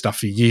feed this stuff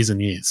for years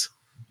and years.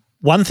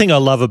 One thing I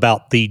love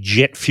about the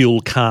jet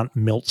fuel can't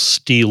melt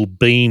steel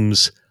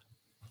beams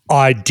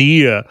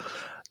idea,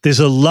 there's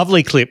a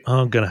lovely clip.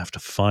 I'm going to have to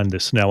find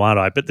this now, aren't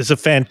I? But there's a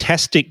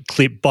fantastic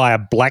clip by a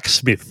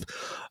blacksmith,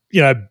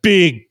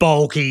 big,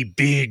 bulky,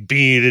 big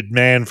bearded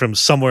man from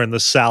somewhere in the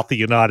south of the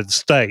United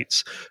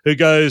States who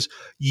goes,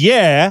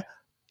 yeah,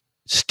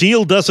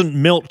 steel doesn't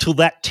melt till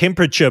that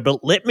temperature,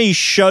 but let me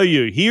show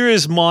you. Here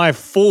is my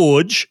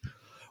forge,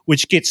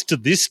 which gets to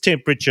this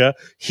temperature.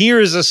 Here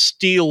is a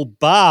steel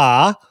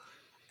bar,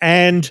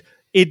 and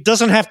it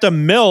doesn't have to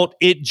melt.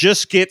 It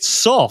just gets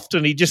soft.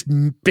 And he just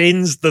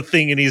bends the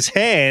thing in his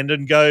hand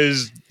and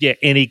goes, yeah,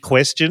 any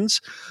questions?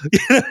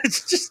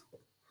 It's just,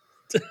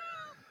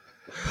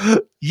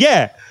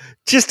 yeah,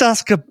 just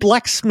ask a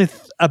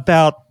blacksmith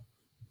about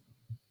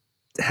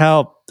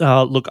how,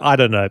 look, I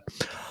don't know.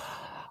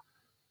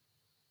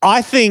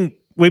 I think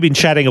we've been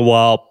chatting a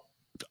while.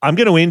 I'm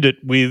going to end it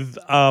with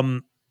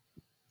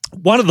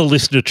one of the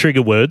listener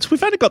trigger words.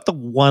 We've only got the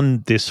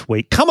one this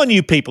week. Come on,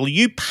 you people.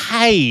 You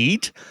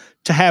paid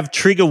to have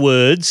trigger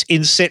words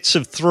in sets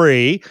of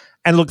 3.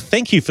 And look,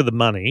 thank you for the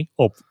money,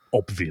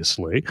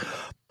 obviously.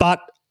 But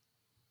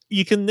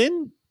you can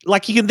then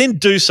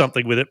do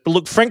something with it. But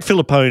look, Frank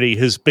Filipponi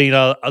has been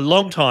a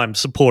long-time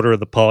supporter of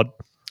the pod.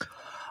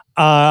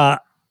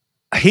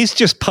 He's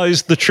just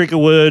posed the trigger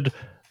word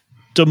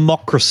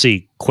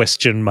democracy ?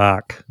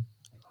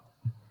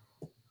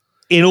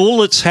 In all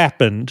that's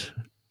happened,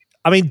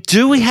 I mean,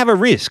 do we have a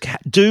risk?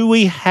 Do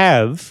we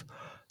have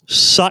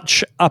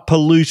such a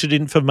polluted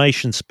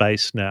information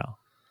space now?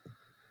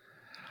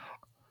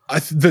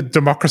 The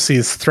democracy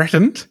is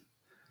threatened.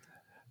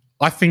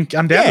 I think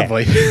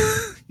undoubtedly. Yeah.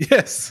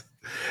 Yes.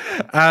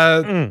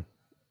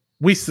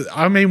 We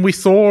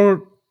saw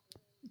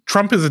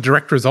Trump as a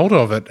direct result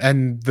of it,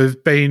 and there's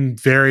been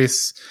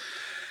various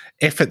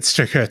efforts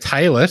to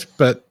curtail it,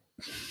 but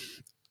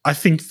I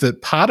think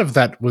that part of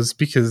that was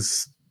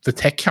because the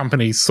tech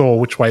companies saw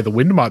which way the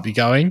wind might be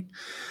going.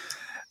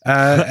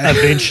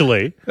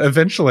 Eventually.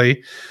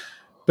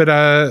 But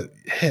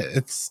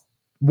it's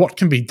what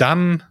can be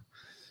done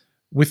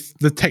with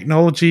the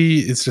technology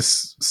is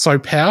just so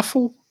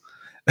powerful.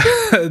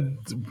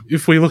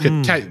 If we look at,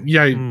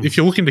 if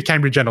you look into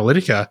Cambridge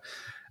Analytica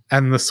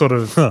and the sort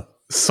of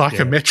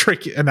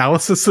psychometric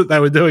analysis that they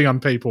were doing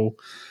on people,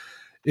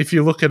 if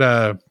you look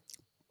at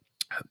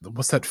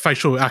what's that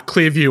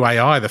Clearview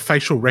AI, the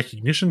facial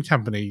recognition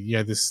company,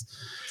 this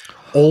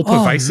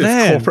all-pervasive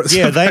corporate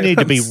surveillance. They need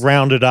to be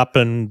rounded up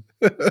and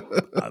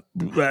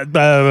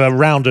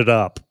rounded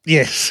up.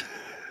 Yes.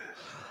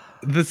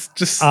 There's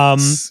just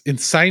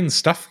insane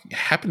stuff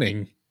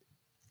happening.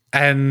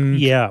 And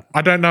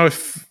I don't know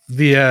if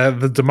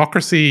the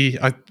democracy,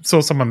 I saw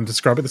someone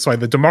describe it this way,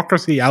 the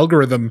democracy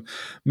algorithm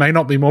may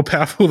not be more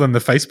powerful than the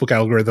Facebook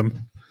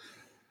algorithm.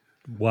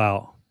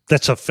 Wow.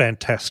 That's a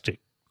fantastic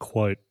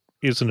quote,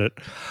 isn't it?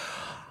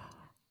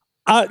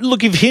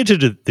 Look, you've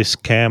hinted at this,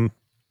 Cam,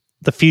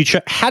 the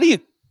future. How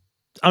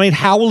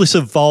will this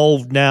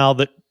evolve now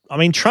that,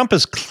 Trump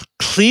has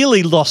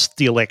clearly lost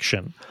the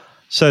election.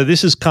 So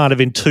this is kind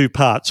of in 2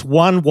 parts.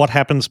 One, what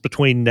happens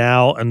between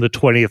now and the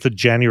 20th of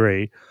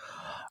January?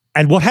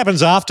 And what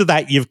happens after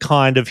that, you've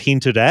kind of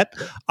hinted at.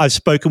 I've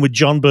spoken with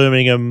John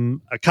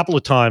Birmingham a couple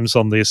of times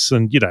on this,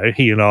 and,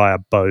 he and I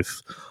are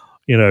both,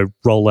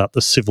 roll out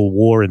the Civil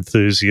War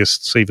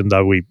enthusiasts, even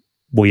though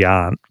we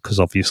aren't, because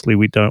obviously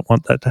we don't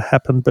want that to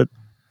happen. But,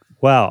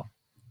 wow.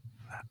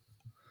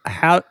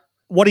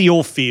 What are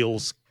your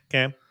feels,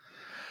 Cam?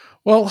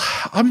 Well,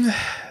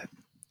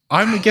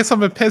 I guess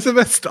I'm a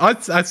pessimist.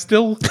 I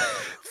still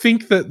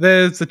think that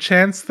there's a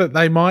chance that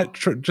they might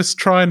just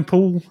try and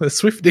pull a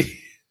Swiftie.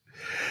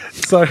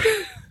 So,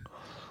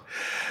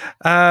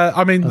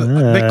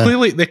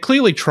 they're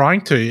clearly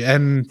trying to,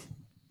 and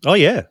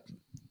I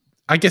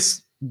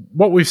guess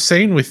what we've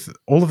seen with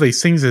all of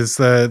these things is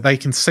they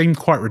can seem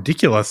quite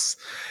ridiculous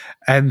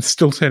and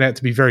still turn out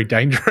to be very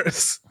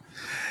dangerous.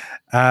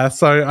 When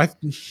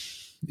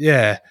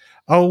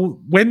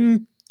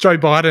Joe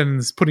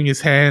Biden's putting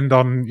his hand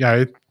on,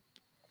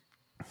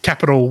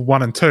 Capital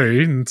 1 and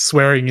 2 and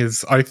swearing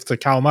his oath to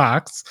Karl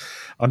Marx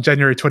on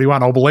January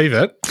 21, I'll believe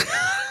it.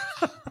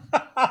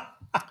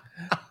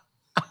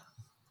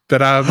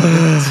 But, I'm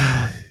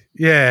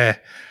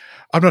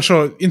not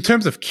sure. In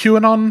terms of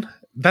QAnon,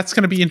 that's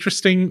going to be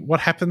interesting, what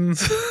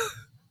happens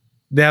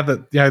now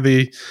that,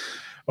 the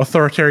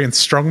authoritarian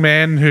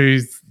strongman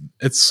who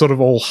it's sort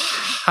of all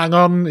hung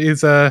on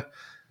is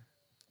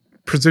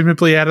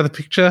presumably out of the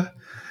picture.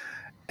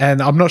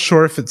 And I'm not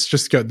sure if it's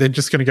they're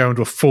just going to go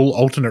into a full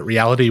alternate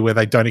reality where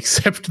they don't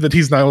accept that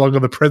he's no longer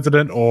the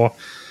president, or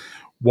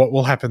what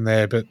will happen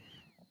there. But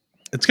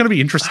it's going to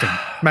be interesting.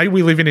 Maybe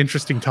we live in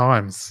interesting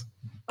times.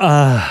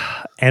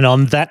 And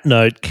on that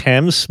note,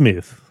 Cam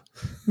Smith,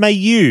 may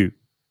you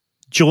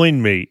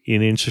join me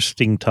in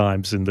interesting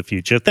times in the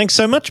future. Thanks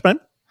so much, man.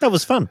 That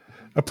was fun.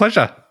 A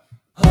pleasure.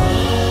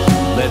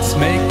 Let's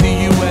make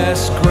the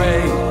U.S.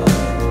 great.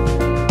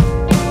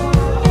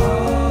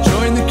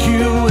 Join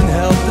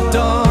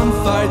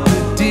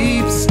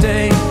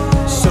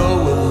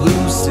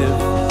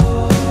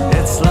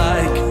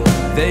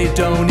they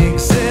don't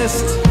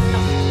exist.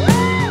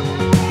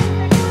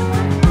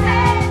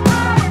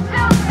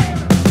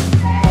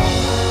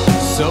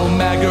 So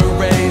MAGA,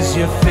 raise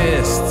your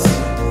fists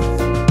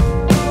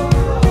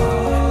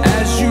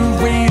as you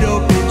read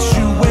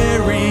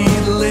obituary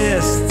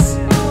lists.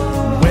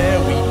 Where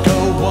we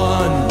go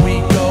one, we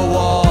go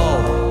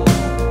all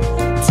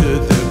to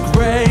the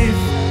grave.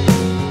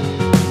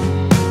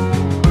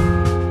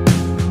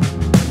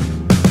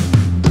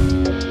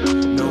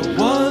 No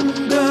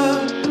wonder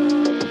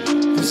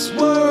this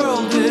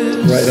world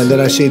is Right, and then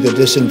I see the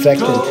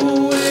disinfectant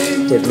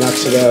where it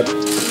knocks it out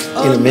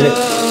in a minute,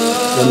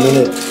 1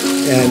 minute.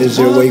 And is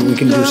there a way we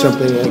can do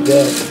something like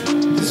that?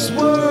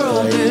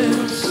 Like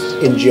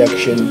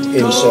injection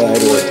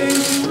inside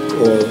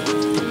or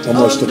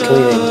almost a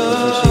clearing.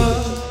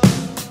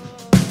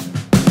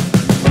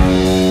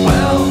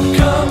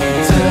 Welcome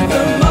to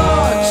the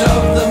march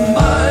of the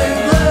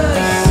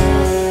mindless.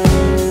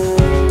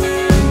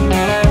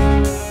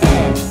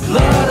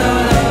 La da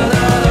da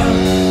da da.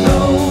 No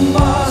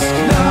mask,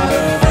 not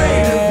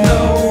afraid of no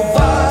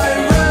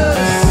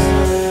virus.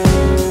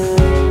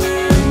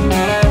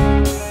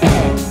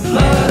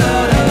 La da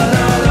da da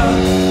da.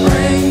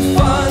 Bring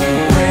fun,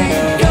 bring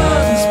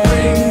guns,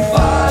 bring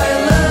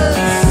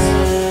violence.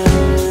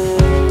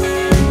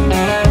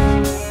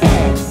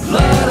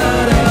 La da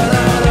da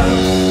da da.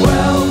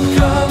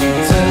 Welcome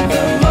to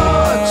the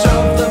march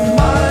of the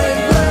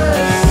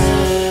mindless.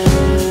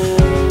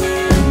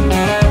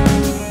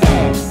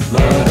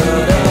 La da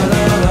da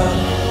da da.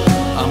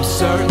 I'm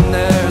certain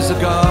there's a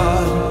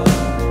God.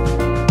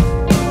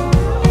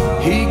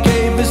 He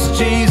gave us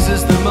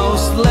Jesus, the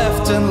most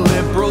left and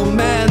liberal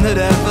man that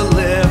ever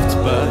lived.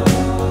 But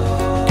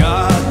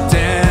God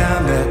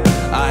damn it,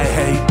 I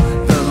hate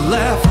the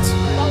left.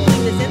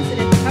 Following this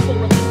incident, the couple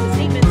released a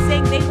statement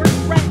saying they were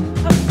threatened,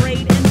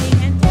 afraid, and the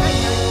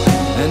entire.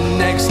 And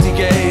next he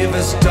gave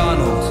us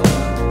Donald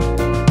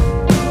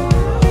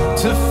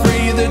to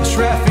free the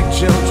traffic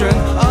children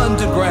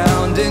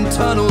underground in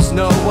tunnels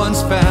no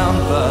one's found.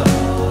 But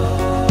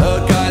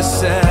a guy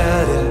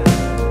said it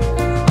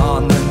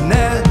on the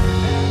net.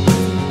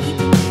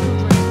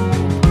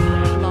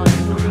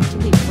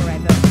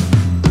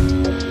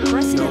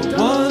 No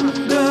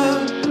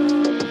wonder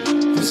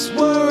this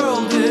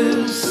world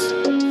is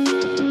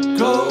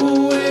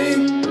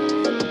going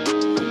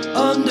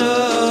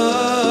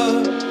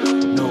under.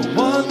 No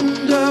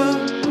wonder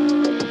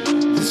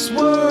this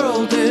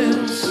world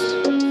is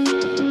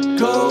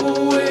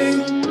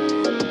going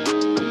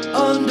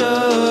under.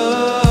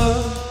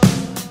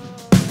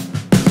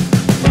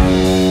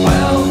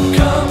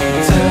 Welcome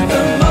to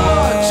the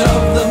march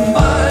of the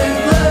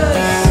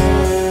mindless.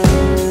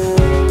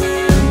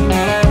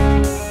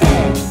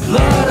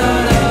 La da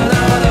da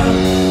da da.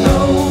 No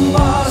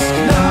mask,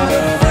 not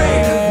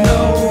afraid of no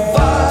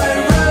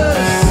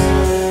virus.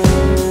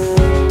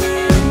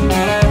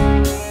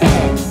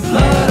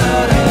 La da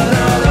da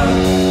da da.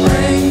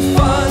 Bring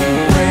fun,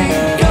 bring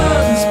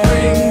guns,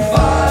 bring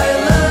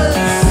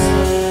violence.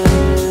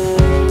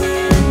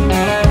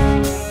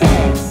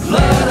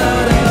 La da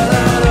da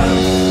da da.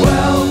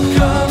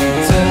 Welcome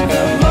to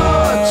the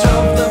march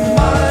of the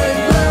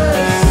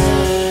mindless.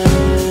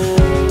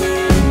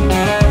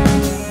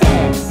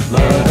 La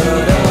da da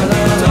da.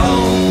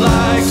 Don't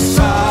like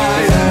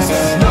science,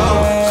 no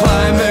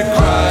climate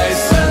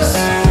crisis.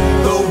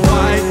 The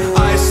white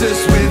ISIS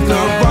with a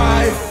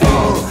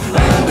rifle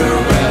and a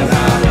red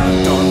hat.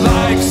 Don't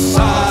like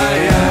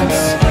science,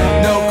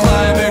 no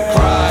climate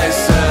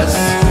crisis.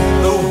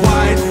 The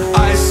white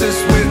ISIS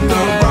with a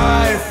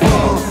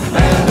rifle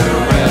and a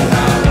red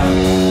hat.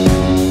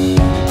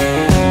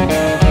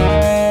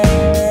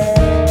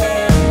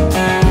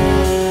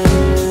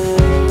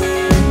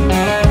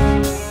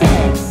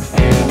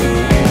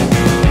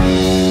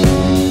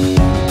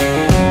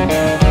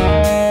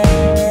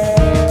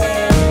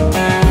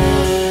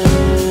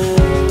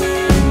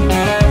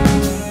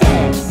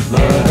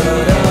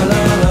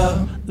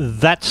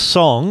 That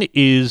song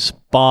is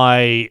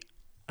by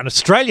an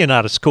Australian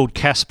artist called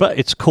Casper.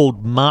 It's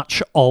called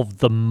March of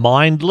the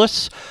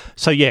Mindless.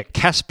 So yeah,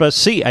 Casper,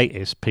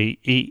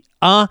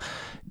 C-A-S-P-E-R.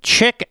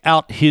 Check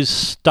out his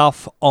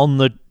stuff on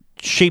the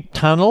Sheep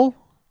Tunnel,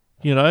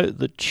 you know,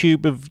 the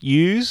Tube of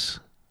Use.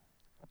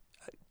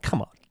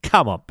 Come on,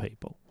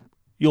 people.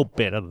 You're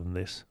better than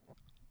this.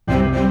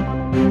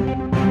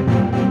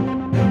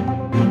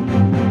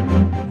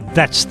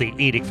 That's the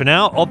edict for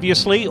now.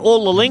 Obviously,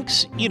 all the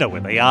links, you know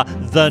where they are.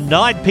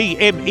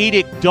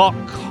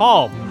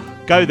 The9pmedict.com.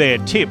 Go there,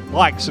 tip,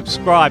 like,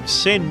 subscribe,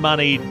 send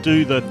money,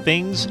 do the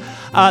things.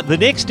 The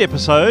next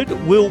episode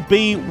will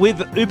be with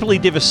Upali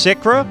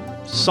Divasekara,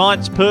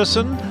 science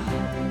person.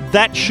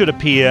 That should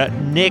appear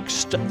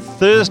next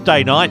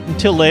Thursday night.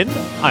 Until then,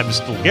 I'm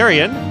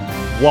Stilgarian.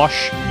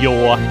 Wash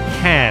your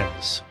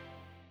hands.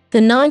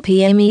 The 9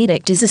 PM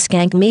Edict is a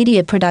Skank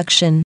Media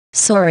production.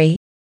 Sorry.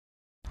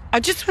 I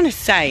just want to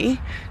say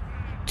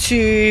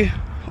to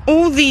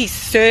all these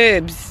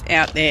Serbs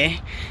out there,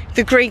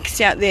 the Greeks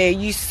out there,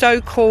 you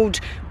so-called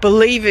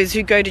believers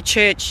who go to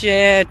church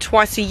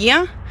twice a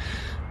year,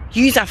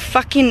 yous are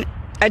fucking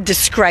a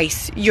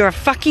disgrace. You're a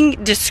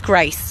fucking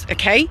disgrace,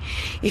 okay?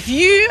 If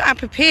you are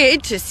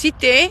prepared to sit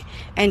there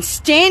and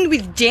stand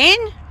with Dan,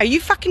 are you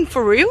fucking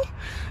for real?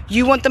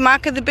 You want the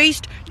mark of the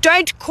beast?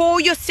 Don't call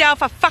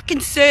yourself a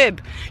fucking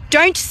Serb.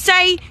 Don't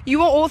say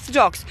you are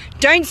Orthodox.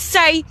 Don't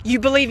say you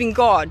believe in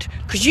God,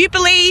 because you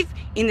believe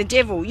in the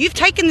devil. You've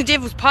taken the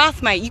devil's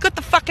path, mate. You got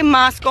the fucking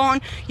mask on.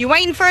 You're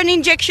waiting for an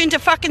injection to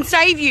fucking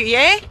save you,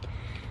 yeah?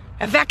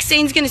 A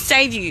vaccine's gonna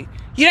save you.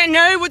 You don't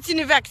know what's in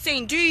a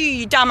vaccine, do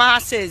you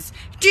dumbasses?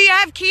 Do you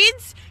have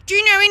kids? Do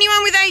you know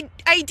anyone with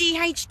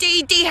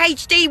ADHD,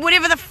 DHD,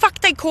 whatever the fuck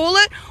they call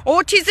it?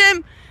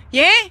 Autism?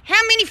 Yeah?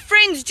 How many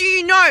friends do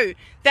you know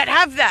that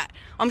have that?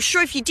 I'm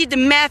sure if you did the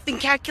math and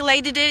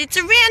calculated it, it's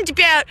around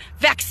about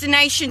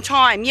vaccination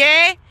time,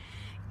 yeah?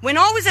 When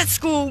I was at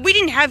school, we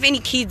didn't have any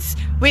kids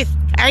with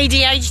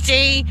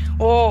ADHD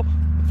or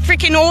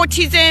freaking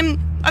autism.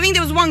 I think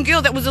there was one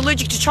girl that was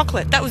allergic to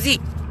chocolate. That was it.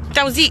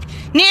 That was it.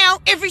 Now,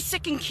 every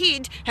second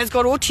kid has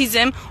got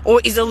autism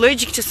or is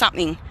allergic to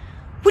something.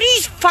 What do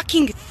you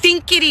fucking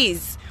think it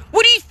is?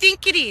 What do you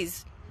think it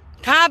is?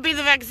 Can't be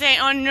the vaccine.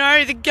 Oh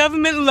no, the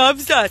government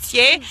loves us,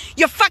 yeah?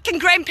 Your fucking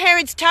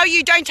grandparents tell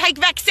you don't take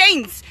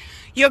vaccines.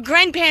 Your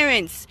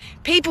grandparents,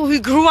 people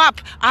who grew up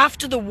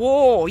after the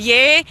war,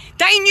 yeah?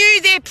 They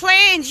knew their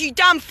plans, you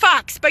dumb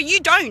fucks, but you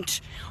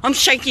don't. I'm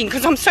shaking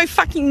because I'm so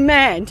fucking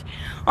mad.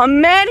 I'm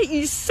mad at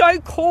you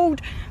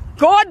so-called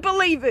God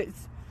believers.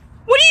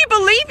 What do you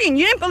believe in?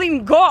 You don't believe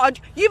in God.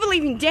 You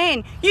believe in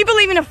Dan. You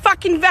believe in a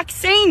fucking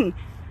vaccine.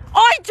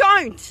 I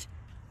don't.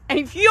 And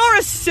if you're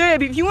a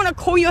Serb, if you want to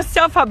call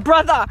yourself a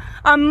brother,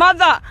 a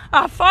mother,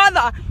 a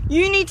father,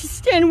 you need to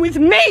stand with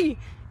me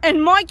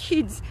and my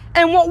kids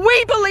and what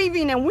we believe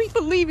in. And we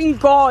believe in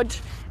God.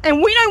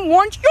 And we don't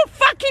want your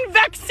fucking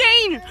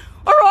vaccine.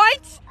 All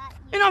right?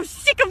 And I'm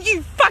sick of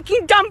you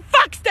fucking dumb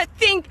fucks that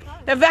think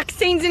the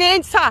vaccine's an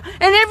answer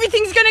and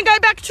everything's going to go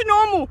back to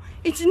normal.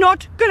 It's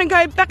not going to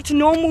go back to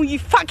normal, you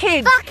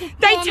fuckheads.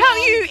 They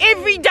tell you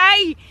every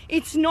day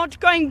it's not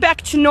going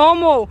back to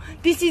normal.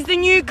 This is the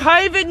new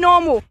COVID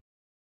normal.